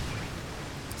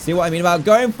 See what I mean about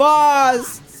going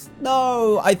fast?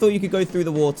 No, I thought you could go through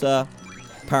the water.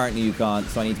 Apparently you can't,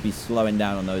 so I need to be slowing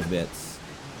down on those bits.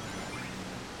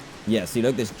 Yeah, see,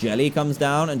 look, this jelly comes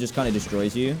down and just kind of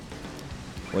destroys you.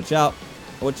 Watch out.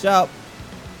 Watch out.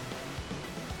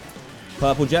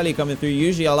 Purple jelly coming through.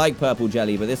 Usually I like purple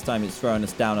jelly, but this time it's throwing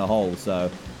us down a hole, so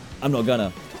I'm not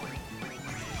gonna.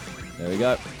 There we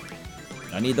go.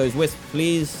 I need those wisps,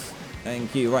 please.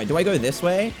 Thank you. Right, do I go this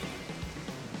way?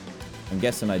 I'm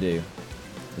guessing I do.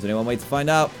 There's only one way to find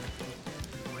out.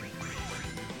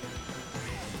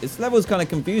 This level's kind of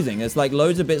confusing. There's like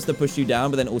loads of bits that push you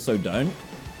down, but then also don't.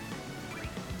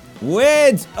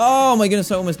 Weird! Oh my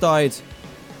goodness, I almost died.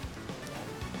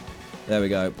 There we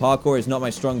go. Parkour is not my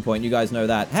strong point. You guys know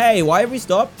that. Hey, why have we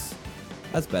stopped?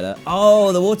 That's better.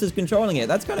 Oh, the water's controlling it.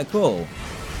 That's kind of cool.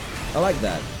 I like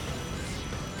that.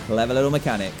 Clever little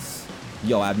mechanics.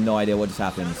 Yo, I have no idea what just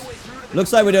happened.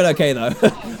 Looks like we're doing okay, though.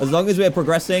 As long as we're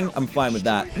progressing, I'm fine with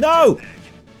that. No!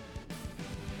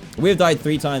 We've died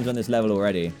 3 times on this level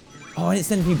already. Oh, and it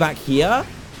sends me back here?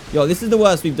 Yo, this is the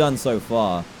worst we've done so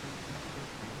far.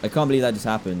 I can't believe that just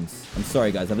happened. I'm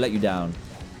sorry, guys. I've let you down.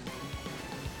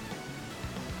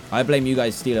 I blame you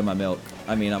guys stealing my milk.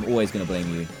 I mean, I'm always going to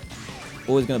blame you.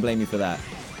 Always going to blame you for that.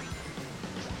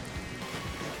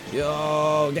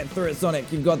 Yo, get through it, Sonic.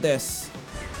 You've got this.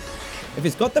 If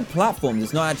it's got the platforms,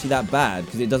 it's not actually that bad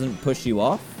because it doesn't push you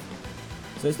off.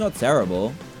 So it's not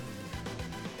terrible.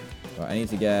 All right, I need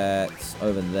to get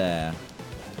over there.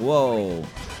 Whoa.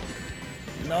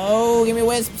 No, give me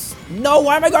wisps. No,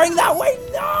 why am I going that way?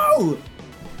 No!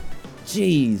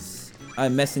 Jeez.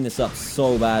 I'm messing this up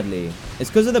so badly. It's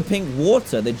because of the pink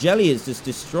water. The jelly is just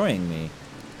destroying me.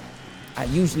 I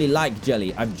usually like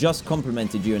jelly. I've just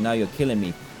complimented you and now you're killing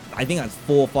me. I think that's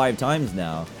 4 or 5 times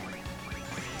now.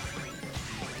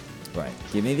 Right,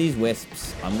 give me these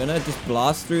wisps. I'm gonna just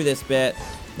blast through this bit.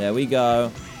 There we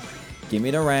go. Give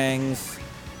me the rings.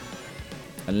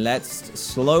 And let's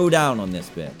slow down on this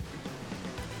bit.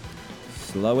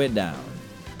 Slow it down.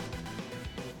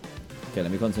 Okay,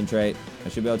 let me concentrate. I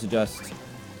should be able to just...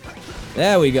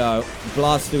 There we go.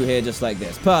 Blast through here just like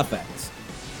this. Perfect.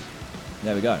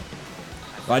 There we go.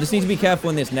 Well, I just need to be careful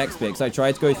in this next bit because I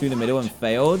tried to go through the middle and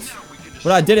failed.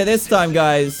 But I did it this time,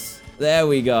 guys. There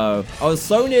we go. I was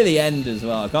so near the end as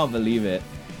well. I can't believe it.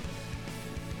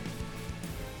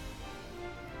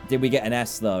 Did we get an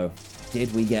S, though?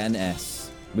 Did we get an S?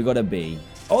 We got a B.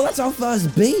 Oh, that's our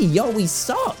first B. Yo, we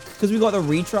suck. Because we got the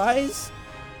retries?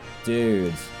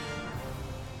 Dude.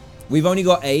 We've only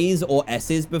got A's or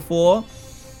S's before.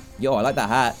 Yo, I like that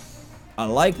hat. I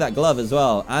like that glove as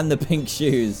well. And the pink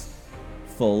shoes.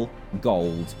 Full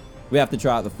gold. We have to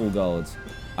try out the full gold.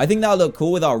 I think that'll look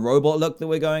cool with our robot look that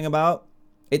we're going about.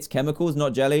 It's chemicals,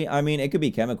 not jelly. I mean, it could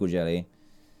be chemical jelly.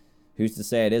 Who's to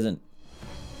say it isn't?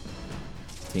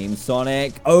 Team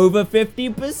Sonic, over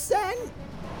 50%.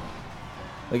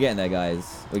 We're getting there,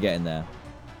 guys. We're getting there.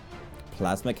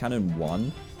 Plasma Cannon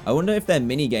 1. I wonder if they're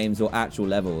mini games or actual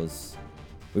levels.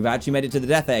 We've actually made it to the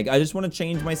Death Egg. I just want to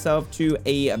change myself to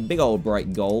a big old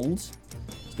bright gold.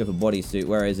 Let's go for bodysuit.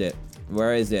 Where is it?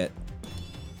 Where is it?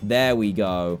 There we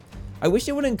go. I wish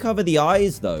it wouldn't cover the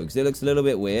eyes, though, because it looks a little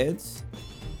bit weird.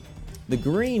 The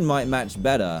green might match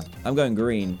better. I'm going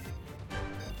green.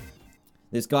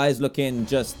 This guy's looking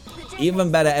just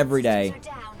even better every day.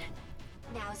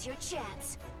 Now's your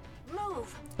chance.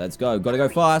 Move. Let's go. Gotta go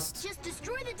fast. Just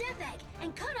destroy the Death Egg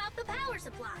and cut off the power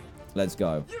supply. Let's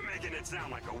go. You're making it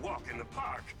sound like a walk in the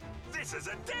park. This is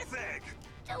a Death Egg.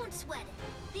 Don't sweat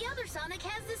it. The other Sonic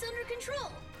has this under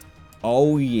control.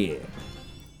 Oh, yeah.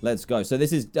 Let's go. So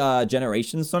this is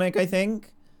Generation Sonic, I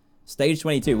think. Stage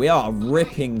 22. We are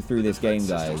ripping through this game,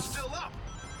 guys. I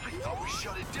thought we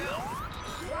shut it down.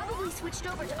 Probably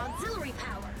switched over to auxiliary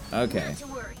power. Okay. Not to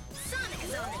worry. Sonic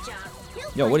is on the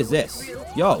job. Yo, what is this?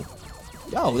 Yo.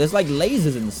 Yo, there's like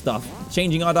lasers and stuff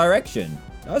changing our direction.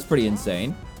 That was pretty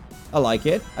insane. I like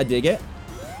it. I dig it.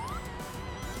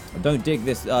 I don't dig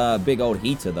this big old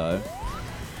heater, though.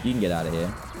 You can get out of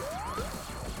here.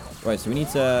 Right, so we need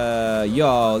to...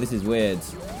 Yo, this is weird.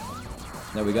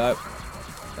 There we go.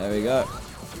 There we go.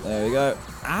 There we go.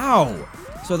 Ow!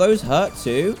 So those hurt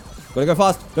too? Gotta go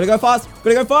fast. Gotta go fast.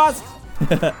 Gotta go fast!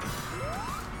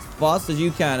 As fast as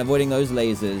you can, avoiding those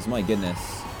lasers. My goodness.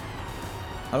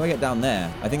 How do I get down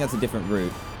there? I think that's a different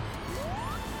route.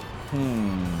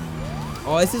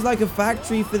 Oh, this is like a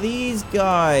factory for these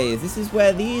guys. This is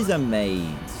where these are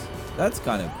made. That's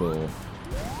kind of cool.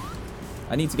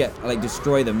 I need to get, like,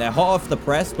 destroy them. They're hot off the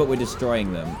press, but we're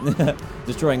destroying them.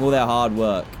 Destroying all their hard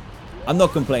work. I'm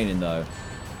not complaining, though.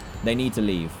 They need to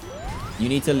leave. You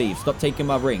need to leave. Stop taking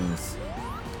my rings.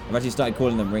 I've actually started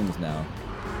calling them rings now.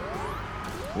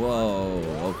 Whoa,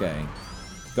 okay.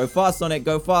 Go fast, Sonic.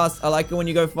 Go fast. I like it when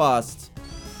you go fast.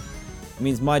 It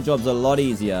means my job's a lot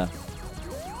easier.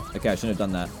 Okay, I shouldn't have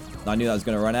done that. I knew that was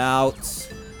going to run out.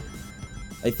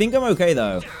 I think I'm okay,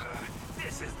 though.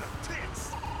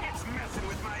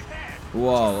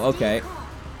 Whoa, okay.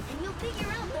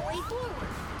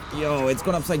 Yo, it's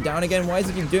gone upside down again. Why is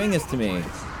it keep doing this to me?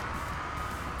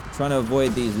 trying to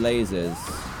avoid these lasers.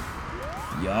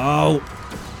 Yo!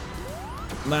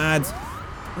 Mad!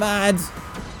 Mad!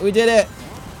 We did it!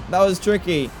 That was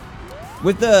tricky.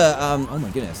 With the, oh my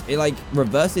goodness. It, like,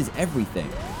 reverses everything.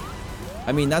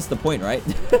 I mean, that's the point, right?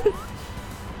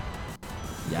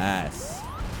 Yes.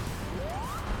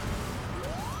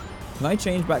 Can I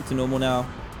change back to normal now?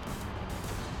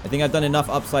 I think I've done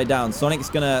enough upside down. Sonic's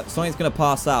gonna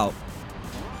pass out.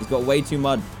 He's got way too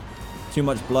much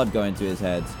blood going to his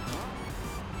head.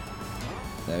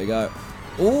 There we go.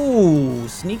 Ooh,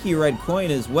 sneaky red coin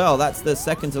as well. That's the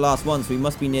second to last one, so we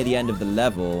must be near the end of the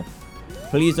level.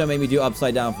 Please don't make me do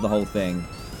upside down for the whole thing.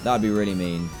 That would be really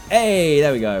mean. Hey,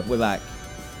 there we go. We're back.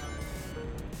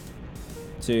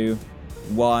 2,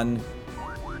 1.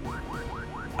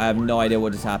 I have no idea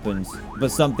what just happened,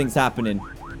 but something's happening.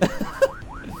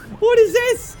 What is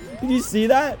this? Did you see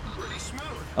that?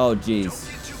 Oh, jeez.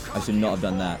 I should not have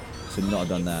done that. Should not have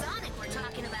done that.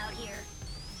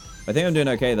 I think I'm doing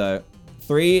okay, though.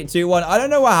 3, 2, 1. I don't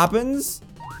know what happens.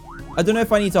 I don't know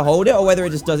if I need to hold it or whether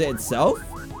it just does it itself.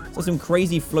 So some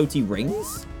crazy floaty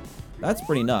rings. That's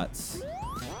pretty nuts.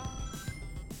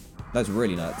 That's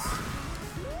really nuts.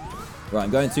 Right, I'm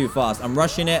going too fast. I'm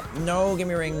rushing it. No, give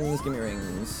me rings. Give me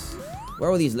rings. Where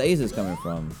are all these lasers coming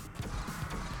from?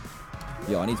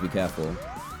 Yo, I need to be careful.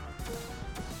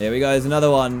 Here we go. There's another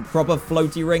one. Proper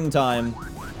floaty ring time.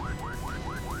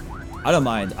 I don't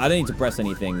mind. I don't need to press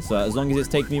anything. So as long as it's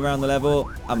taking me around the level,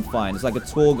 I'm fine. It's like a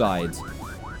tour guide.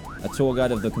 A tour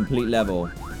guide of the complete level.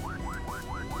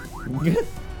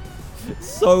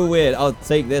 So weird. I'll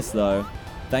take this, though.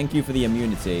 Thank you for the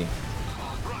immunity.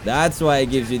 That's why it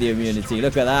gives you the immunity.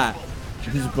 Look at that.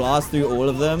 You just blast through all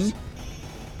of them.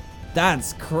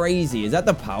 That's crazy. Is that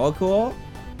the power core?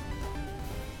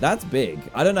 That's big.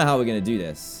 I don't know how we're going to do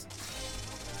this.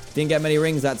 Didn't get many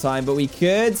rings that time, but we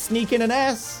could sneak in an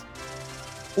S.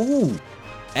 Ooh.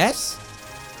 S?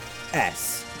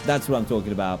 S. That's what I'm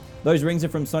talking about. Those rings are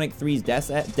from Sonic 3's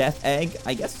Death Egg?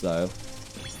 I guess so.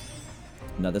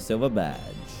 Another silver badge.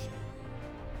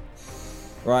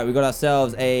 Right, we got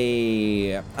ourselves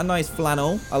a nice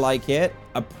flannel. I like it.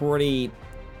 A pretty...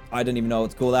 I don't even know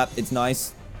what to call that. It's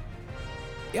nice.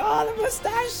 Oh, the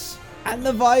mustache! And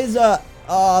the visor!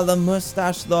 Oh, the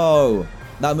mustache, though.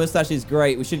 That mustache is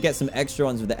great. We should get some extra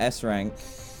ones with the S rank.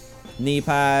 Knee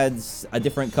pads. A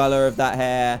different color of that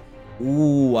hair.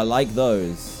 Ooh, I like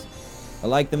those. I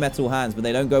like the metal hands, but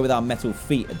they don't go with our metal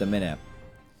feet at the minute.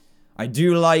 I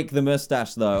do like the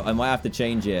mustache, though. I might have to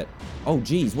change it. Oh,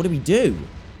 geez. What do we do?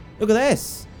 Look at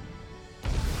this.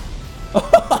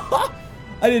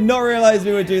 I did not realize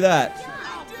we would do that.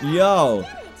 Yo.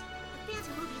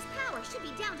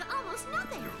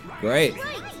 Great.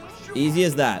 Easy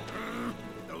as that.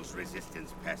 Those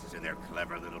resistance pests and their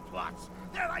clever little plots.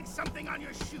 They're like something on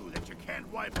your shoe that you can't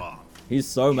wipe off. He's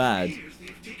so mad.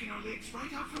 They've taken our legs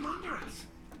right out from under us.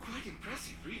 Quite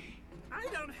impressive, really. I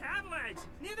don't have legs.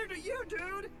 Neither do you,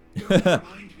 dude. Don't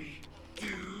mind me,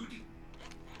 dude.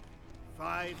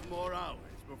 5 more hours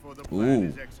before the plan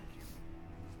is executed.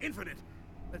 Infinite,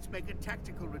 let's make a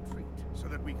tactical retreat so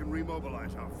that we can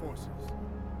remobilize our forces.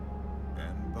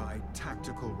 And by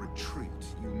tactical retreat,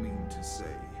 you mean to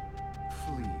say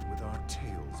flee with our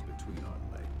tails between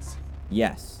our legs?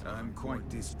 Yes. I'm quite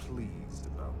displeased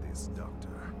about this,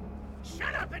 Doctor.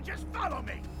 Shut up and just follow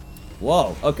me.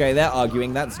 Whoa. Okay, they're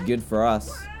arguing. That's good for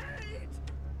us.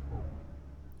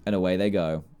 And away they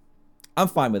go. I'm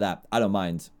fine with that. I don't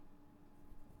mind.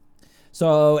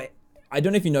 So, I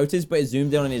don't know if you noticed, but it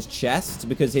zoomed in on his chest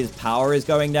because his power is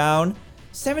going down.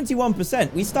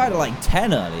 71%. We started at like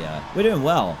 10 earlier. We're doing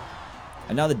well.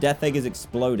 And now the Death Egg has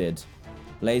exploded.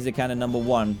 Laser cannon number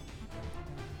 1.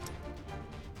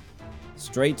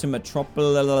 Straight to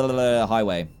Metropolis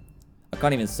Highway. I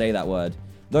can't even say that word.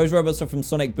 Those robots are from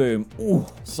Sonic Boom. Ooh,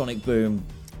 Sonic Boom.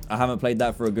 I haven't played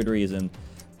that for a good reason.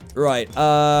 Right.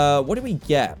 What did we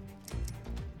get?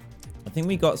 I think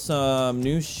we got some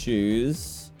new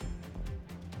shoes.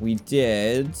 We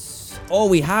did. Oh,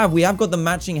 we have got the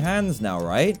matching hands now,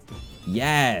 right?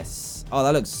 Yes. Oh,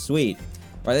 that looks sweet.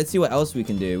 Right, let's see what else we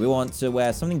can do. We want to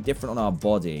wear something different on our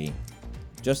body.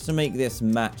 Just to make this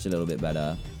match a little bit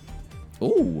better.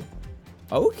 Ooh.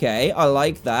 Okay, I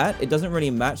like that. It doesn't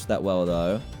really match that well,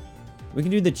 though. We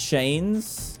can do the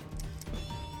chains.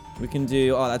 We can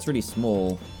do... Oh, that's really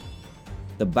small.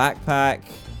 The backpack.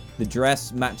 The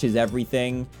dress matches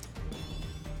everything.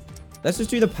 Let's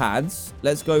just do the pads.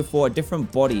 Let's go for a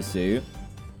different bodysuit.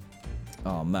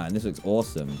 Oh, man. This looks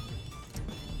awesome.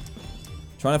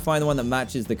 Trying to find the one that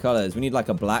matches the colors. We need, like,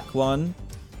 a black one.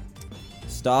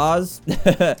 Stars.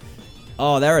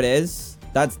 Oh, there it is.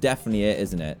 That's definitely it,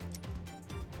 isn't it?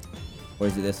 Or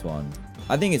is it this one?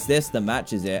 I think it's this that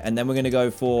matches it. And then we're going to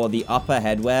go for the upper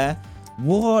headwear.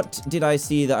 What did I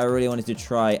see that I really wanted to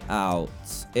try out?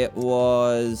 It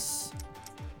wasn't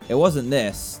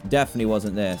this. Definitely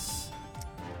wasn't this.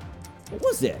 What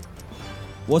was it?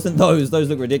 Wasn't those. Those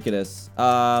look ridiculous.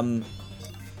 I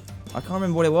can't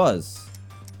remember what it was.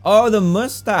 Oh, the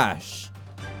mustache.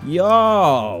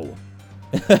 Yo.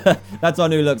 That's our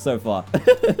new look so far.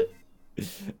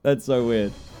 That's so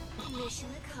weird. Mission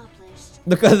accomplished.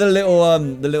 Look at the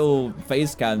little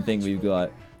face cam thing we've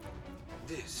got.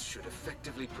 This should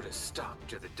effectively put a stop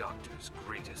to the Doctor's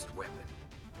greatest weapon.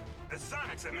 The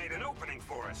Sonics have made an opening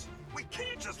for us. We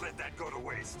can't just let that go to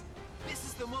waste. This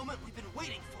is the moment we've been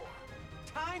waiting for.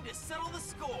 Time to settle the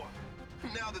score.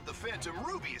 Now that the Phantom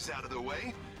Ruby is out of the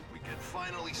way, we can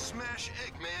finally smash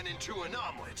Eggman into an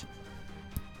omelet.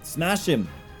 Smash him.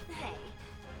 Hey,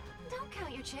 don't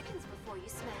count your chickens before you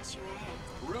smash your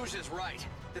egg. Rouge is right.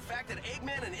 The fact that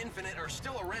Eggman and Infinite are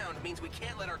still around means we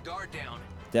can't let our guard down.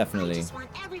 Definitely. I just want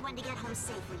everyone to get home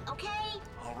safely, okay?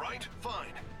 All right,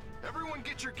 fine. Everyone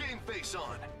get your game face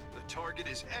on. The target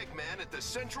is Eggman at the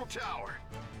Central Tower.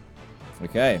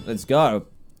 Okay, let's go.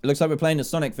 It looks like we're playing as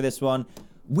Sonic for this one.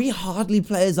 We hardly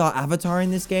play as our avatar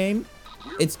in this game.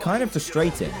 It's kind of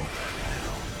frustrating.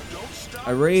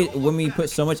 When we put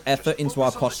so much effort into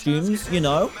our costumes, you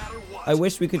know, I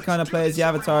wish we could kind of play as the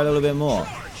avatar a little bit more.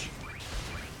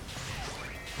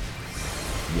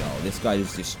 Yo, this guy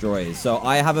just destroys. So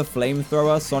I have a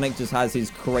flamethrower. Sonic just has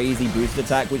his crazy boost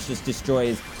attack, which just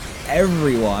destroys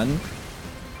everyone.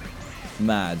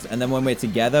 Mad. And then when we're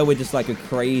together, we're just like a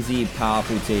crazy,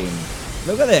 powerful team.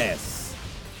 Look at this.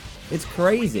 It's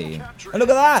crazy. And look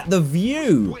at that. The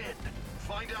view.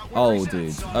 Oh,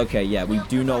 dude. Okay, yeah. We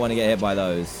do not want to get hit by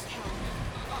those.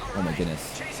 Oh, my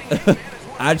goodness.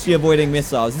 Actually avoiding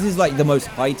missiles. This is like the most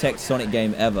high-tech Sonic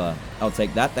game ever. I'll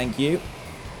take that. Thank you.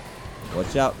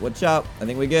 Watch out. Watch out. I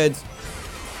think we're good.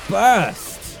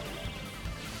 Burst.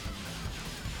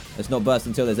 Let's not burst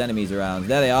until there's enemies around.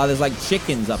 There they are. There's like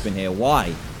chickens up in here.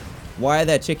 Why? Why are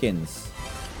there chickens?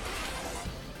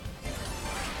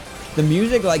 The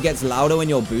music like gets louder when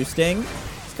you're boosting.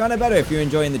 It's kind of better if you're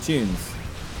enjoying the tunes.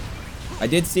 I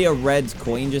did see a red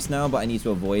coin just now, but I need to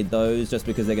avoid those just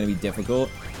because they're going to be difficult.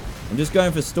 I'm just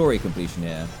going for story completion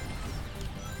here.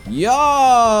 Yeah!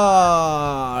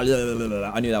 I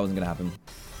knew that wasn't going to happen.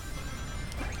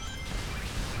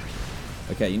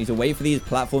 Okay, you need to wait for these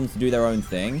platforms to do their own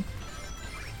thing.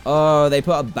 Oh, they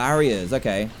put up barriers.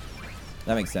 Okay.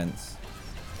 That makes sense.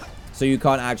 So you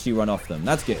can't actually run off them.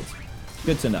 That's good.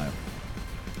 Good to know.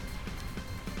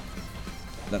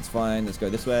 That's fine. Let's go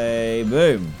this way.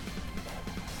 Boom.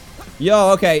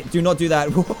 Yo, okay. Do not do that.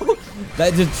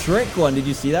 That's a trick one. Did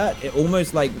you see that? It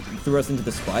almost like threw us into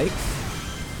the spikes.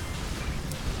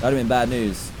 That would have been bad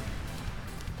news.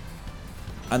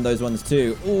 And those ones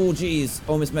too. Oh, geez.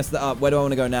 Almost messed that up. Where do I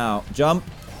want to go now? Jump.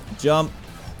 Jump.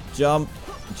 Jump.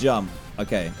 Jump.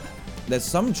 Okay. There's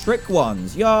some trick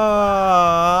ones. Yeah.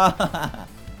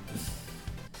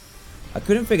 I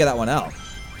couldn't figure that one out.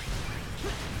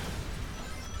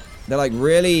 They're like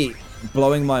really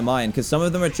blowing my mind. Because some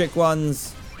of them are trick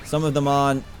ones. Some of them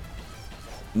aren't.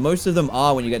 Most of them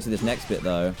are when you get to this next bit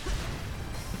though.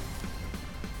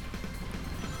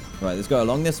 Right, let's go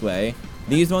along this way.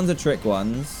 These ones are trick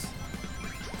ones.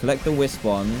 Collect the wisp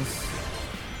ones.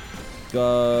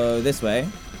 Go this way.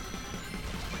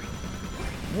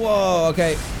 Whoa,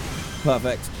 okay.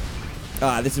 Perfect.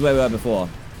 Ah, this is where we were before.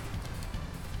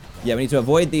 Yeah, we need to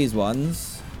avoid these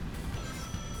ones.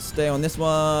 Stay on this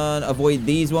one. Avoid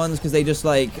these ones because they just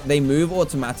like, they move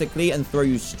automatically and throw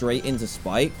you straight into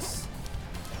spikes.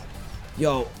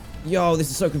 Yo, this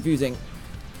is so confusing.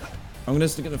 I'm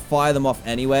just going to fire them off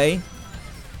anyway.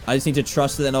 I just need to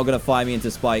trust that they're not going to fire me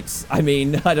into spikes. I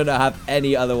mean, I don't have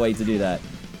any other way to do that.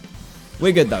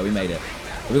 We're good, though. We made it.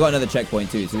 We got another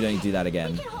checkpoint, too, so we don't need to do that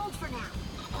again.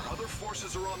 Other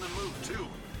forces are on the move, too.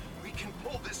 We can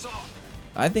pull this off.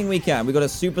 I think we can. We got a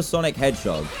supersonic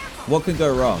hedgehog. What could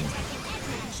go wrong?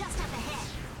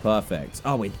 Perfect.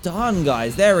 Oh, we're done,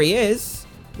 guys. There he is.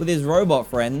 With his robot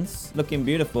friends. Looking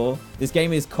beautiful. This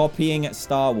game is copying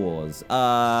Star Wars.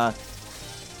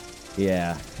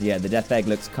 Yeah, the Death Egg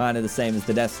looks kind of the same as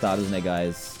the Death Star, doesn't it,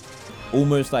 guys?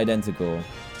 Almost identical.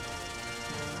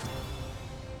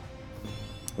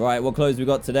 Right, what clothes we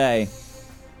got today?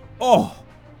 Oh,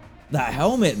 that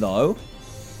helmet, though.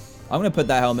 I'm going to put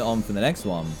that helmet on for the next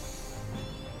one.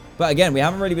 But again, we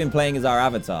haven't really been playing as our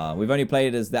avatar. We've only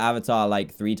played as the avatar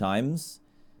like 3 times.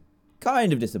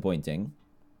 Kind of disappointing.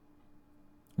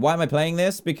 Why am I playing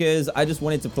this? Because I just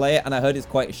wanted to play it and I heard it's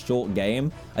quite a short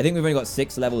game. I think we've only got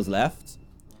 6 levels left.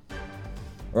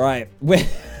 Right.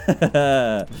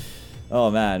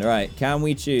 Oh, man. Right. Can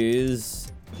we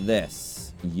choose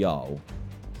this? Yo.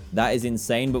 That is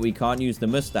insane, but we can't use the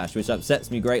mustache, which upsets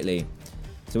me greatly.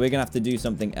 So we're going to have to do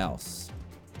something else.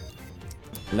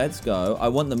 Let's go. I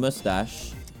want the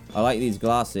mustache. I like these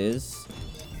glasses.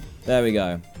 There we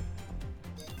go.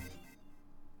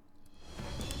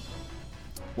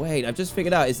 Wait, I've just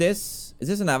figured out. Is this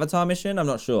an avatar mission? I'm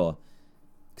not sure.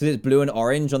 Because it's blue and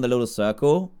orange on the little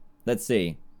circle. Let's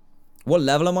see. What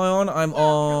level am I on? I'm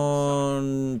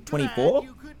on 24?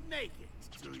 You could make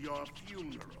it to your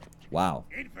funeral. Wow.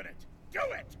 Infinite, do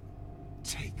it!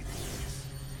 Take this.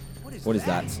 What is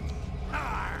that?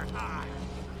 Arr, arr.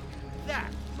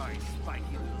 That, my spiky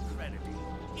little trinity,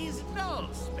 is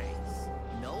null space.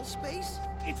 Null space?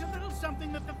 It's a little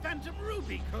something that the Phantom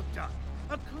Ruby cooked up.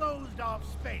 A closed-off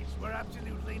space where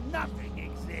absolutely nothing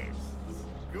exists.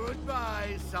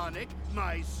 Goodbye, Sonic,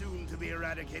 my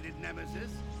soon-to-be-eradicated nemesis.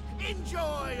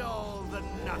 Enjoy all the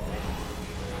nothing.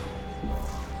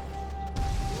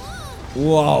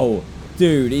 Whoa.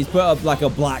 Dude, he's put up like a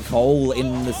black hole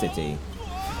in the city.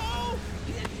 Whoa!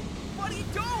 Buddy,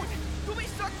 don't! You'll be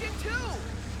sucked in too!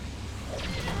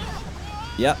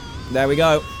 Yep. There we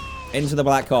go. Into the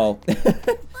black hole.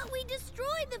 But we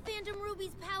destroyed the Phantom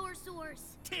Ruby's power source.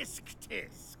 Tisk,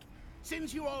 tisk.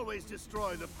 Since you always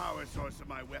destroy the power source of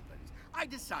my weapons, I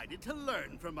decided to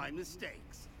learn from my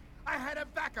mistakes. I had a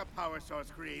backup power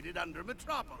source created under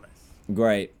Metropolis.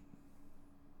 Great.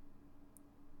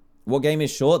 What game is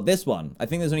short? This one. I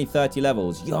think there's only 30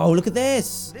 levels. Yo, look at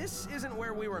this. This isn't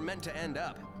where we were meant to end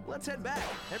up. Let's head back.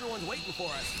 Everyone's waiting for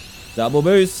us. Double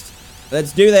boost.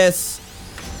 Let's do this.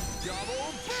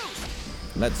 Double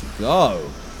boost! Let's go.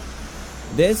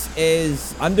 This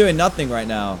is... I'm doing nothing right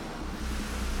now.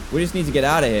 We just need to get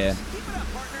out of here. Keep it up,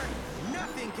 partner.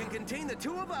 Nothing can contain the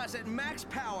two of us at max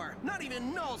power. Not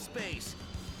even null space.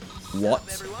 What?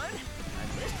 Sup, everyone?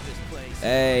 I missed this place.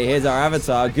 Hey, here's our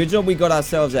avatar. Good job we got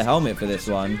ourselves a helmet for this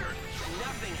one.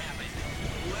 Nothing happened.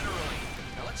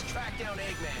 Literally. Now let's track down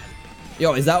Eggman.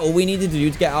 Yo, is that all we needed to do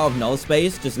to get out of null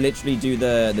space? Just literally do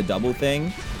the double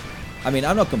thing? I mean,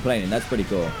 I'm not complaining. That's pretty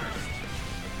cool.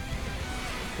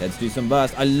 Let's do some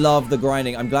burst. I love the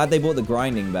grinding. I'm glad they brought the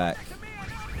grinding back.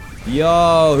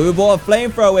 Yo, who bought a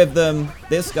flamethrower with them?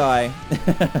 This guy.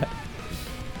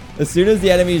 As soon as the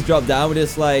enemies drop down, we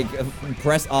just like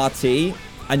press RT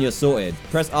and you're sorted.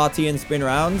 Press RT and spin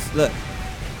rounds. Look.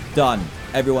 Done.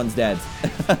 Everyone's dead.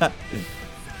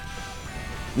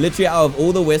 Literally out of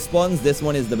all the wisp ones, this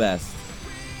one is the best.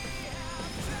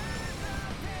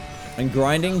 And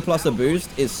grinding plus a boost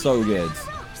is so good.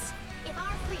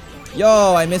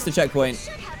 Yo, I missed the checkpoint.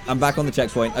 I'm back on the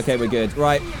checkpoint. Okay, we're good.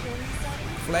 Right.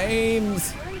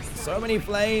 Flames. So many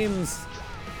flames.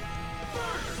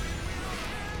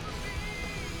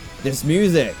 This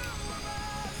music.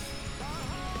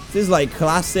 This is like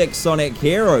classic Sonic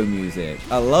hero music.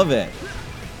 I love it.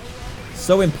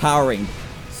 So empowering.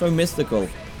 So mystical.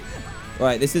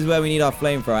 Right, this is where we need our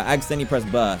flamethrower. I accidentally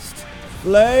pressed burst.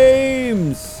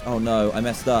 Flames! Oh no, I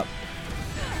messed up.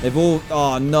 They've all...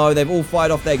 Oh no, they've all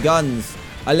fired off their guns.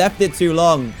 I left it too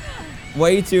long.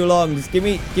 Way too long. Just give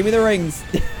me the rings.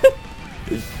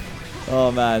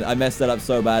 Oh man, I messed that up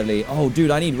so badly. Oh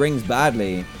dude, I need rings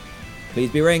badly.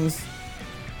 Please be rings.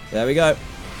 There we go.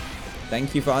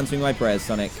 Thank you for answering my prayers,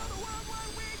 Sonic.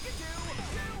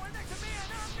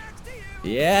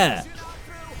 Yeah.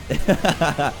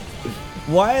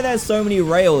 Why are there so many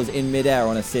rails in midair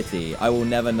on a city? I will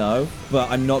never know, but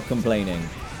I'm not complaining.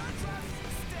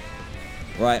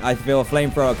 Right, I feel a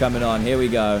flamethrower coming on. Here we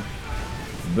go.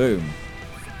 Boom.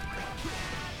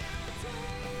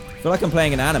 I feel like I'm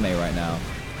playing an anime right now.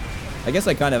 I guess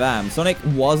I kind of am. Sonic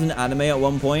was an anime at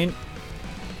one point.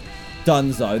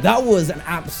 Dunzo. That was an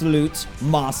absolute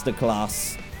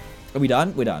masterclass. Are we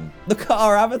done? We're done. Look at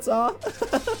our avatar.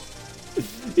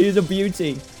 He's a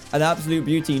beauty. An absolute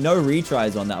beauty. No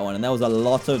retries on that one. And there was a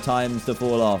lot of times to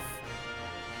fall off.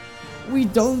 We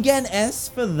don't get an S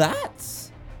for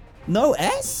that? No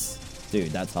S?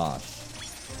 Dude, that's harsh.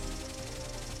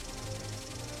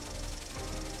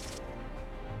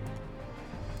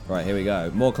 Right, here we go.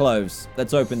 More cloves.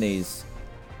 Let's open these.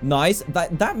 Nice.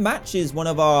 That matches one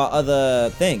of our other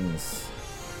things.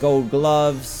 Gold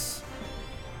gloves.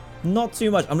 Not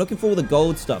too much. I'm looking for all the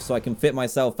gold stuff so I can fit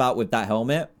myself out with that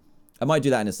helmet. I might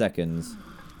do that in a second.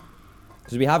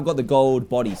 Because we have got the gold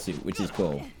bodysuit, which is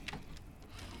cool.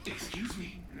 Excuse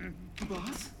me,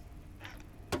 boss?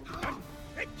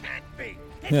 It can't be.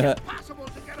 It's impossible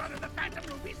to get under the Phantom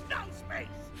Ruby's null space.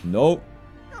 Nope.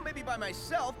 Well, maybe by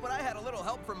myself, but I had a little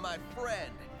help from my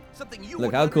friend. Something you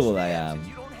Look how cool I understand am. since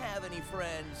you don't have any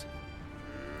friends.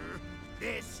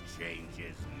 This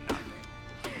changes nothing.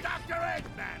 Dr.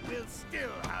 Eggman will still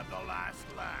have the last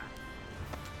laugh.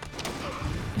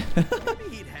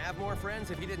 Maybe he'd have more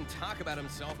friends if he didn't talk about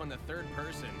himself on the third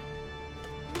person.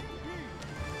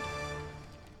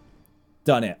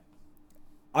 Done it.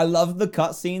 I love the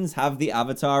cutscenes have the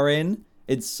avatar in.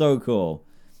 It's so cool.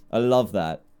 I love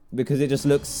that because it just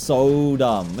looks so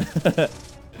dumb.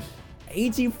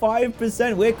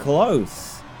 85%. We're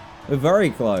close. We're very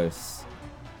close.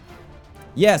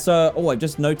 Yeah, so... Oh, I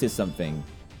just noticed something.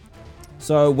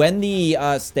 So when the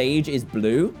stage is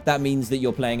blue, that means that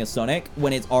you're playing as Sonic.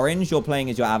 When it's orange, you're playing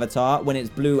as your avatar. When it's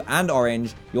blue and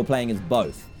orange, you're playing as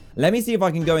both. Let me see if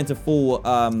I can go into full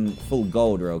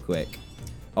gold real quick.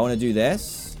 I want to do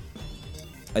this.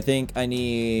 I think I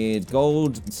need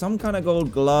gold, some kind of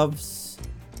gold gloves.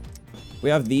 We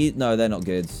have these. No, they're not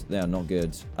good. They are not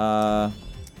good. Gonna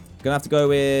have to go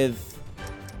with...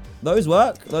 Those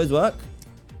work. Those work.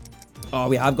 Oh,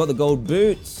 we have got the gold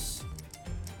boots.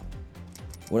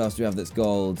 What else do we have that's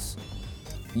gold?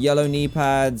 Yellow knee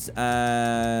pads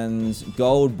and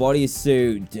gold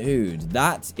bodysuit. Dude,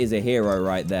 that is a hero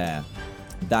right there.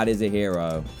 That is a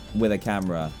hero with a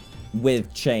camera,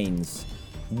 with chains,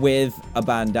 with a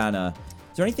bandana.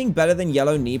 Is there anything better than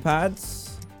yellow knee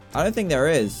pads? I don't think there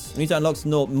is. We need to unlock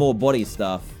some more body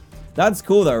stuff. That's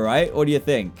cool though, right? What do you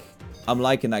think? I'm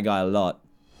liking that guy a lot.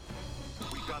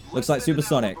 Looks like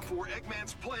Supersonic.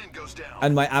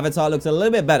 And my avatar looks a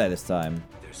little bit better this time.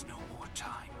 There's no more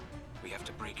time. We have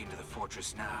to break into the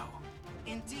fortress now.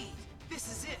 Indeed,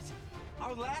 this is it.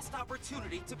 Our last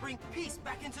opportunity to bring peace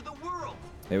back into the world.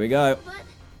 Here we go. But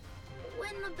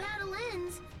when the battle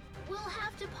ends, we'll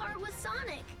have to part with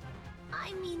Sonic.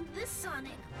 I mean, this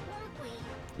Sonic, won't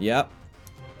we? Yep.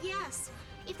 Yes.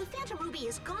 If the Phantom Ruby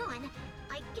is gone,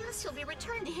 I guess he'll be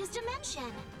returned to his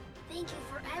dimension. Thank you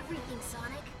for everything,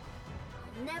 Sonic.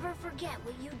 I'll never forget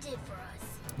what you did for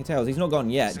us. Hey, Tails, he's not gone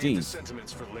yet. Save the Jeez.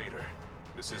 sentiments for later.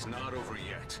 This is not over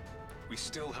yet. We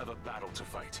still have a battle to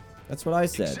fight. That's what I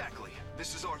said. Exactly.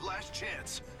 This is our last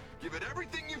chance. Give it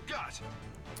everything you've got.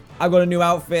 I got a new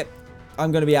outfit.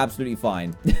 I'm going to be absolutely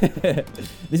fine.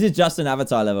 This is just an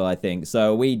avatar level, I think.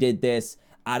 So we did this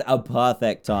at a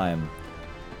perfect time.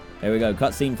 Here we go.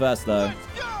 Cutscene first, though.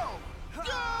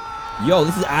 Yo,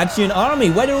 this is Action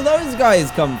Army. Where did all those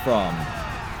guys come from?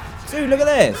 Dude, look at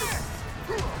this.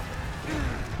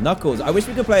 Knuckles. I wish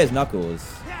we could play as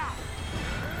Knuckles.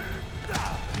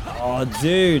 Oh,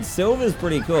 dude. Silver's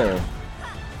pretty cool.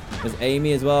 There's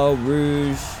Amy as well.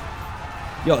 Rouge.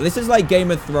 Yo, this is like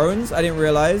Game of Thrones. I didn't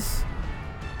realize.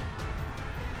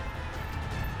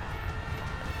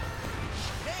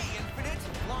 Hey, Infinite.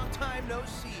 Long time no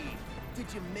see.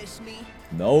 Did you miss me?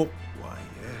 Nope. Why,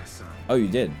 yes, Oh, you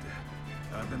did.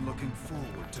 I've been looking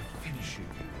forward to finishing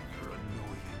you and your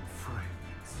annoying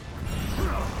friends.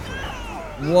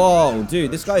 Whoa,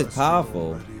 dude, this guy is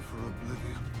powerful. Ready for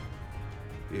oblivion?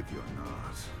 If you're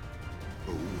not,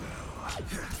 oh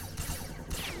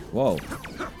well.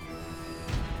 Whoa.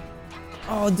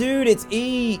 Oh, dude, it's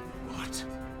E. What?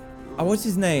 Oh, what's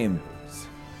his name?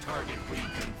 Target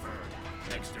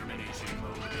reconfirmed. Extermination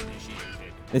mode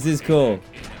initiated. This is cool.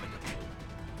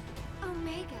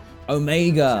 Omega.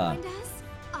 Omega. Joined us?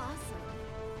 Awesome.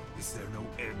 Is there no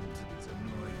end to this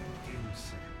annoying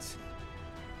incense?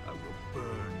 I will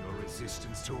burn your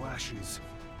resistance to ashes,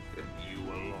 and you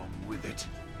along with it.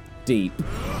 Deep.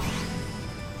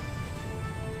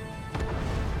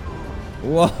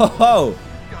 Whoa. You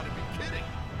gotta be kidding.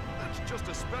 That's just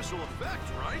a special effect,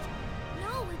 right?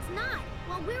 No, it's not.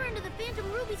 While we're under the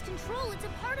Phantom Ruby's control, it's a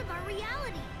part of our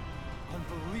reality.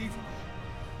 Unbelievable.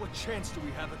 What chance do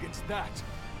we have against that?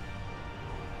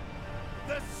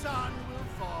 The sun will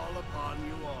fall upon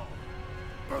you all.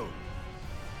 Boom.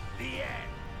 The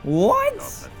end. What? Your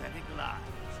pathetic lives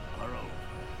are over.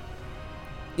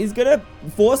 He's gonna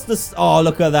force the... Oh,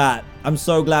 look at that. I'm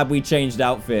so glad we changed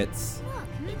outfits.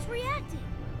 Look, it's reacting.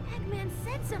 Eggman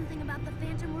said something about the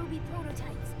Phantom Ruby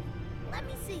prototypes. Let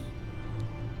me see.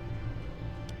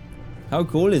 How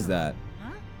cool is that?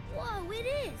 Huh? Whoa, it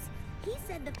is. He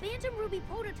said the Phantom Ruby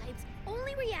prototypes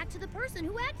only react to the person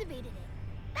who activated it.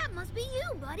 That must be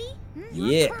you, buddy.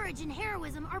 Yeah. Your courage and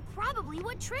heroism are probably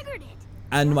what triggered it.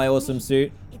 And my awesome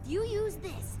suit. If you use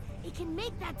this, it can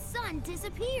make that sun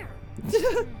disappear.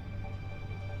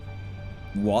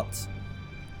 What?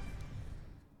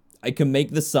 I can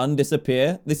make the sun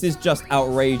disappear? This is just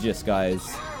outrageous,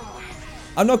 guys.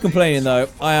 I'm not complaining, though.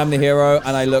 I am the hero,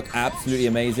 and I look absolutely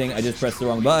amazing. I just pressed the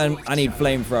wrong button. I need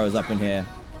flamethrowers up in here.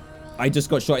 I just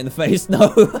got shot in the face. No.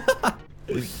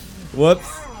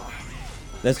 Whoops.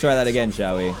 Let's try that again,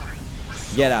 shall we?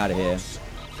 Get out of here.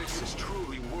 This is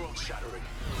truly world-shattering.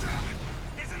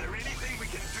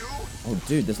 Oh,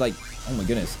 dude, there's like... Oh, my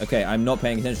goodness. Okay, I'm not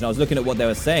paying attention. I was looking at what they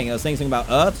were saying. They were saying something about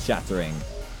earth shattering.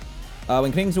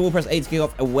 When clicking to the wall, press A to kick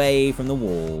off away from the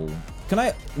wall.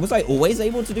 Was I always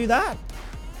able to do that?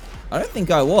 I don't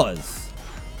think I was.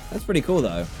 That's pretty cool,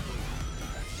 though.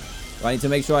 I need to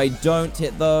make sure I don't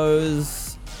hit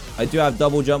those. I do have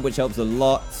double jump, which helps a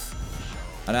lot.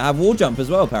 And I have wall jump as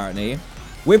well, apparently.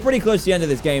 We're pretty close to the end of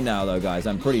this game now, though, guys.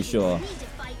 I'm pretty sure.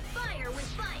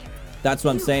 That's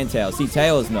what I'm saying, Tails. See,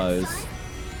 Tails knows.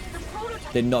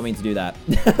 Did not mean to do that.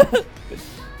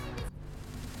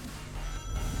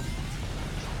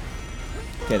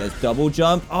 Okay, there's double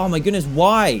jump. Oh, my goodness,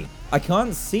 why? I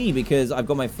can't see because I've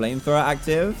got my flamethrower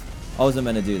active. I wasn't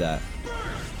meant to do that.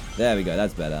 There we go.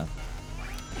 That's better.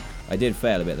 I did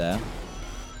fail a bit there.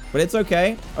 But it's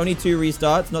okay. Only 2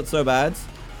 restarts. Not so bad.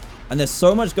 And there's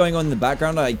so much going on in the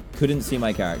background I couldn't see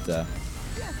my character.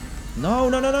 No,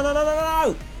 no, no, no, no, no, no,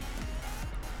 no!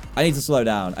 I need to slow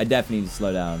down. I definitely need to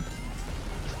slow down.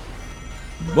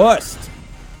 Burst!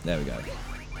 There we go.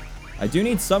 I do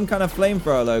need some kind of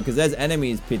flamethrower, though, because there's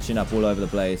enemies pitching up all over the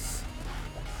place.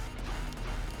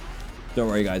 Don't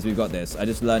worry, guys. We've got this. I'm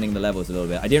just learning the levels a little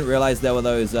bit. I didn't realize there were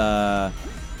those, I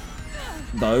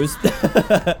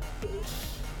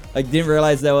didn't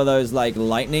realize there were those, like,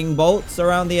 lightning bolts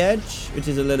around the edge, which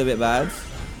is a little bit bad.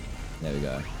 There we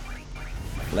go.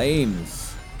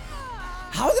 Flames.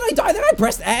 How did I die? Then I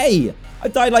pressed A. I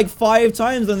died like 5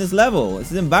 times on this level.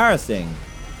 This is embarrassing.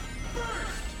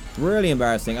 Really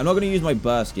embarrassing. I'm not going to use my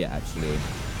burst yet, actually.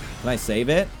 Can I save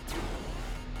it?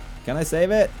 Can I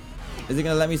save it? Is it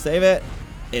going to let me save it?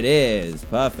 It is.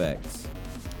 Perfect.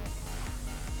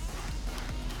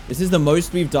 This is the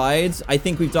most we've died. I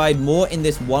think we've died more in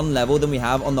this one level than we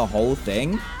have on the whole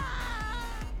thing.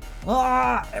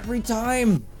 Ah, every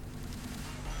time.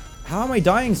 How am I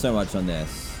dying so much on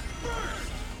this?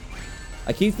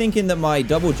 I keep thinking that my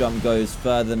double jump goes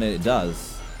further than it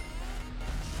does.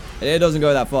 It doesn't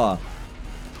go that far.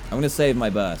 I'm going to save my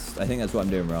burst. I think that's what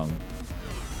I'm doing wrong.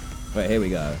 Wait, here we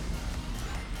go.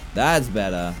 That's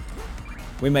better.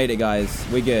 We made it, guys.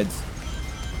 We're good.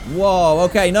 Whoa,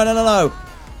 okay. No, no, no, no.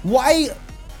 Why?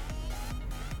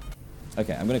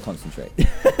 Okay, I'm going to concentrate.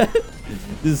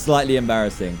 This is slightly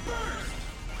embarrassing.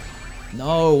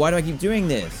 No, why do I keep doing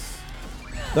this?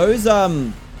 Those,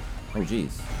 oh,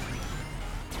 jeez.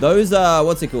 Those,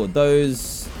 what's it called?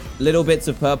 Those little bits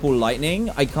of purple lightning.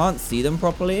 I can't see them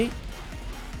properly.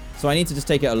 So I need to just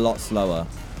take it a lot slower.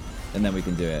 And then we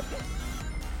can do it.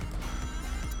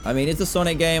 I mean, it's a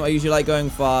Sonic game. I usually like going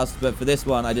fast. But for this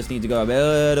one, I just need to go a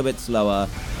little bit slower.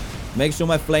 Make sure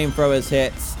my flamethrowers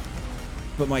hit.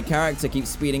 But my character keeps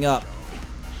speeding up.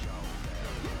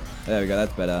 There we go.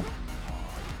 That's better.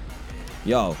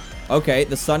 Yo. Okay,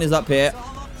 the sun is up here.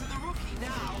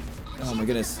 Oh my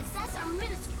goodness.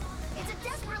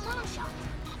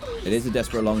 It is a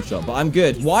desperate long shot, but I'm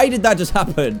good. Why did that just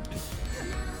happen?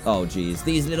 Oh jeez.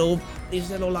 These little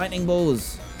lightning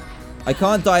balls. I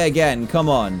can't die again. Come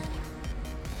on.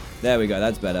 There we go.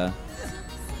 That's better.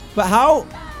 But how?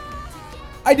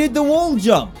 I did the wall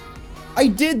jump. I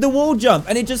did the wall jump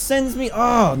and it just sends me.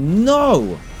 Oh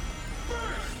no.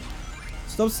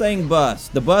 Stop saying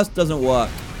burst. The burst doesn't work.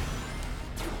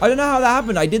 I don't know how that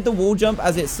happened. I did the wall jump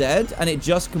as it said and it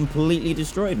just completely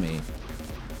destroyed me.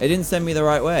 It didn't send me the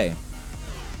right way.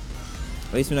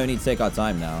 At least we don't need to take our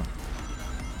time now.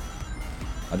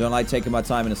 I don't like taking my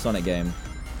time in a Sonic game.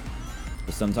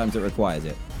 But sometimes it requires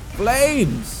it.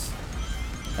 Flames!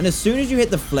 And as soon as you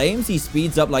hit the flames, he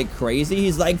speeds up like crazy.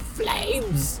 He's like,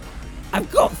 flames!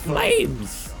 I've got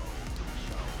flames!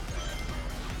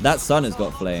 That sun has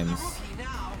got flames.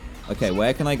 Okay,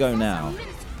 where can I go now?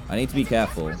 I need to be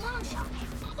careful.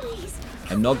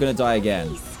 I'm not going to die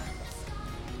again.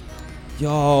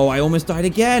 Yo, I almost died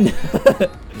again.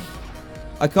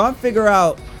 I can't figure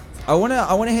out. I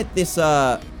wanna hit this.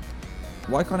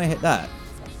 Why can't I hit that?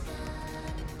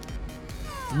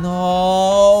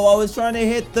 No, I was trying to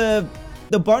hit the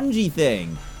bungee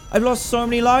thing. I've lost so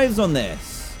many lives on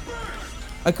this.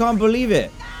 I can't believe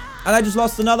it. And I just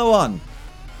lost another one.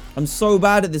 I'm so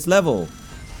bad at this level.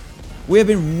 We have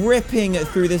been ripping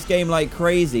through this game like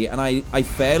crazy, and I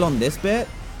fail on this bit.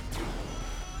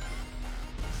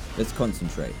 Let's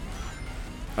concentrate.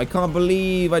 I can't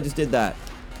believe I just did that.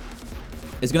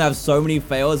 It's going to have so many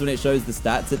fails when it shows the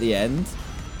stats at the end.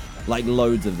 Like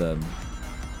loads of them.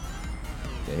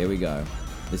 Okay, here we go.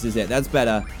 This is it. That's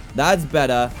better. That's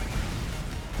better.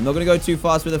 I'm not going to go too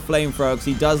fast with the flamethrower because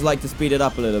he does like to speed it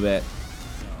up a little bit.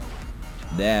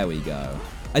 There we go.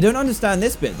 I don't understand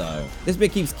this bit though. This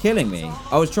bit keeps killing me.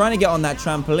 I was trying to get on that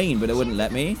trampoline, but it wouldn't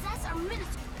let me.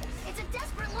 It's a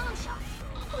desperate long shot.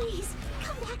 Please,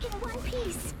 come back in one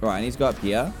piece. Right, I need to go up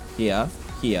here, here,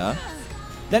 here.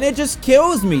 Then it just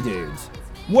kills me, dude.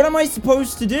 What am I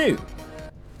supposed to do?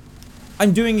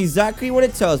 I'm doing exactly what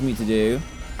it tells me to do.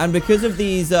 And because of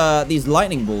these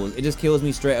lightning balls, it just kills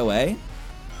me straight away.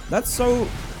 That's so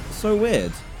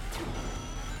weird.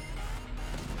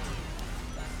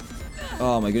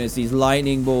 Oh my goodness, these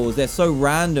lightning balls. They're so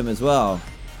random as well.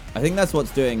 I think that's what's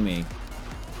doing me.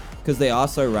 Because they are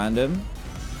so random.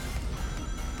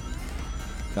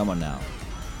 Come on now.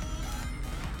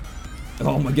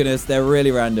 Oh my goodness, they're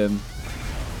really random.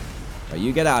 Right,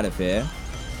 you get out of here.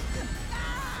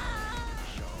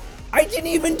 I didn't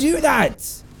even do that!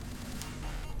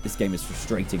 This game is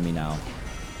frustrating me now.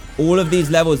 All of these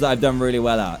levels that I've done really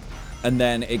well at. And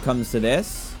then it comes to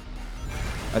this.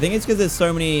 I think it's because there's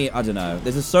so many, I don't know.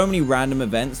 There's just so many random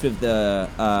events with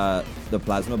the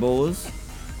plasma balls.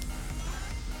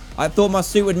 I thought my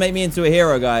suit would make me into a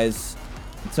hero, guys.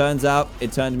 It turns out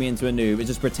it turned me into a noob. It's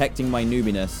just protecting my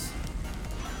noobiness.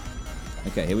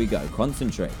 Okay, here we go.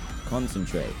 Concentrate.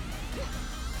 Concentrate.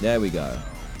 There we go.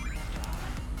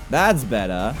 That's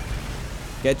better.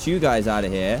 Get you guys out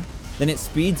of here. Then it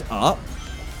speeds up.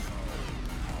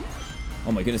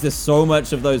 Oh my goodness, there's so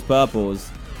much of those purples.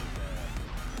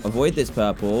 Avoid this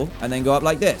purple and then go up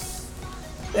like this.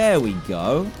 There we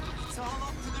go.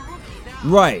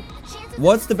 Right.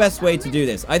 What's the best way to do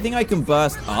this? I think I can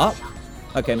burst up.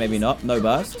 Okay, maybe not. No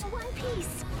burst.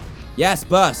 Yes,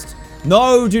 burst.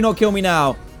 No, do not kill me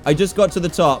now. I just got to the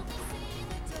top.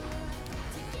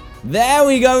 There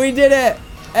we go. We did it.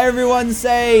 Everyone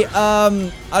say,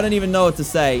 I don't even know what to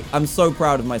say. I'm so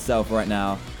proud of myself right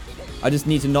now. I just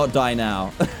need to not die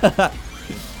now.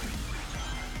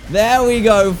 There we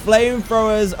go.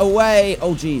 Flamethrowers away.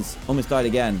 Oh, geez. Almost died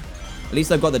again. At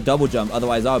least I've got the double jump.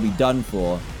 Otherwise, I'll be done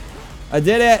for. I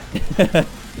did it.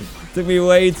 Took me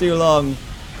way too long.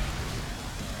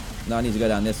 Now I need to go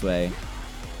down this way.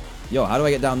 Yo, how do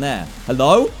I get down there?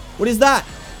 Hello? What is that?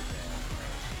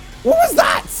 What was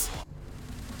that?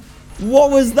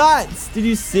 What was that? Did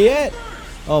you see it?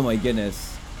 Oh my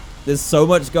goodness. There's so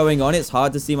much going on. It's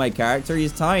hard to see my character.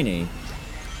 He's tiny.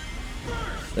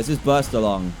 Let's just burst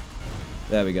along.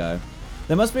 There we go.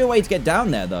 There must be a way to get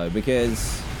down there though,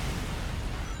 because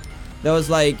there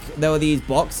were these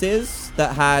boxes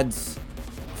that had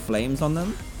flames on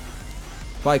them.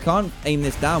 But I can't aim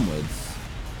this downwards.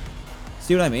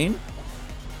 See what I mean?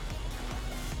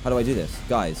 How do I do this?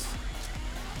 Guys,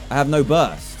 I have no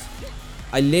burst.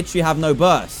 I literally have no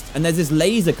burst. And there's this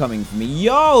laser coming for me.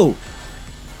 Yo!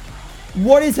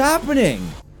 What is happening?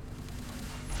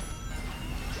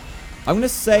 I'm going to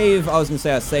save. I was going to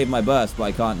say I saved my burst, but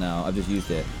I can't now. I've just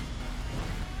used it.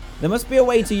 There must be a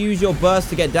way to use your burst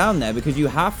to get down there, because you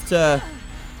have to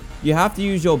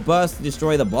use your burst to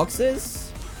destroy the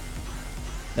boxes?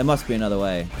 There must be another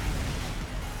way.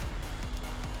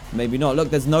 Maybe not. Look,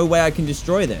 there's no way I can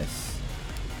destroy this.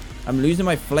 I'm losing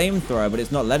my flamethrower, but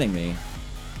it's not letting me.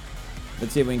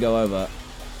 Let's see if we can go over.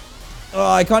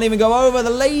 Oh, I can't even go over the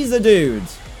laser, dude.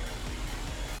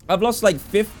 I've lost like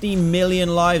 50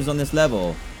 million lives on this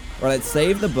level. Right, let's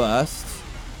save the burst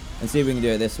and see if we can do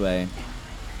it this way.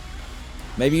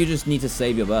 Maybe you just need to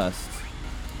save your burst.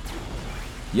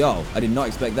 Yo, I did not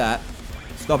expect that.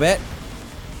 Stop it.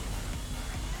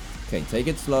 Okay, take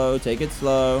it slow. Take it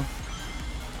slow.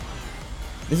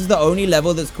 This is the only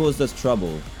level that's caused us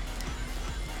trouble.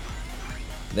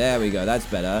 There we go. That's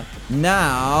better.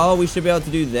 Now, we should be able to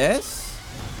do this.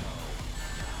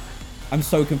 I'm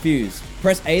so confused.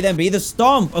 Press A, then B. The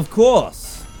stomp, of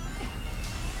course.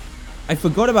 I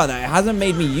forgot about that. It hasn't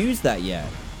made me use that yet.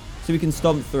 So we can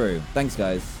stomp through. Thanks,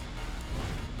 guys.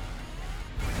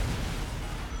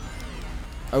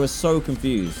 I was so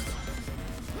confused.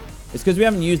 It's because we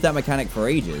haven't used that mechanic for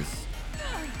ages.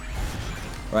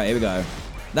 Right, here we go.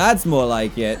 That's more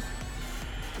like it.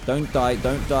 Don't die,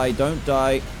 don't die, don't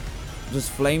die.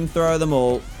 Just flamethrower them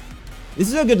all. This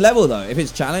is a good level, though. If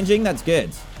it's challenging, that's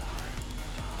good.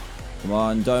 Come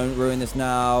on, don't ruin this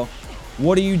now.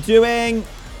 What are you doing?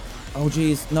 Oh,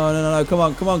 jeez. No, no, no, no. Come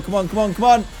on, come on, come on, come on, come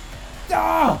on.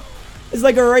 Ah! It's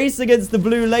like a race against the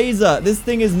blue laser. This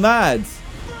thing is mad.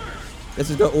 Let's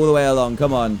just go all the way along.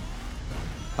 Come on.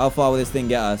 How far will this thing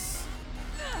get us?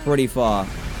 Pretty far.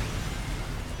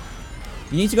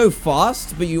 You need to go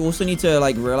fast, but you also need to,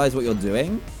 like, realize what you're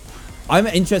doing. I'm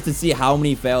interested to see how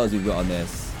many fails we've got on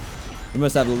this. We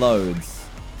must have loads.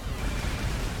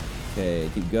 Okay,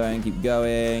 keep going, keep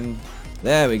going.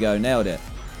 There we go, nailed it.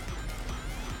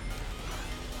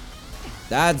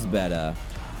 That's better.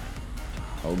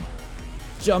 Oh,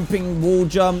 jumping wall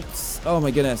jumps. Oh my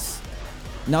goodness.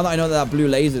 Now that I know that blue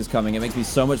laser is coming, it makes me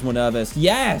so much more nervous.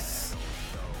 Yes!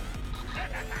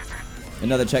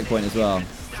 Another checkpoint as well.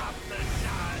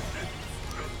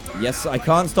 Yes, I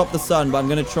can't stop the sun, but I'm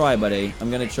going to try, buddy. I'm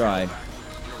going to try.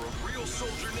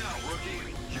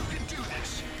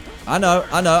 I know,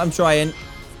 I'm trying.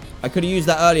 I could have used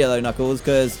that earlier, though, Knuckles,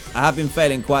 because I have been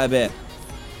failing quite a bit.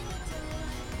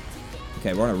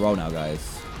 Okay, we're on a roll now, guys.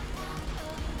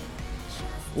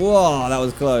 Whoa, that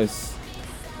was close.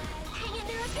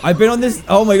 I've been on this,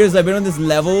 oh my goodness, I've been on this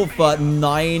level for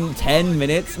 9-10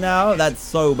 minutes now. That's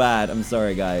so bad. I'm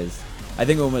sorry, guys. I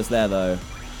think we're almost there, though.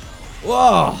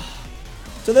 Whoa!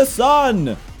 To the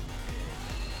sun!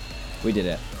 We did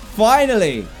it.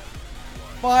 Finally!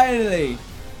 Finally!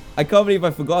 I can't believe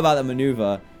I forgot about that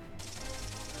maneuver.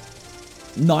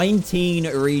 19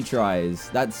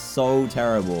 retries. That's so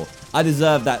terrible. I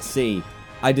deserved that C.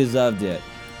 I deserved it.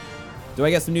 Do I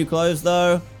get some new clothes,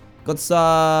 though?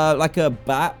 Got like a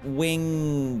bat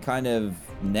wing kind of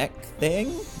neck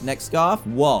thing? Neck scarf?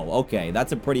 Whoa, okay.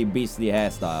 That's a pretty beastly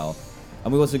hairstyle.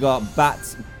 And we also got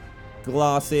bat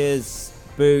glasses,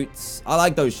 boots. I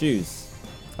like those shoes.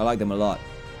 I like them a lot.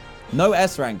 No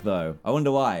S rank, though. I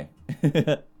wonder why.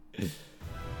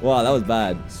 Wow, that was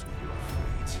bad. Because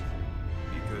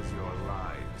your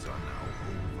lives are now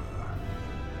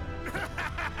over.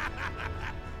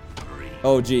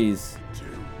 Oh, jeez. 2,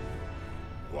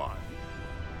 1,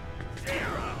 0.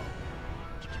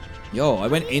 Yo, I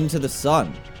went into the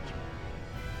sun.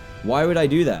 Why would I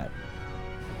do that?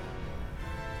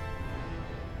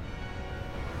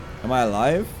 Am I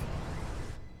alive?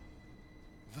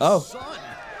 Oh. Sun,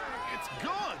 it's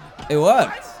gone. It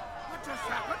worked. What just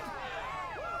happened?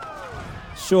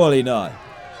 Surely not.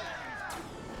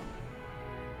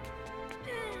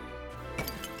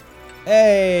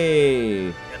 Hey!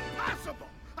 Impossible!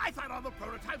 I thought all the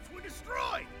prototypes were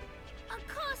destroyed! A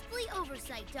costly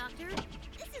oversight, Doctor.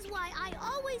 This is why I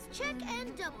always check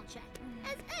and double check,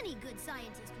 as any good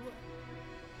scientist would.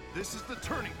 This is the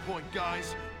turning point,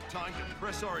 guys. Time to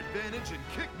press our advantage and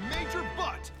kick major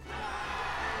butt.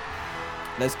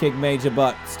 Let's kick major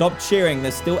butt. Stop cheering.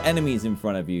 There's still enemies in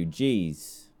front of you.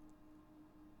 Jeez.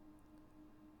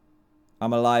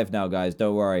 I'm alive now, guys.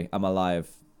 Don't worry. I'm alive.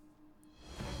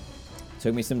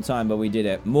 Took me some time, but we did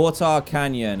it. Mortar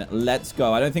Canyon. Let's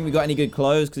go. I don't think we got any good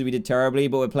clothes because we did terribly,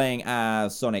 but we're playing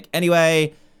as Sonic.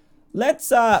 Anyway, let's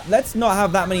not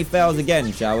have that many fails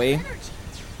again, shall we?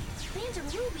 Phantom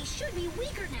Ruby should be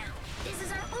weaker now. This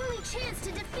is our only chance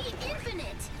to defeat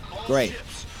Infinite. Great.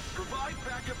 Provide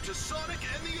backup to Sonic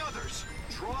and the others.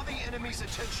 Draw the enemy's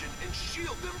attention and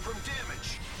shield them from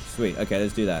damage. Sweet. Okay,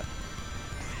 let's do that.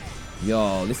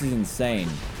 Yo, this is insane.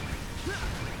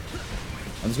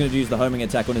 I'm just going to use the homing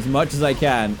attack on as much as I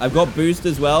can. I've got boost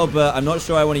as well, but I'm not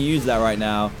sure I want to use that right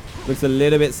now. Looks a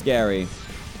little bit scary.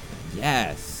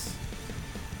 Yes.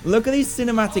 Look at these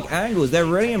cinematic angles. They're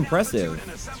really impressive.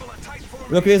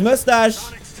 Look at his mustache.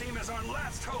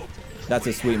 That's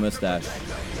a sweet mustache.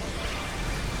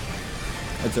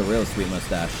 That's a real sweet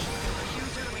mustache.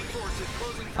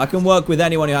 I can work with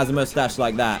anyone who has a mustache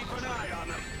like that.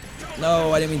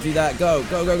 No, I didn't mean to do that. Go,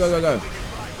 go, go, go, go, go.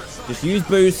 Just use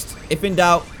boost. If in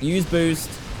doubt, use boost.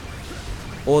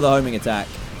 Or the homing attack.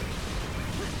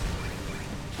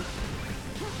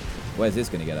 Where's this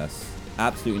going to get us?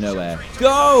 Absolutely nowhere.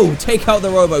 Go! Take out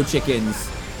the Robo Chickens.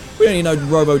 We don't need no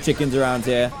Robo Chickens around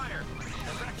here.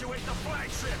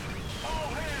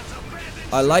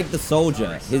 I like the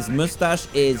soldier. His mustache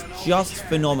is just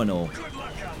phenomenal.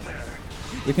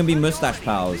 We can be mustache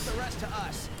pals.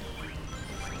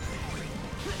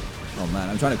 Oh man,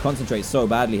 I'm trying to concentrate so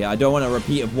badly here. I don't want a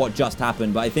repeat of what just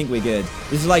happened, but I think we're good.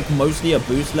 This is like mostly a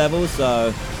boost level,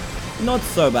 so not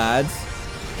so bad.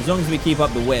 As long as we keep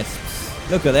up the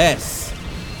wisps. Look at this.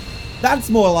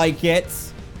 That's more like it.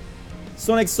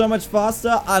 Sonic's so much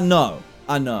faster. I know.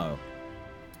 I know.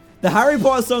 The Harry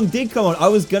Potter song did come on. I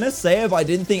was gonna say it, but I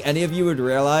didn't think any of you would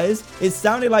realize. It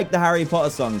sounded like the Harry Potter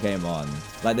song came on.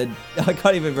 Like I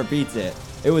can't even repeat it.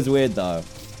 It was weird though.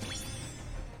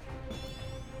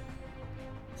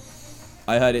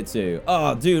 I heard it too.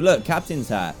 Oh, dude, look. Captain's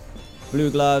hat. Blue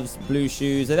gloves, blue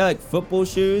shoes. Are they like football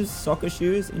shoes? Soccer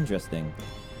shoes? Interesting.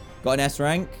 Got an S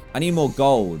rank. I need more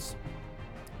gold.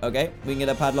 Okay, we can get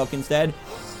a padlock instead.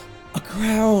 A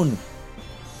crown.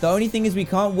 The only thing is we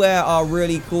can't wear our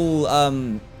really cool,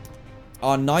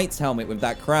 our knight's helmet with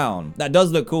that crown. That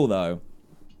does look cool, though.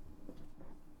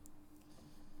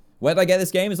 Where did I get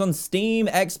this game? It's on Steam,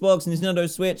 Xbox, Nintendo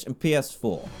Switch, and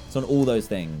PS4. It's on all those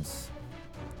things.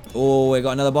 Oh, we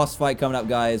got another boss fight coming up,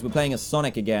 guys. We're playing as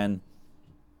Sonic again.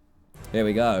 Here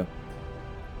we go.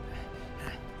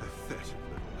 Pathetic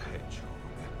little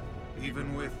hedgehog.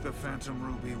 Even with the Phantom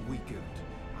Ruby weakened,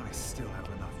 I still have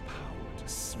enough power to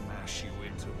smash you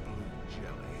into blue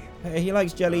Hey, he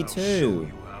likes jelly I'll too. show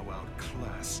you how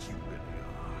outclassed you really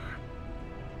are.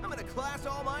 I'm in a class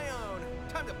all my own.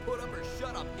 Time to put up or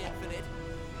shut up, Infinite.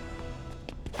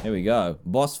 Here we go.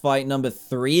 Boss fight number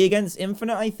 3 against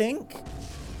Infinite, I think.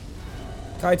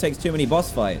 Guy takes too many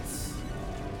boss fights.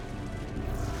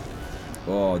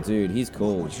 Oh, dude, he's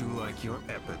cool. Would you like your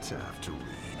epitaph to read?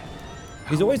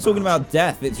 He's always talking about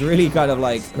death. It's really kind of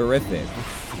like horrific.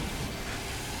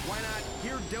 Why not?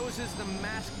 Here doses the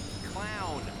masked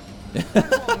clown. Might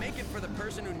as well make it for the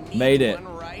person who needs Made it.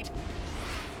 one, right?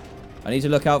 I need to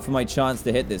look out for my chance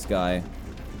to hit this guy.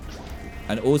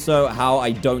 And also how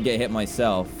I don't get hit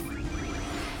myself.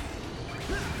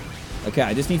 Okay,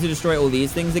 I just need to destroy all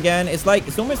these things again. It's like,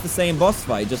 it's almost the same boss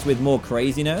fight, just with more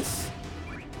craziness.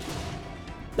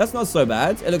 That's not so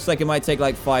bad. It looks like it might take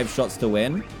like 5 shots to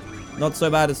win. Not so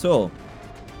bad at all.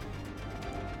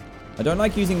 I don't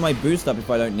like using my boost up if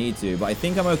I don't need to, but I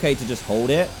think I'm okay to just hold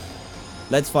it.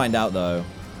 Let's find out though.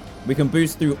 We can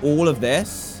boost through all of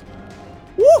this.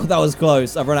 Woo, that was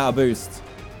close. I've run out of boost.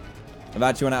 I've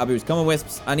actually run out of boost. Come on,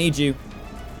 Wisps. I need you.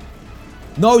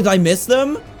 No, did I miss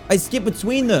them? I skipped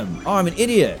between them. Oh, I'm an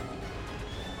idiot.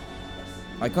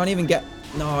 I can't even get...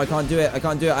 No, I can't do it. I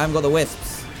can't do it. I haven't got the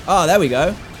Wisps. Oh, there we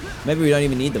go. Maybe we don't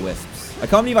even need the Wisps. I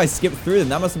can't believe I skipped through them.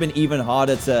 That must have been even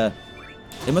harder to...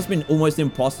 It must have been almost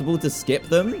impossible to skip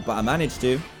them, but I managed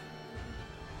to.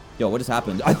 Yo, what just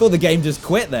happened? I thought the game just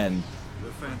quit then.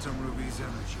 The Phantom Ruby's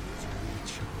energy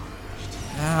is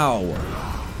recharged.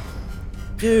 Ow.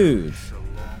 Dude.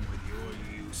 Along with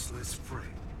your useless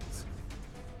friends.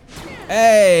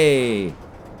 Hey.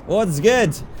 What's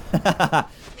good? My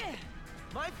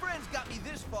friends got me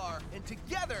this far, and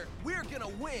together we're gonna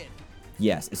win.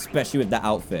 Yes, especially with that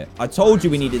outfit. I told you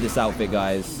we needed this outfit,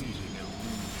 guys.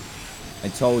 I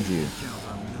told you.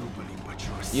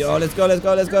 Yo, let's go, let's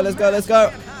go, let's go, let's go, let's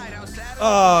go.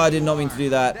 Oh, I did not mean to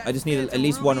do that. I just need at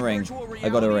least 1 ring. I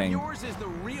got a ring.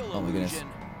 Oh my goodness.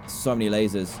 So many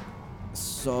lasers.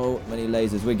 So many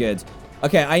lasers. We're good.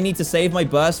 Okay, I need to save my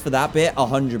burst for that bit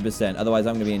 100%. Otherwise,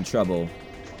 I'm going to be in trouble.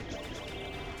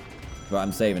 Right,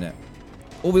 I'm saving it.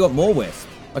 Oh, we got more Wisp.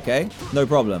 Okay, no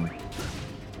problem.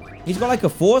 He's got like a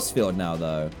force field now,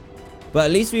 though. But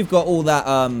at least we've got all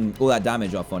that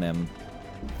damage off on him.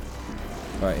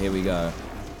 All right, here we go.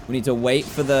 We need to wait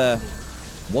for the...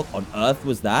 What on earth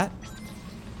was that?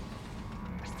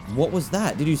 What was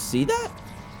that? Did you see that?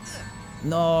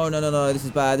 No, no, no, no. This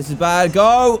is bad. This is bad.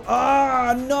 Go!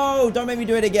 Ah, no! Don't make me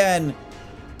do it again.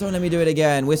 Don't let me do it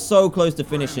again. We're so close to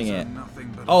finishing it.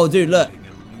 Oh, dude, look.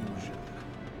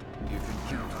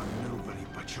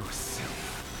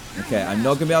 Okay, I'm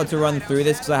not going to be able to run through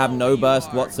this because I have no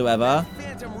burst whatsoever.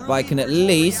 But I can at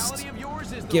least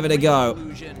give it a go.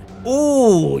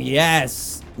 Oh,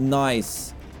 yes.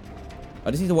 Nice. I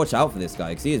just need to watch out for this guy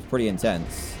because he is pretty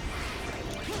intense.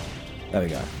 There we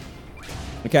go.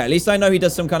 Okay, at least I know he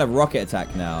does some kind of rocket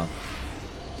attack now.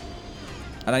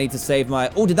 And I need to save my...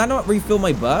 Oh, did that not refill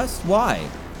my burst? Why?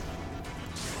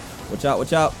 Watch out,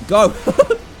 watch out. Go!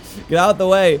 Get out the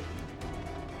way.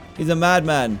 He's a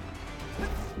madman.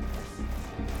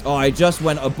 Oh, I just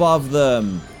went above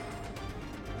them.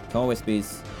 Come on,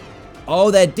 Wispies.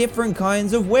 Oh, they're different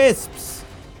kinds of Wisps.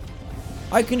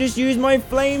 I can just use my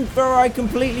flamethrower. I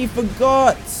completely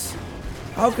forgot.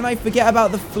 How can I forget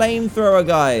about the flamethrower,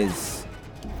 guys?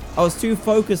 I was too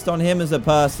focused on him as a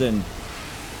person.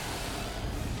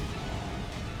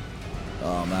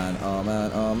 Oh, man. Oh,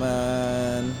 man. Oh,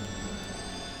 man.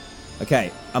 Okay,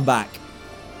 I'm back.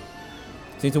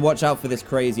 Just need to watch out for this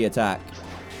crazy attack.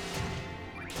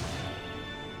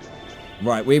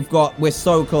 Right, we're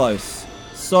so close.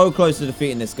 So close to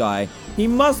defeating this guy. He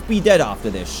must be dead after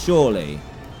this, surely.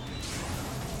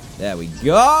 There we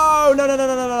go. No, no, no,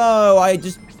 no, no, no.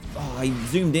 I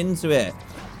zoomed into it.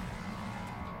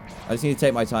 I just need to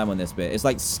take my time on this bit. It's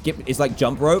like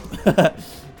jump rope. Okay,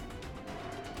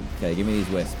 give me these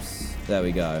Wisps. There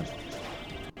we go.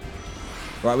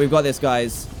 Right, we've got this,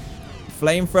 guys.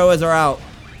 Flamethrowers are out.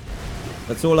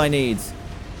 That's all I need.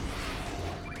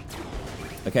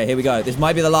 Okay, here we go. This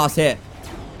might be the last hit.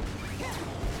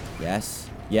 Yes.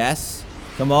 Yes.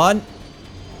 Come on.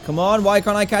 Come on. Why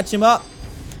can't I catch him up?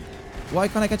 Why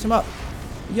can't I catch him up?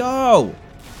 Yo!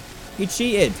 He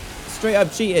cheated. Straight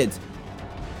up cheated.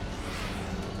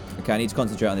 Okay, I need to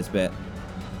concentrate on this bit.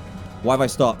 Why have I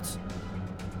stopped?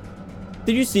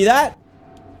 Did you see that?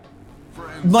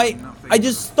 I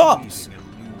just stopped.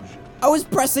 I was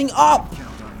pressing up.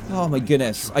 Oh my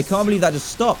goodness. I can't believe that just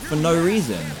stopped for no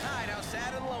reason.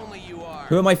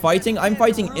 Who am I fighting? I'm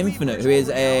fighting Infinite, who is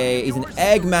he's an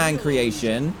Eggman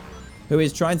creation who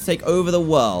is trying to take over the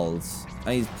world.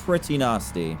 And he's pretty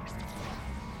nasty.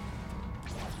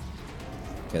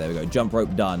 Okay, there we go. Jump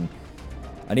rope done.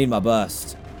 I need my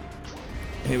burst.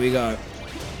 Here we go.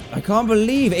 I can't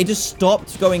believe it just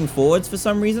stopped going forwards for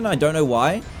some reason. I don't know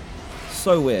why.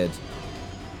 So weird.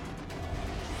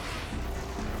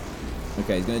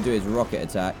 Okay, he's going to do his rocket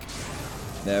attack.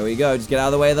 There we go. Just get out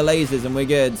of the way of the lasers and we're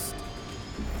good.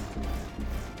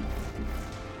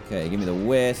 Okay, give me the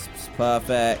wisps.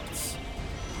 Perfect.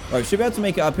 Alright, should be able to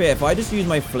make it up here. If I just use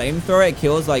my flamethrower, it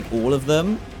kills like all of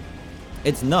them.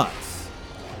 It's nuts.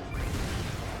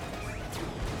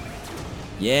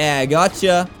 Yeah,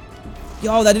 gotcha.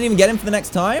 Yo, that didn't even get him for the next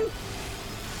time?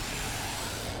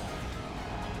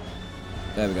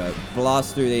 There we go.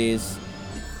 Blast through these.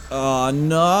 Oh,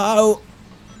 no.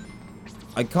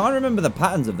 I can't remember the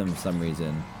patterns of them for some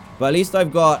reason. But at least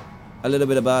I've got a little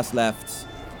bit of burst left.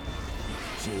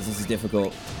 Jeez, this is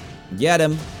difficult. Get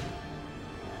him.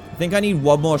 I think I need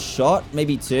one more shot.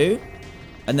 Maybe two.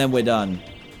 And then we're done.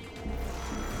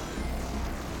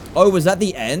 Oh, was that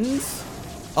the end?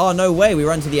 Oh, no way. We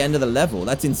run to the end of the level.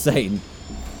 That's insane.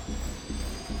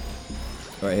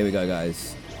 All right, here we go,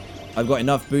 guys. I've got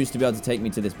enough boost to be able to take me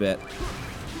to this bit.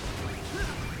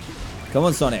 Come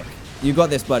on, Sonic. You got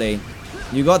this, buddy.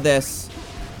 You got this.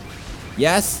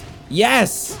 Yes.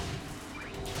 Yes.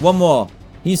 One more.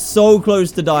 He's so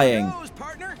close to dying.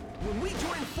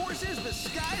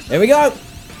 Here we go.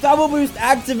 Double boost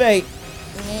activate.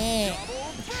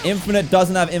 Infinite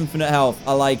doesn't have infinite health.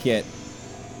 I like it.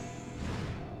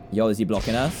 Yo, is he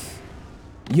blocking us?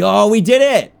 Yo, we did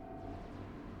it.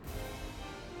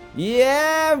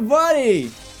 Yeah,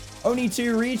 buddy. Only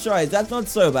 2 retries. That's not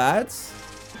so bad.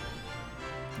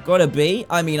 Got a B.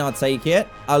 I mean, I'll take it.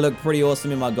 I look pretty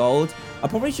awesome in my gold. I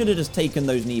probably should have just taken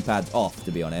those knee pads off,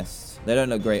 to be honest. They don't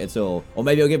look great at all. Or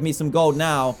maybe it'll give me some gold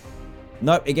now.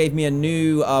 Nope, it gave me a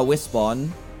new wisp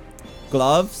on.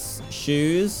 Gloves,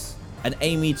 shoes, an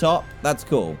Amy top. That's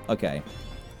cool. Okay.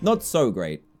 Not so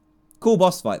great. Cool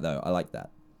boss fight, though. I like that.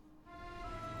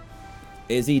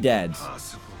 Is he dead?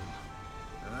 Possible.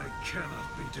 And I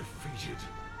cannot be defeated.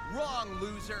 Wrong,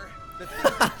 loser. The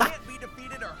things that can't be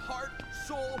defeated are heart,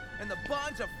 soul, and the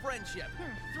bonds of friendship.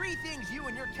 3 things you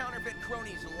and your counterfeit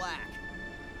cronies lack.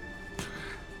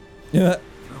 No.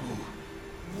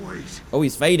 Wait. Oh,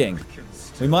 he's fading.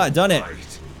 We might have done it.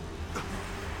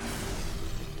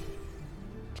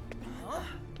 Huh?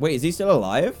 Wait, is he still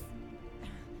alive?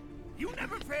 You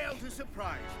never fail to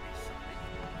surprise me,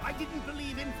 Sonic. I didn't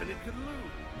believe Infinite could lose.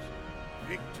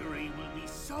 Victory will be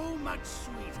so much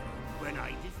sweeter when I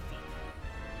defeat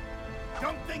you.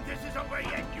 Don't think this is over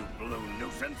yet, you blue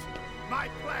nuisance. My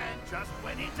plan just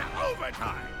went into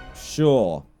overtime.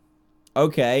 Sure.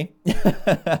 Okay.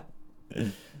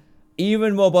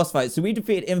 Even more boss fights. So we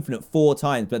defeated Infinite 4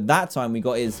 times, but that time we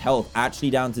got his health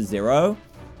actually down to 0.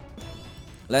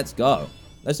 Let's go.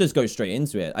 Let's just go straight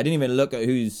into it. I didn't even look at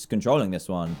who's controlling this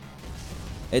one.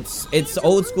 It's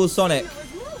old school Sonic.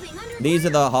 These are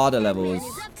the harder levels.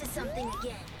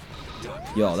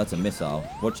 Yo, that's a missile.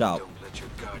 Watch out.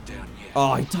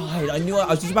 Oh, I died. I knew I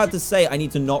was just about to say I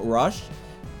need to not rush,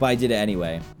 but I did it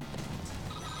anyway.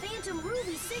 Phantom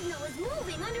Ruby signal is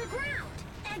moving underground.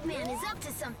 Eggman is up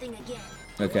to something again.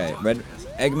 Okay,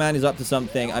 Eggman is up to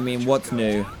something. I mean, what's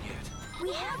new?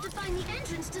 We have to find the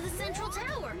entrance to the central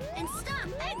tower and stop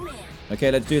Eggman.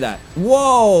 Okay, let's do that.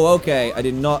 Whoa, okay. I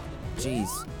did not...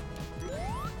 Jeez.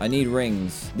 I need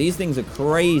rings. These things are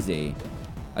crazy.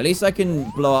 At least I can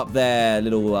blow up their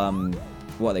little,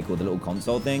 what are they called? The little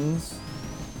console things.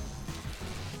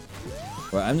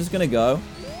 Right, I'm just gonna go.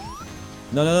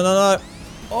 No, no, no, no, no.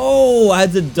 Oh, I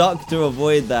had to duck to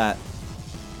avoid that.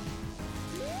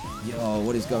 Yo,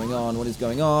 what is going on? What is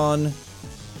going on?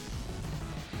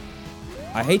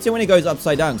 I hate it when it goes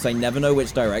upside down because I never know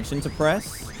which direction to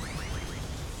press.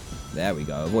 There we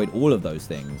go. Avoid all of those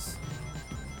things.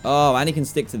 Oh, and he can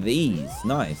stick to these.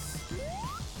 Nice.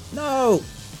 No!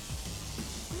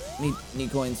 Need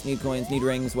coins, need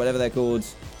rings, whatever they're called.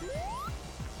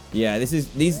 Yeah,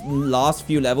 these last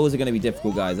few levels are going to be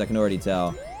difficult, guys. I can already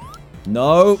tell.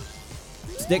 No!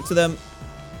 Stick to them.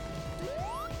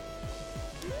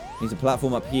 Need a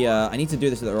platform up here. I need to do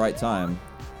this at the right time.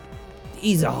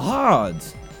 These are hard.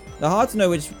 They're hard to know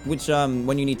which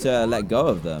when you need to let go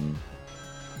of them.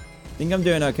 I think I'm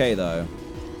doing okay, though.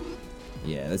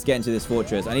 Yeah, let's get into this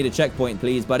fortress. I need a checkpoint,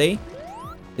 please, buddy.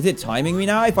 Is it timing me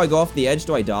now? If I go off the edge,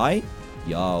 do I die?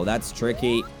 Yo, that's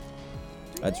tricky.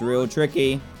 That's real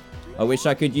tricky. I wish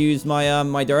I could use my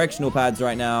my directional pads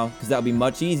right now, because that would be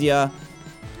much easier.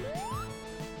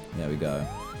 There we go.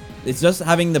 It's just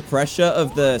having the pressure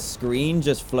of the screen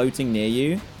just floating near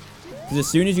you. Because as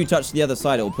soon as you touch the other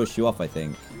side, it will push you off, I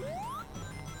think.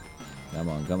 Come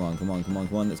on, come on, come on, come on,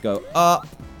 come on. Let's go up.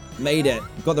 Made it.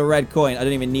 Got the red coin. I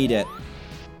don't even need it.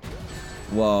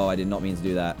 Whoa, I did not mean to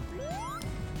do that.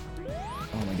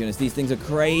 Oh my goodness, these things are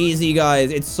crazy,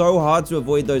 guys. It's so hard to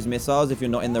avoid those missiles if you're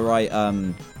not in the right, Oh,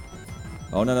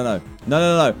 no, no, no. No,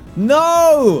 no, no,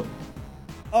 no!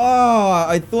 Oh,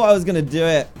 I thought I was gonna do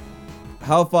it.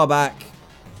 How far back?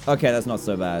 Okay, that's not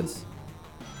so bad.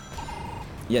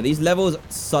 Yeah, these levels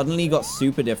suddenly got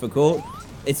super difficult.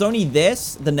 It's only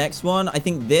this, the next one. I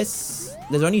think this...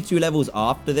 There's only 2 levels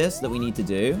after this that we need to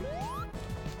do.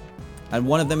 And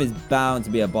one of them is bound to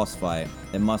be a boss fight.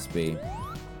 It must be.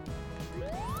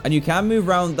 And you can move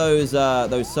around those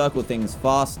circle things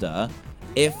faster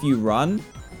if you run.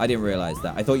 I didn't realize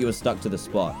that. I thought you were stuck to the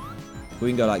spot. We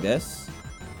can go like this.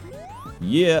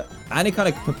 Yeah. And it kind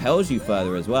of propels you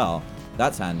further as well.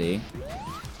 That's handy.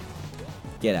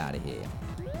 Get out of here.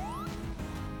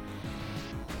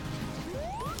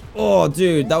 Oh,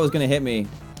 dude. That was going to hit me.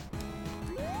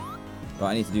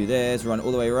 Right, I need to do this. Run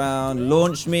all the way around.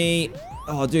 Launch me.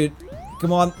 Oh, dude.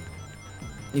 Come on.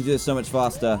 I need to do this so much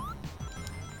faster.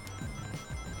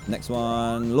 Next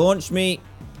one. Launch me.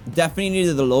 Definitely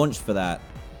needed the launch for that.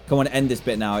 Come on, end this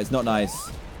bit now. It's not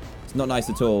nice. It's not nice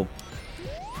at all.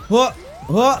 What?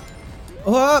 What?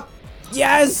 What?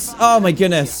 Yes! Oh, my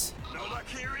goodness.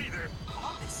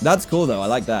 That's cool, though. I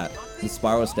like that. The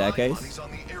spiral staircase.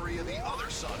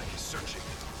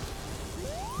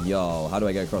 Yo, how do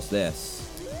I get across this?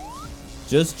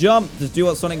 Just jump. Just do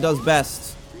what Sonic does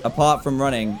best. Apart from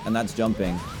running, and that's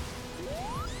jumping.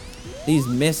 These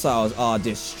missiles are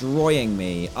destroying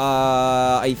me.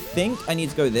 I think I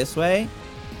need to go this way.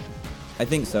 I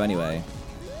think so, anyway.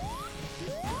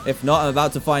 If not, I'm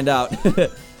about to find out.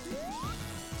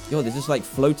 Yo, there's just like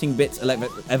floating bits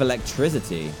of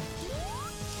electricity.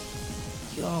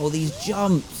 Yo, these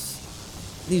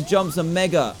jumps. These jumps are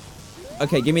mega.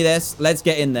 Okay, give me this. Let's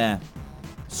get in there.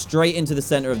 Straight into the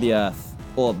center of the earth.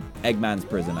 Or Eggman's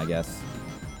prison, I guess.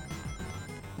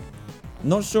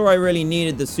 Not sure I really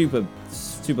needed the super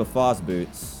fast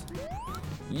boots.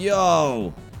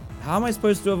 Yo! How am I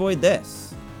supposed to avoid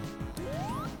this?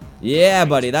 Yeah,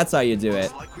 buddy. That's how you do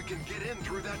it.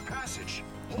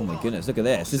 Oh my goodness, look at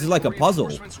this. This is like a puzzle.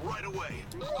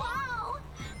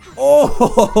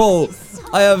 Oh!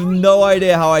 I have no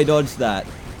idea how I dodged that.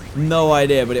 No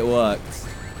idea, but it worked.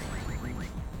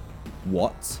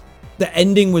 What? The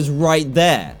ending was right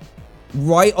there.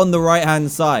 Right on the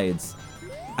right-hand side.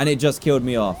 And it just killed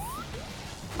me off.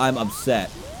 I'm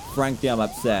upset. Frankly, I'm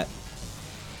upset.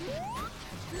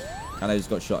 And I just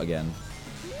got shot again.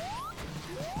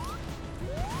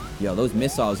 Yo, those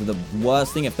missiles are the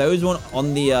worst thing. If those weren't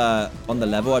on the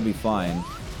level, I'd be fine.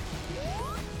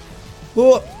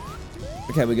 Oh.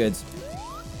 Okay, we're good.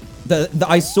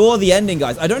 I saw the ending,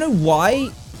 guys. I don't know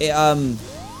why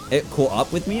it caught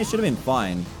up with me. It should have been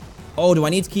fine. Oh, do I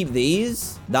need to keep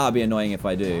these? That would be annoying if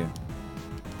I do.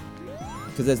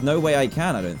 Because there's no way I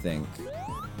can, I don't think.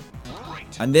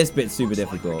 And this bit's super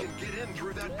difficult.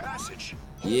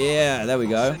 Yeah, there we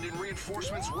go.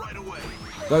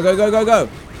 Go, go, go, go, go.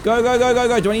 Go, go, go, go,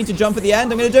 go. Do I need to jump at the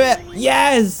end? I'm going to do it.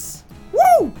 Yes!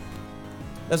 Woo!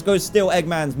 Let's go steal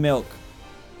Eggman's milk.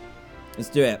 Let's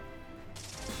do it.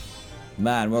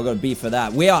 Man, we're all going to beef for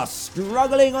that. We are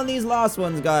struggling on these last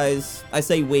ones, guys. I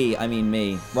say we, I mean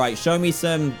me. Right, show me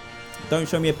some... Don't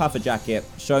show me a puffer jacket.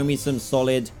 Show me some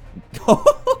solid...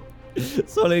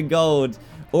 solid gold.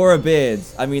 Or a beard.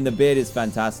 I mean, the beard is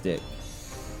fantastic.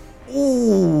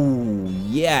 Ooh,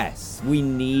 yes. We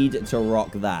need to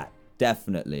rock that.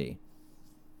 Definitely.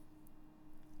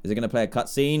 Is it going to play a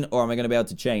cutscene? Or am I going to be able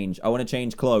to change? I want to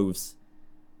change clothes.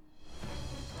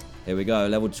 Here we go.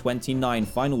 Level 29.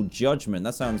 Final Judgment.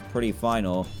 That sounds pretty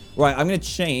final. Right, I'm going to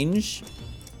change.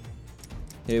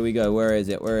 Here we go. Where is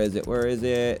it? Where is it? Where is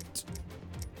it?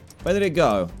 Where did it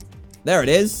go? There it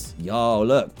is. Yo,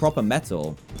 look. Proper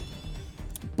metal.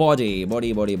 Body.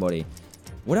 Body, body, body.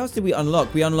 What else did we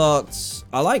unlock? We unlocked...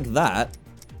 I like that.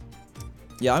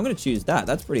 Yeah, I'm going to choose that.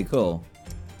 That's pretty cool.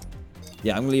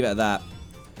 Yeah, I'm going to leave it at that.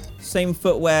 Same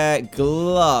footwear.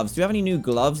 Gloves. Do we have any new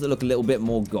gloves that look a little bit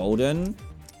more golden?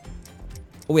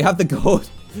 Oh, we have the gold.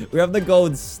 We have the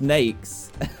gold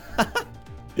snakes.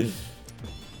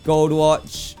 Gold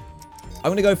watch. I'm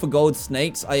going to go for gold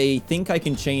snakes. I think I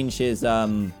can change his...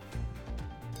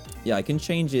 Yeah, I can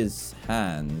change his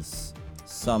hands.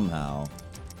 Somehow.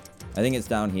 I think it's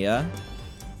down here.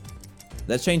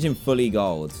 Let's change him fully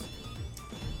gold.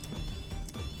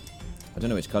 I don't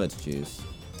know which color to choose.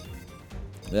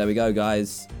 There we go,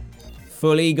 guys.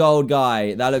 Fully gold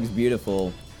guy. That looks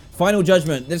beautiful. Final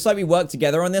Judgment. Looks like we worked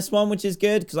together on this one, which is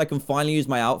good, because I can finally use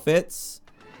my outfits.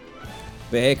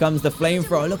 But here comes the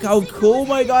flamethrower. Look how cool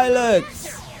my guy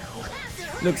looks.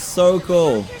 Looks so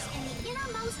cool.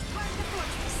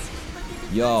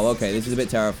 Yo, okay, this is a bit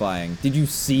terrifying. Did you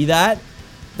see that?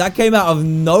 That came out of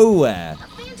nowhere.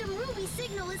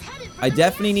 I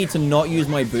definitely need to not use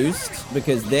my boost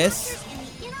because this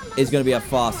is going to be a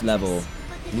fast level.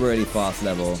 Really fast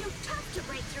level.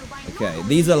 Okay,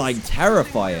 these are like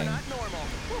terrifying.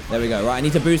 There we go. Right, I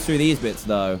need to boost through these bits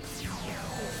though.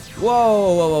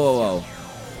 Whoa, whoa, whoa, whoa, whoa.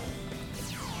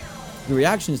 The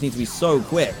reactions need to be so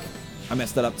quick. I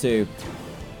messed that up too.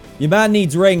 Your man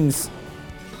needs rings.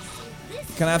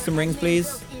 Can I have some rings,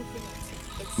 please?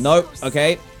 Nope.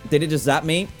 Okay. Did it just zap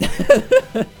me?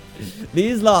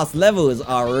 These last levels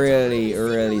are really,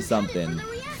 really something.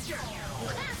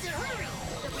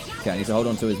 Okay, I need to hold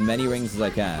on to as many rings as I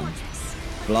can.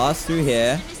 Blast through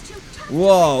here.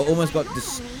 Whoa, almost got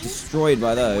destroyed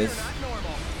by those.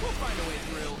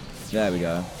 There we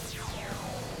go.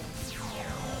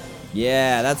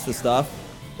 Yeah, that's the stuff.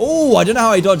 Oh, I don't know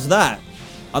how I dodged that.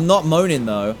 I'm not moaning,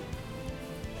 though.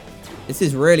 This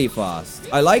is really fast.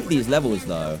 I like these levels,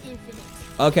 though.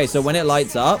 Okay, so when it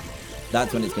lights up,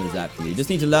 that's when it's going to zap you. You just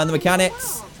need to learn the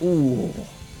mechanics. Ooh.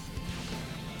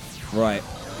 Right.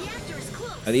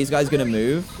 Are these guys going to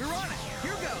move?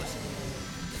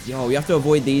 Yo, we have to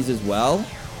avoid these as well.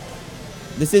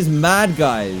 This is mad,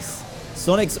 guys.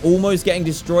 Sonic's almost getting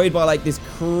destroyed by, like, this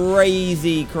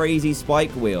crazy, crazy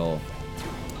spike wheel.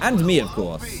 And me, of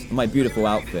course. My beautiful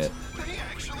outfit.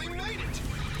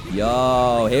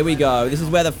 Yo, here we go. This is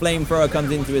where the flamethrower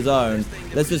comes into his own.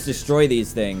 Let's just destroy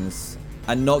these things.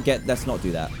 And not get... Let's not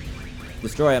do that.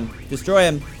 Destroy him. Destroy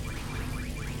him.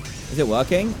 Is it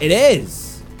working? It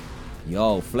is!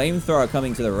 Yo, flamethrower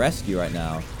coming to the rescue right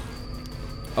now.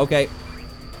 Okay.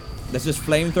 Let's just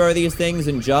flamethrower these things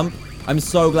and jump. I'm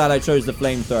so glad I chose the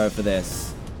flamethrower for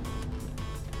this.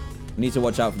 I need to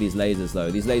watch out for these lasers,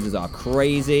 though. These lasers are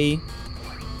crazy.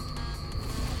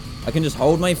 I can just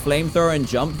hold my flamethrower and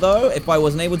jump, though. If I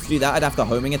wasn't able to do that, I'd have to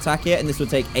homing attack it, and this would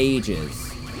take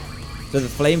ages. So the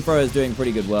flamethrower is doing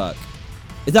pretty good work.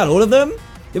 Is that all of them?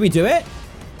 Did we do it?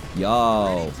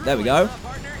 Yo. There we go.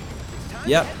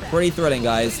 Yep. Pretty thrilling,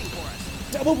 guys.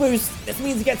 Double boost. This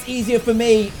means it gets easier for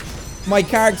me. My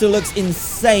character looks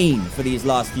insane for these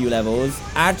last few levels.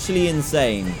 Actually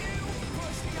insane.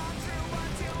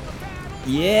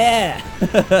 Yeah.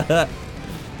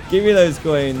 Give me those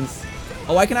coins.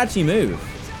 Oh, I can actually move.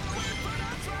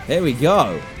 There we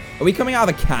go. Are we coming out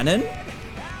of a cannon?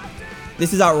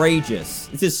 This is outrageous.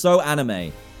 This is so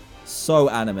anime. So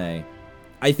anime.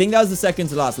 I think that was the second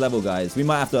to last level, guys. We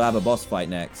might have to have a boss fight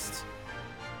next.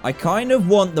 I kind of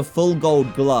want the full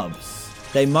gold gloves.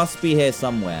 They must be here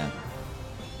somewhere.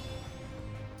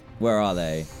 Where are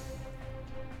they?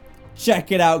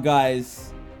 Check it out,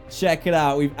 guys. Check it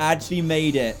out. We've actually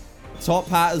made it. Top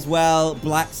hat as well.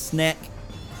 Black snack.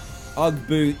 Ugg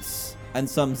boots. And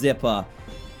some zipper.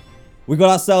 We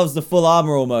got ourselves the full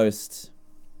armor almost.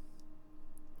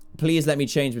 Please let me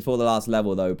change before the last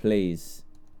level, though. Please.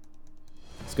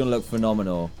 It's going to look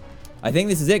phenomenal. I think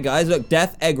this is it, guys. Look,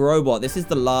 Death Egg Robot. This is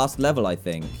the last level, I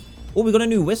think. Oh, we got a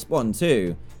new Wisp one,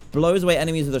 too. Blows away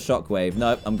enemies with a shockwave.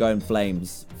 Nope, I'm going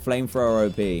flames. Flamethrower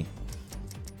OP.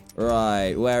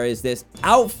 Right, where is this?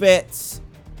 Outfit!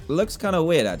 Looks kind of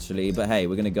weird, actually. But hey,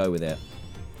 we're going to go with it.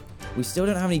 We still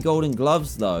don't have any golden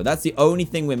gloves, though. That's the only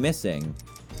thing we're missing.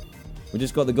 We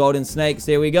just got the golden snakes.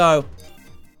 Here we go.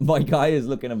 My guy is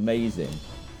looking amazing.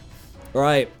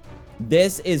 Right.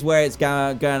 This is where it's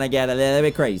gonna get a little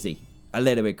bit crazy. A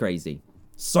little bit crazy.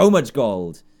 So much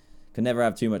gold. Can never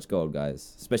have too much gold,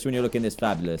 guys. Especially when you're looking this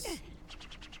fabulous.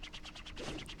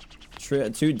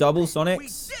 Two double Sonics. We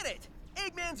did it!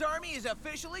 Eggman's army is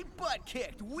officially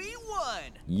butt-kicked. We won!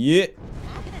 Yeah.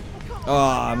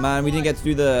 Oh, man. We didn't get to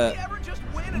do the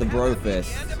bro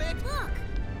fist.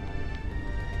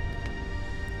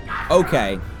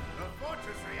 Okay. The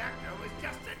fortress reactor was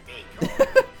just a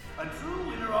decoy. A true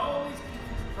winner always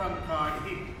keeps his trump card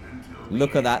hidden until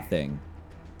Look at that thing.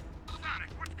 Sonic,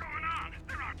 what's going on?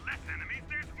 There aren't less enemies,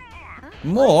 there's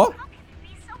more. More? How can it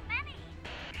be so many?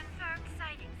 Confirmed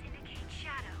sightings indicate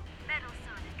Shadow, Metal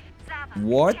Sonic, Zava,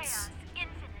 What? Chaos,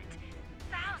 Infinite.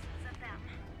 Thousands of them.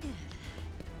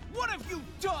 What have you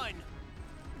done?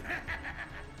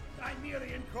 I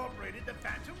merely incorporated the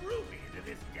Phantom Ruby into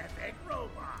this Death Egg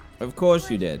Robot. Of course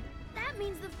you did. That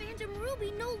means the Phantom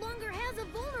Ruby no longer has a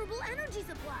vulnerable energy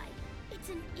supply. It's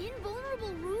an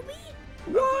invulnerable ruby?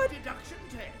 What? Deduction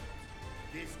tale.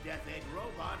 This Death Egg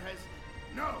Robot has...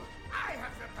 No, I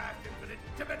have surpassed Infinite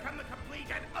to become the complete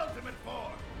and ultimate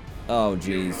form. Oh, You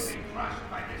will jeez. be crushed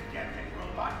by this Death Egg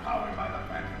Robot powered by the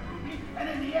Phantom Ruby, and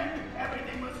in the end,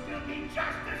 everything will still be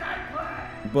just as I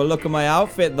planned. But look at my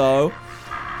outfit, though.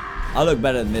 I look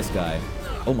better than this guy.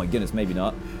 Oh my goodness, maybe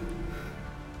not.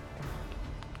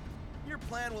 Your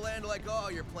plan will end like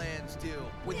all your plans do,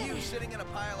 with you sitting in a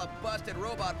pile of busted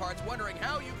robot parts wondering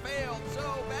how you failed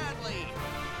so badly.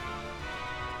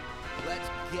 Let's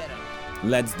get him.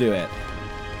 Let's do it.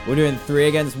 We're doing 3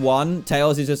 against 1.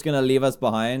 Tails is just gonna leave us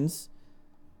behind.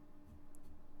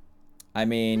 I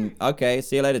mean, okay,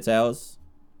 see you later, Tails.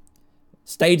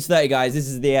 Stage 30, guys. This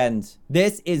is the end.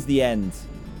 This is the end.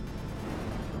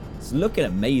 It's looking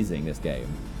amazing, this game.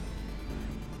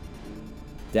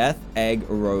 Death Egg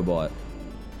Robot.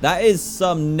 That is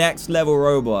some next level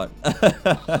robot. He's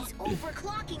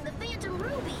overclocking the Phantom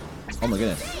Ruby. Oh my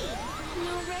goodness.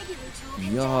 No regular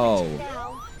tool. Yo.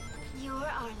 Now, you're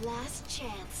our last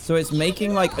chance. So it's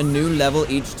making like a new level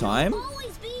each time?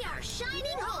 Always be our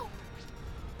shining hope.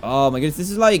 Oh my goodness, this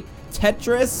is like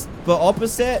Tetris, but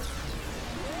opposite.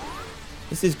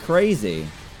 This is crazy.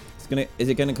 Is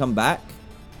it gonna come back?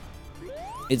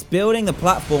 It's building the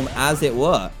platform as it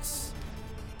works.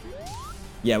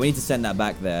 Yeah, we need to send that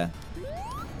back there.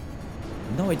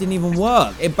 No, it didn't even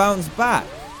work. It bounced back.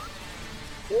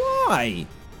 Why?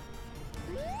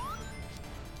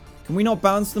 Can we not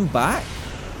bounce them back?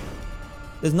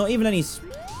 There's not even any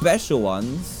special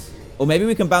ones. Or maybe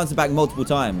we can bounce it back multiple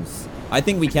times. I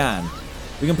think we can.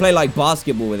 We can play like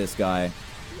basketball with this guy.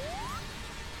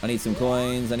 I need some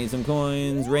coins. I need some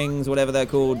coins. Rings, whatever they're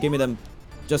called. Give me them.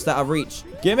 Just out of reach.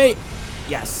 Gimme!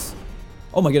 Yes!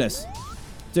 Oh my goodness.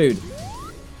 Dude.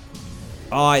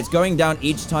 Oh, it's going down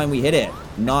each time we hit it.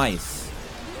 Nice.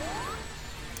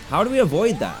 How do we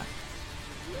avoid that?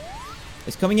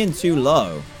 It's coming in too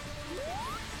low.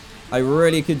 I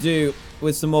really could do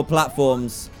with some more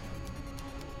platforms.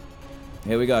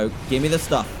 Here we go. Give me the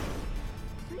stuff.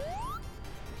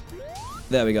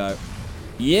 There we go.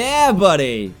 Yeah,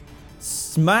 buddy!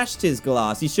 Smashed his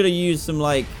glass. He should have used some,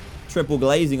 like, triple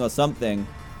glazing or something.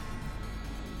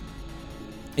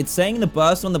 It's saying the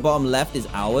burst on the bottom left is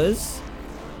ours.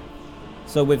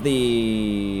 So with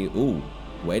the... Ooh,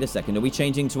 wait a second. Are we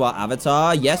changing to our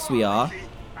avatar? Yes, we are.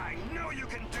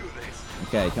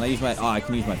 Okay, can I use my... Oh, I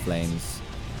can use my flames.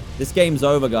 This game's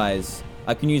over, guys.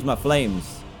 I can use my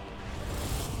flames.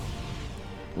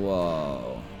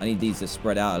 Whoa. I need these to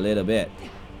spread out a little bit.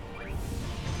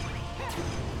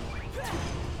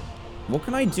 What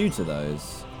can I do to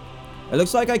those? It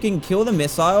looks like I can kill the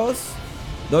missiles.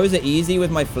 Those are easy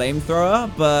with my flamethrower,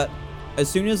 but as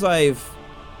soon as I've...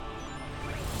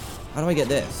 How do I get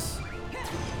this?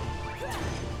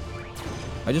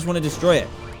 I just want to destroy it.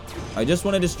 I just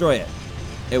want to destroy it.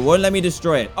 It won't let me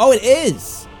destroy it. Oh, it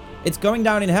is! It's going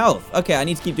down in health. Okay, I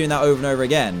need to keep doing that over and over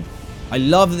again. I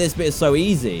love that this bit is so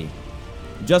easy.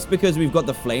 Just because we've got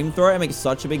the flamethrower, it makes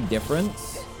such a big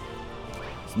difference.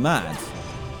 It's mad.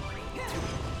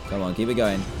 Come on, keep it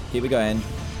going. Keep it going.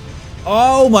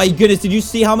 Oh my goodness, did you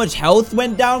see how much health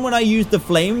went down when I used the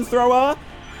flamethrower?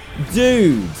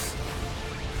 Dude.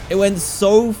 It went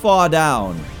so far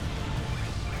down.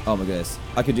 Oh my goodness.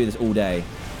 I could do this all day.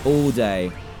 All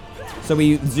day. So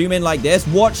we zoom in like this.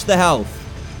 Watch the health.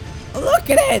 Look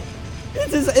at it.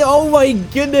 This is... Oh my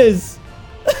goodness.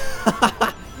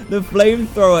 The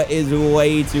flamethrower is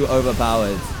way too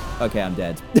overpowered. Okay, I'm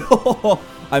dead.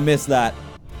 I missed that.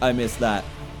 I missed that.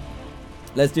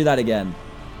 Let's do that again.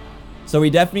 So we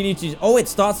definitely need to... Oh, it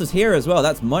starts us here as well.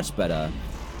 That's much better.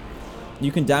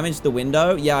 You can damage the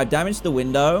window. Yeah, I damaged the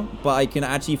window, but I can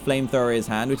actually flamethrower his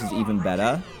hand, which is even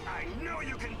better.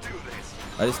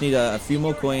 I just need a few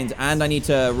more coins, and I need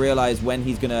to realize when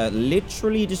he's going to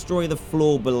literally destroy the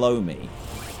floor below me.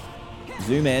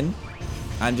 Zoom in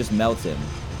and just melt him.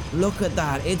 Look at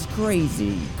that. It's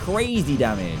crazy. Crazy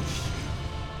damage.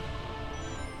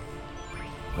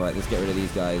 All right, let's get rid of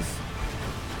these guys.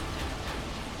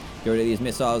 Get rid of these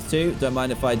missiles too. Don't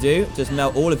mind if I do. Just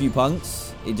melt all of you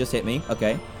punks. It just hit me.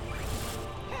 Okay.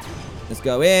 Let's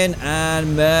go in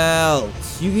and melt.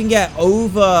 You can get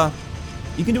over...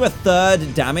 You can do a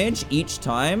third damage each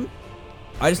time.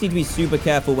 I just need to be super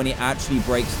careful when he actually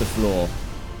breaks the floor.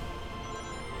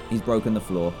 He's broken the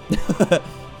floor.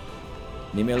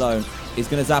 Leave me alone. He's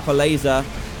going to zap a laser.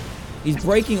 He's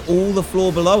breaking all the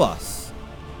floor below us.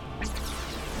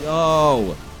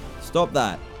 Yo. Stop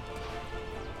that.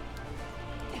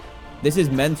 This is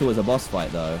mental as a boss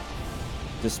fight, though.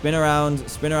 Just spin around.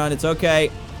 Spin around. It's okay.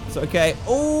 It's okay.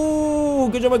 Oh,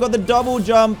 good job. I got the double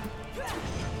jump.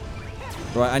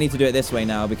 Right, I need to do it this way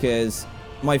now because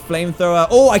my flamethrower...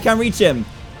 Oh, I can reach him.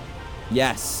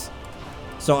 Yes.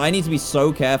 So I need to be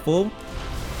so careful.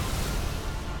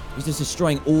 He's just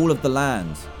destroying all of the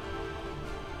land.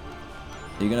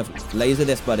 You're going to laser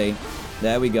this, buddy.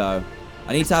 There we go.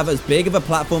 I need to have as big of a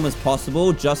platform as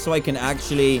possible just so I can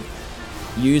actually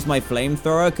use my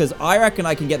flamethrower, because I reckon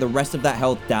I can get the rest of that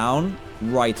health down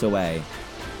right away.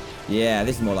 Yeah,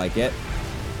 this is more like it.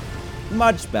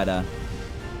 Much better.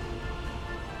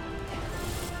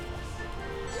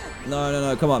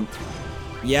 No, come on.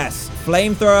 Yes,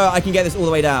 flamethrower, I can get this all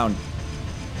the way down.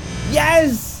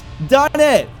 Yes! Done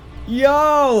it!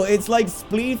 Yo, it's like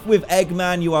Spleef with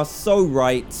Eggman, you are so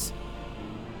right.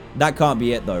 That can't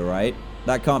be it though, right?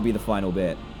 That can't be the final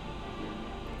bit.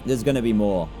 There's gonna be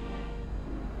more.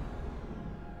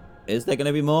 Is there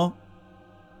gonna be more?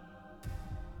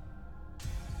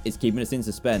 It's keeping us in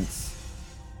suspense.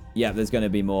 Yeah, there's gonna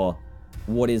be more.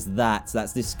 What is that?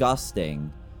 That's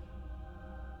disgusting.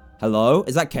 Hello?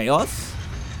 Is that chaos?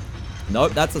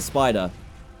 Nope, that's a spider.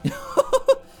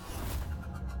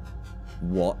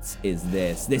 What is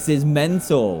this? This is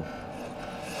mental.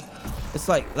 It's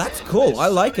like, that's cool. I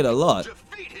like it a lot. Go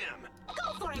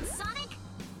for it, Sonic.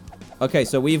 Okay,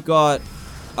 so we've got...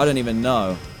 I don't even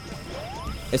know.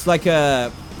 It's like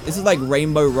a... This is like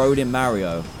Rainbow Road in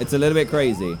Mario. It's a little bit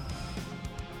crazy.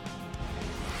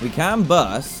 We can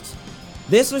burst.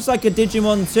 This looks like a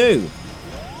Digimon too.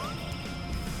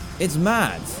 It's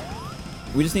mad.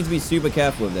 We just need to be super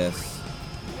careful with this.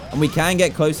 And we can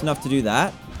get close enough to do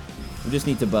that. We just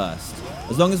need to burst.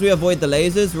 As long as we avoid the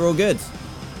lasers, we're all good.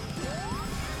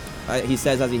 He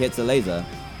says as he hits a laser.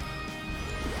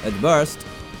 Let's burst.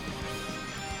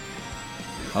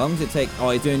 How long does it take? Oh,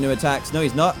 he's doing new attacks. No,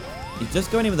 he's not. He's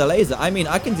just going in with a laser. I mean,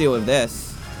 I can deal with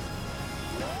this.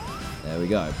 There we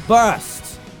go.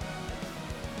 Burst!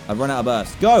 I've run out of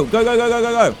burst. Go! Go, go, go, go,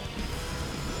 go, go!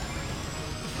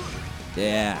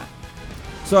 Yeah.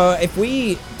 So, if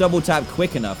we double tap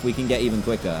quick enough, we can get even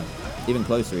quicker. Even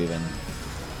closer, even.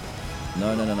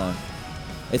 No, no, no, no.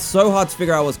 It's so hard to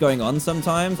figure out what's going on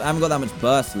sometimes. I haven't got that much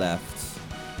burst left.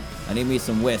 I need me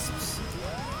some wisps.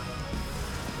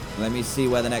 Let me see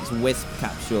where the next wisp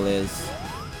capsule is.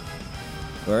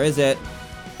 Where is it?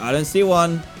 I don't see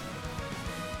one.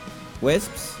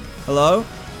 Wisps? Hello?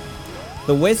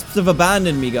 The wisps have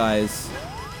abandoned me, guys.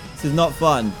 This is not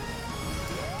fun.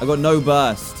 I got no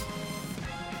burst.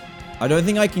 I don't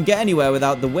think I can get anywhere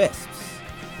without the wisps.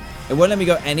 It won't let me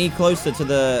go any closer to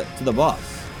the boss.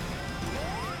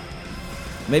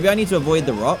 Maybe I need to avoid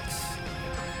the rocks.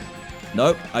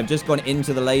 Nope, I've just gone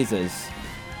into the lasers.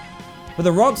 But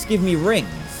the rocks give me rings.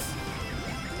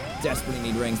 Desperately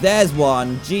need rings. There's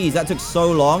one. Jeez, that took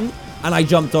so long. And I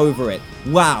jumped over it.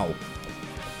 Wow.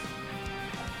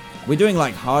 We're doing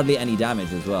like hardly any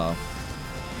damage as well.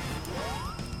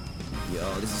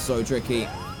 Yo, this is so tricky.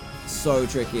 So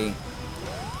tricky.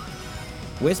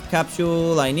 Wisp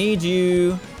capsule, I need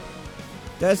you.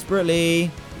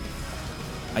 Desperately.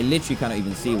 I literally cannot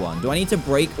even see one. Do I need to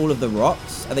break all of the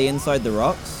rocks? Are they inside the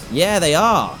rocks? Yeah, they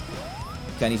are.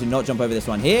 Okay, I need to not jump over this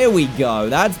one. Here we go.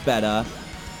 That's better.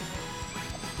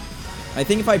 I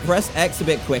think if I press X a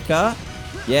bit quicker.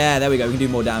 Yeah, there we go. We can do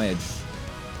more damage.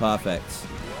 Perfect.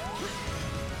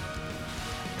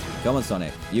 Come on,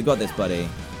 Sonic. You got this, buddy.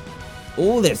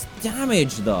 All this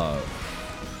damage, though.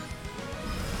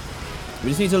 We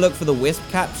just need to look for the wisp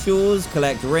capsules,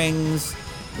 collect rings.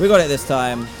 We got it this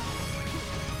time.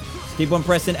 Just keep on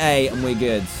pressing A and we're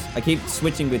good. I keep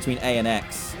switching between A and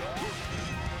X.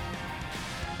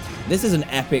 This is an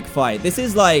epic fight. This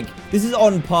is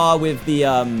on par with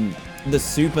the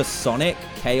Super Sonic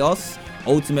Chaos,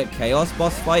 Ultimate Chaos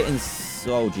boss fight in...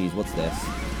 Oh, geez, what's this?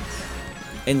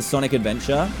 In Sonic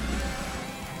Adventure.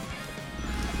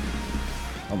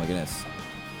 Oh, my goodness.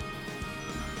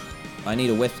 I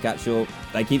need a wisp capsule.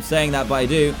 I keep saying that, but I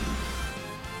do.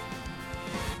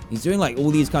 He's doing like all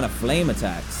these kind of flame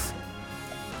attacks.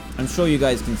 I'm sure you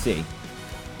guys can see.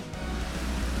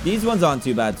 These ones aren't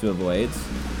too bad to avoid.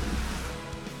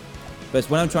 But it's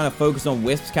when I'm trying to focus on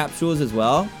wisp capsules as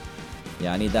well.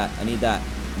 Yeah, I need that. I need that.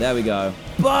 There we go.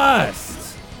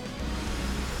 Burst!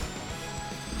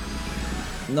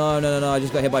 No, no, no, no. I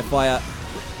just got hit by fire.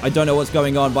 I don't know what's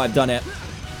going on, but I've done it.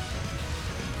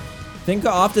 I think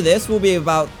after this, we'll be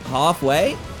about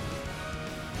halfway.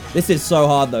 This is so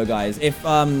hard, though, guys. If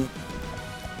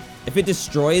it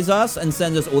destroys us and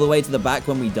sends us all the way to the back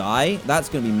when we die, that's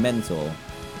going to be mental.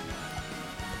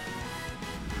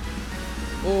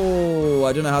 Oh,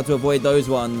 I don't know how to avoid those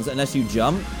ones unless you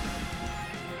jump.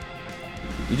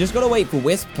 You just got to wait for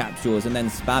wisp capsules and then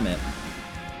spam it.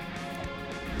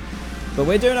 But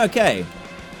we're doing okay.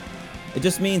 It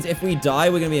just means if we die,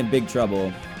 we're going to be in big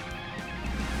trouble.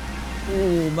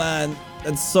 Oh, man.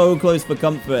 That's so close for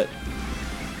comfort.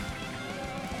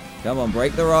 Come on,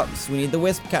 break the rocks. We need the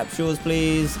wisp capsules,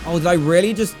 please. Oh, did I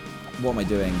really just... What am I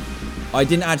doing? I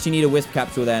didn't actually need a wisp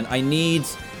capsule then. I need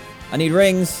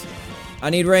rings. I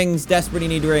need rings. Desperately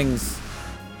need rings.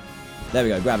 There we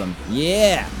go. Grab him.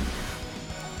 Yeah.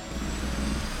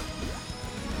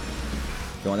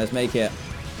 Come on, let's make it.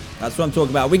 That's what I'm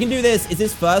talking about. We can do this. Is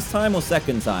this first time or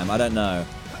second time? I don't know.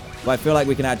 But I feel like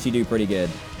we can actually do pretty good.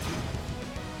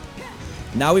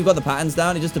 Now we've got the patterns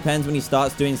down. It just depends when he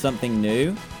starts doing something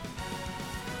new.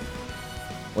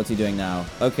 What's he doing now?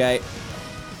 Okay.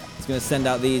 He's going to send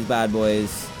out these bad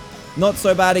boys. Not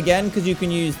so bad again, because you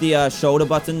can use the shoulder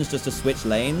buttons just to switch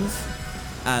lanes.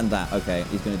 And that. Okay,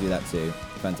 he's going to do that too.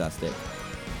 Fantastic.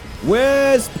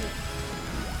 Wisp!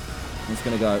 I'm just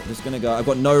going to go. Just going to go. I've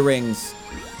got no rings.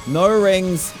 No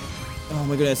rings. Oh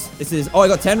my goodness. This is... Oh, I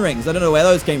got 10 rings. I don't know where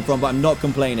those came from, but I'm not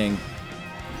complaining.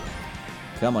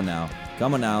 Come on now.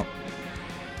 Come on now.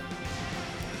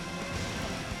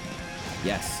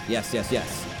 Yes. Yes, yes,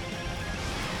 yes.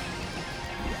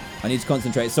 I need to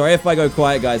concentrate. Sorry if I go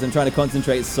quiet, guys. I'm trying to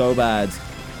concentrate so bad.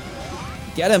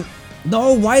 Get him.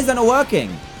 No, why is that not working?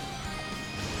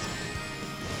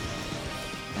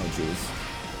 Oh, jeez.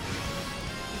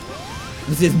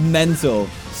 This is mental.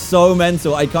 So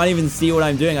mental. I can't even see what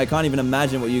I'm doing. I can't even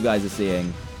imagine what you guys are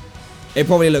seeing. It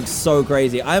probably looks so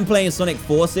crazy. I'm playing Sonic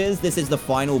Forces. This is the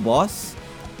final boss.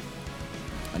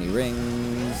 I need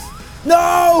rings.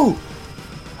 No!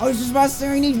 I was just about to say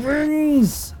I need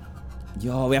rings.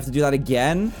 Yo, we have to do that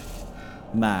again?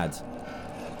 Mad.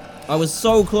 I was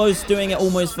so close doing it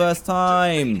almost first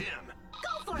time.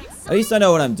 At least I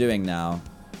know what I'm doing now.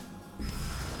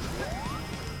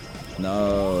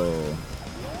 No.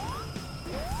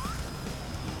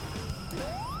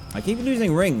 I keep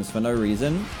losing rings for no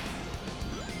reason.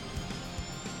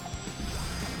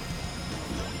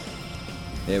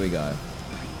 Here we go.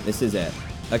 This is it.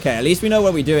 Okay, at least we know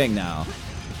what we're doing now.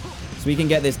 So we can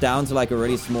get this down to like a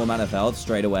really small amount of health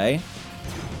straight away.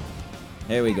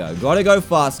 Here we go. Gotta go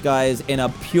fast, guys. In a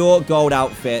pure gold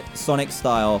outfit. Sonic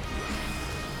style.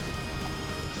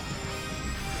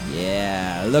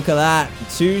 Yeah, look at that.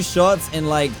 2 shots in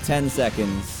like 10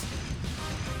 seconds.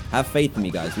 Have faith in me,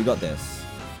 guys. We got this.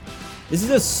 This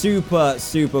is a super,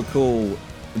 super cool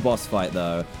boss fight,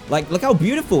 though. Like, look how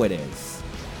beautiful it is.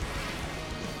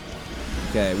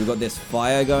 Okay, we've got this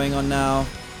fire going on now.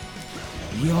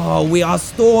 Yo, we are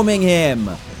storming him.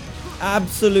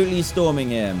 Absolutely storming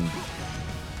him.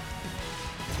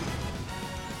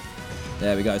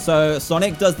 There we go. So,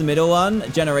 Sonic does the middle one.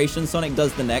 Generation Sonic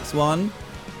does the next one.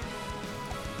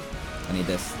 I need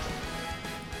this.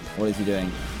 What is he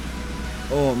doing?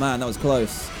 Oh, man, that was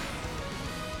close.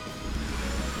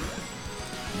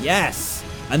 Yes!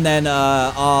 And then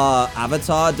our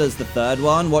avatar does the third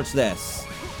one. Watch this.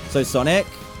 So, Sonic,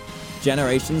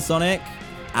 Generation Sonic,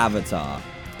 Avatar.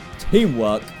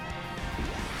 Teamwork.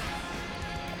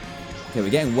 Okay, we're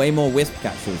getting way more Wisp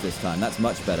capsules this time. That's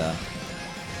much better.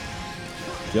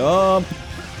 Jump.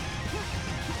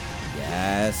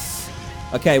 Yes.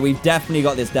 Okay, we've definitely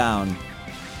got this down.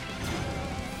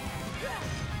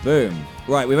 Boom.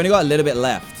 Right, we've only got a little bit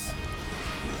left.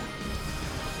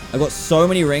 I got so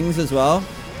many rings as well.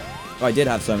 Oh, I did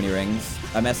have so many rings.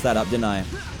 I messed that up, didn't I?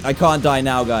 I can't die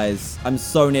now, guys. I'm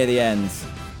so near the end.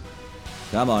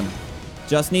 Come on.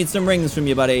 Just need some rings from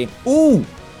you, buddy. Ooh!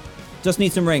 Just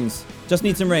need some rings. Just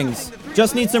need some rings.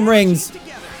 Just need some rings.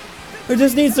 I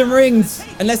just need some rings.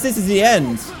 Unless this is the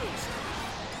end.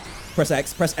 Press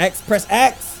X, press X, press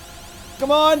X.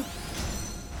 Come on.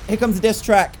 Here comes the diss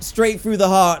track. Straight through the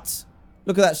heart.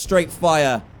 Look at that straight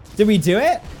fire. Did we do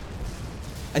it?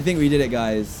 I think we did it,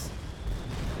 guys.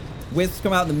 Wisps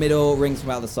come out the middle, rings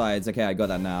come out the sides. Okay, I got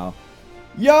that now.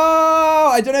 Yo!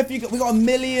 I don't know if you... We got 1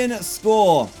 million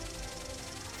score.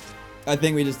 I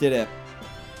think we just did it.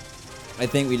 I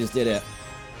think we just did it.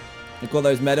 Look at all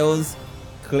those medals.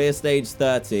 Clear stage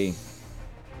 30.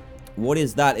 What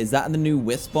is that? Is that the new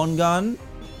Wisp-on gun?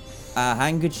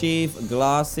 Handkerchief,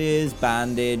 glasses,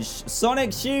 bandage,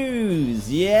 Sonic shoes.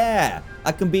 Yeah.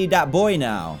 I can be that boy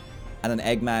now. And an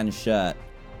Eggman shirt.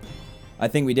 I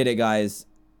think we did it, guys.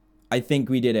 I think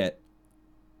we did it.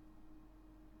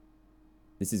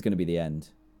 This is going to be the end.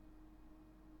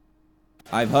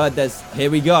 I've heard this.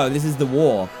 Here we go. This is the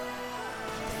war.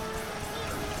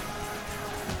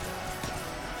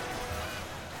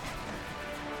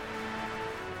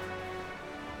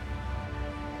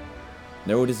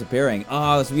 They're all disappearing.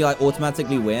 Oh, so we like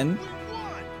automatically win?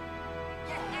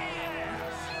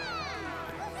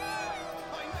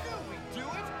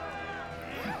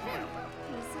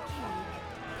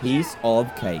 Piece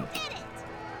of cake.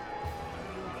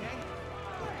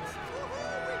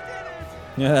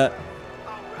 Yeah.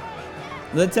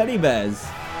 The teddy bears.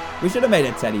 We should have made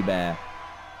a teddy bear.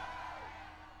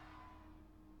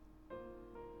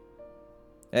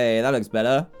 Hey, that looks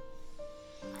better.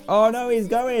 Oh no, he's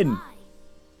going.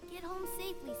 Get home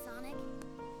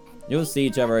You'll see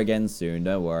each other again soon,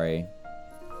 don't worry.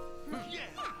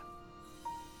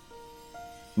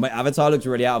 My avatar looks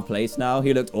really out of place now.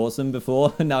 He looked awesome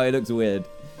before, and now he looks weird.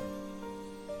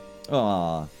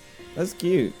 Aw, that's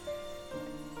cute.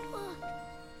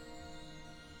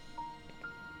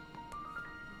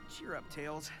 Cheer up,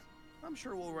 Tails. I'm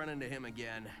sure we'll run into him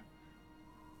again.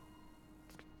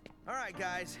 Alright,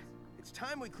 guys. It's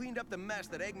time we cleaned up the mess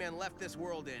that Eggman left this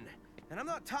world in. And I'm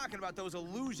not talking about those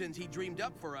illusions he dreamed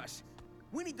up for us.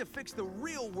 We need to fix the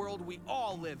real world we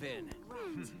all live in.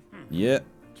 Yeah.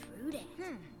 True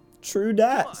that. True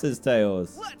that, says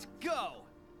Tails. Let's go!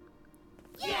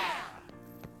 Yeah!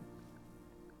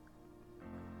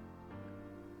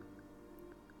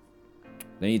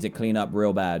 They need to clean up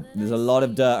real bad. There's a lot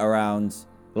of dirt around.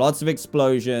 Lots of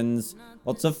explosions.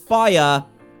 Lots of fire.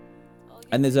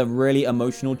 And there's a really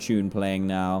emotional tune playing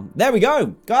now. There we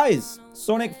go. Guys,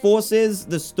 Sonic Forces,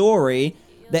 the story.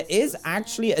 There is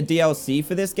actually a DLC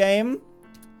for this game.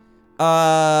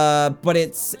 But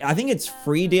I think it's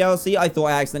free DLC. I thought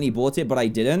I accidentally bought it, but I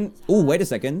didn't. Oh, wait a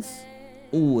second.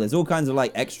 Oh, there's all kinds of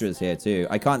like extras here too.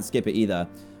 I can't skip it either.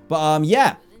 But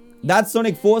yeah, that's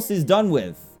Sonic Forces done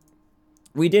with.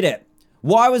 We did it.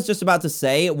 What I was just about to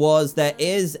say was there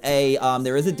is a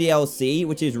DLC,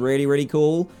 which is really, really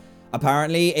cool.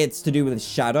 Apparently, it's to do with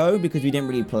Shadow, because we didn't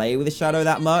really play with Shadow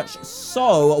that much.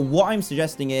 So, what I'm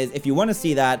suggesting is, if you want to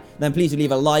see that, then please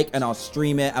leave a like, and I'll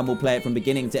stream it, and we'll play it from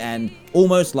beginning to end,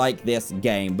 almost like this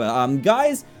game. But,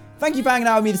 guys, thank you for hanging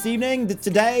out with me this evening,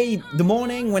 today, the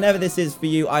morning, whenever this is for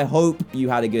you. I hope you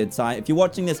had a good time. If you're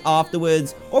watching this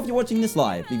afterwards, or if you're watching this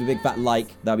live, leave a big fat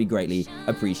like. That'd be greatly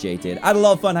appreciated. I had a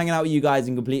lot of fun hanging out with you guys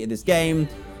and completed this game.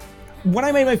 When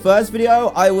I made my first video,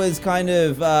 I was kind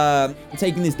of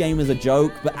taking this game as a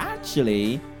joke, but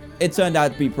actually, it turned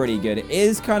out to be pretty good. It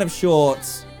is kind of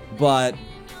short, but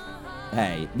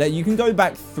hey, that you can go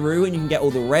back through and you can get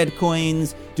all the red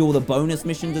coins, do all the bonus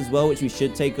missions as well, which we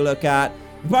should take a look at.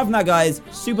 Apart from that, guys,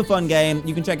 super fun game.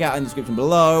 You can check it out in the description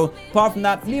below. Apart from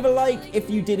that, leave a like if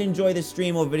you did enjoy this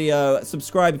stream or video.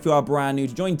 Subscribe if you are brand new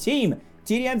to join Team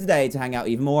TDM today to hang out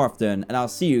even more often. And I'll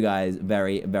see you guys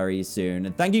very, very soon.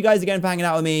 And thank you guys again for hanging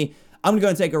out with me. I'm going to go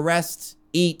and take a rest,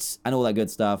 eat, and all that good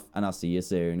stuff. And I'll see you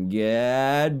soon.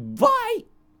 Goodbye.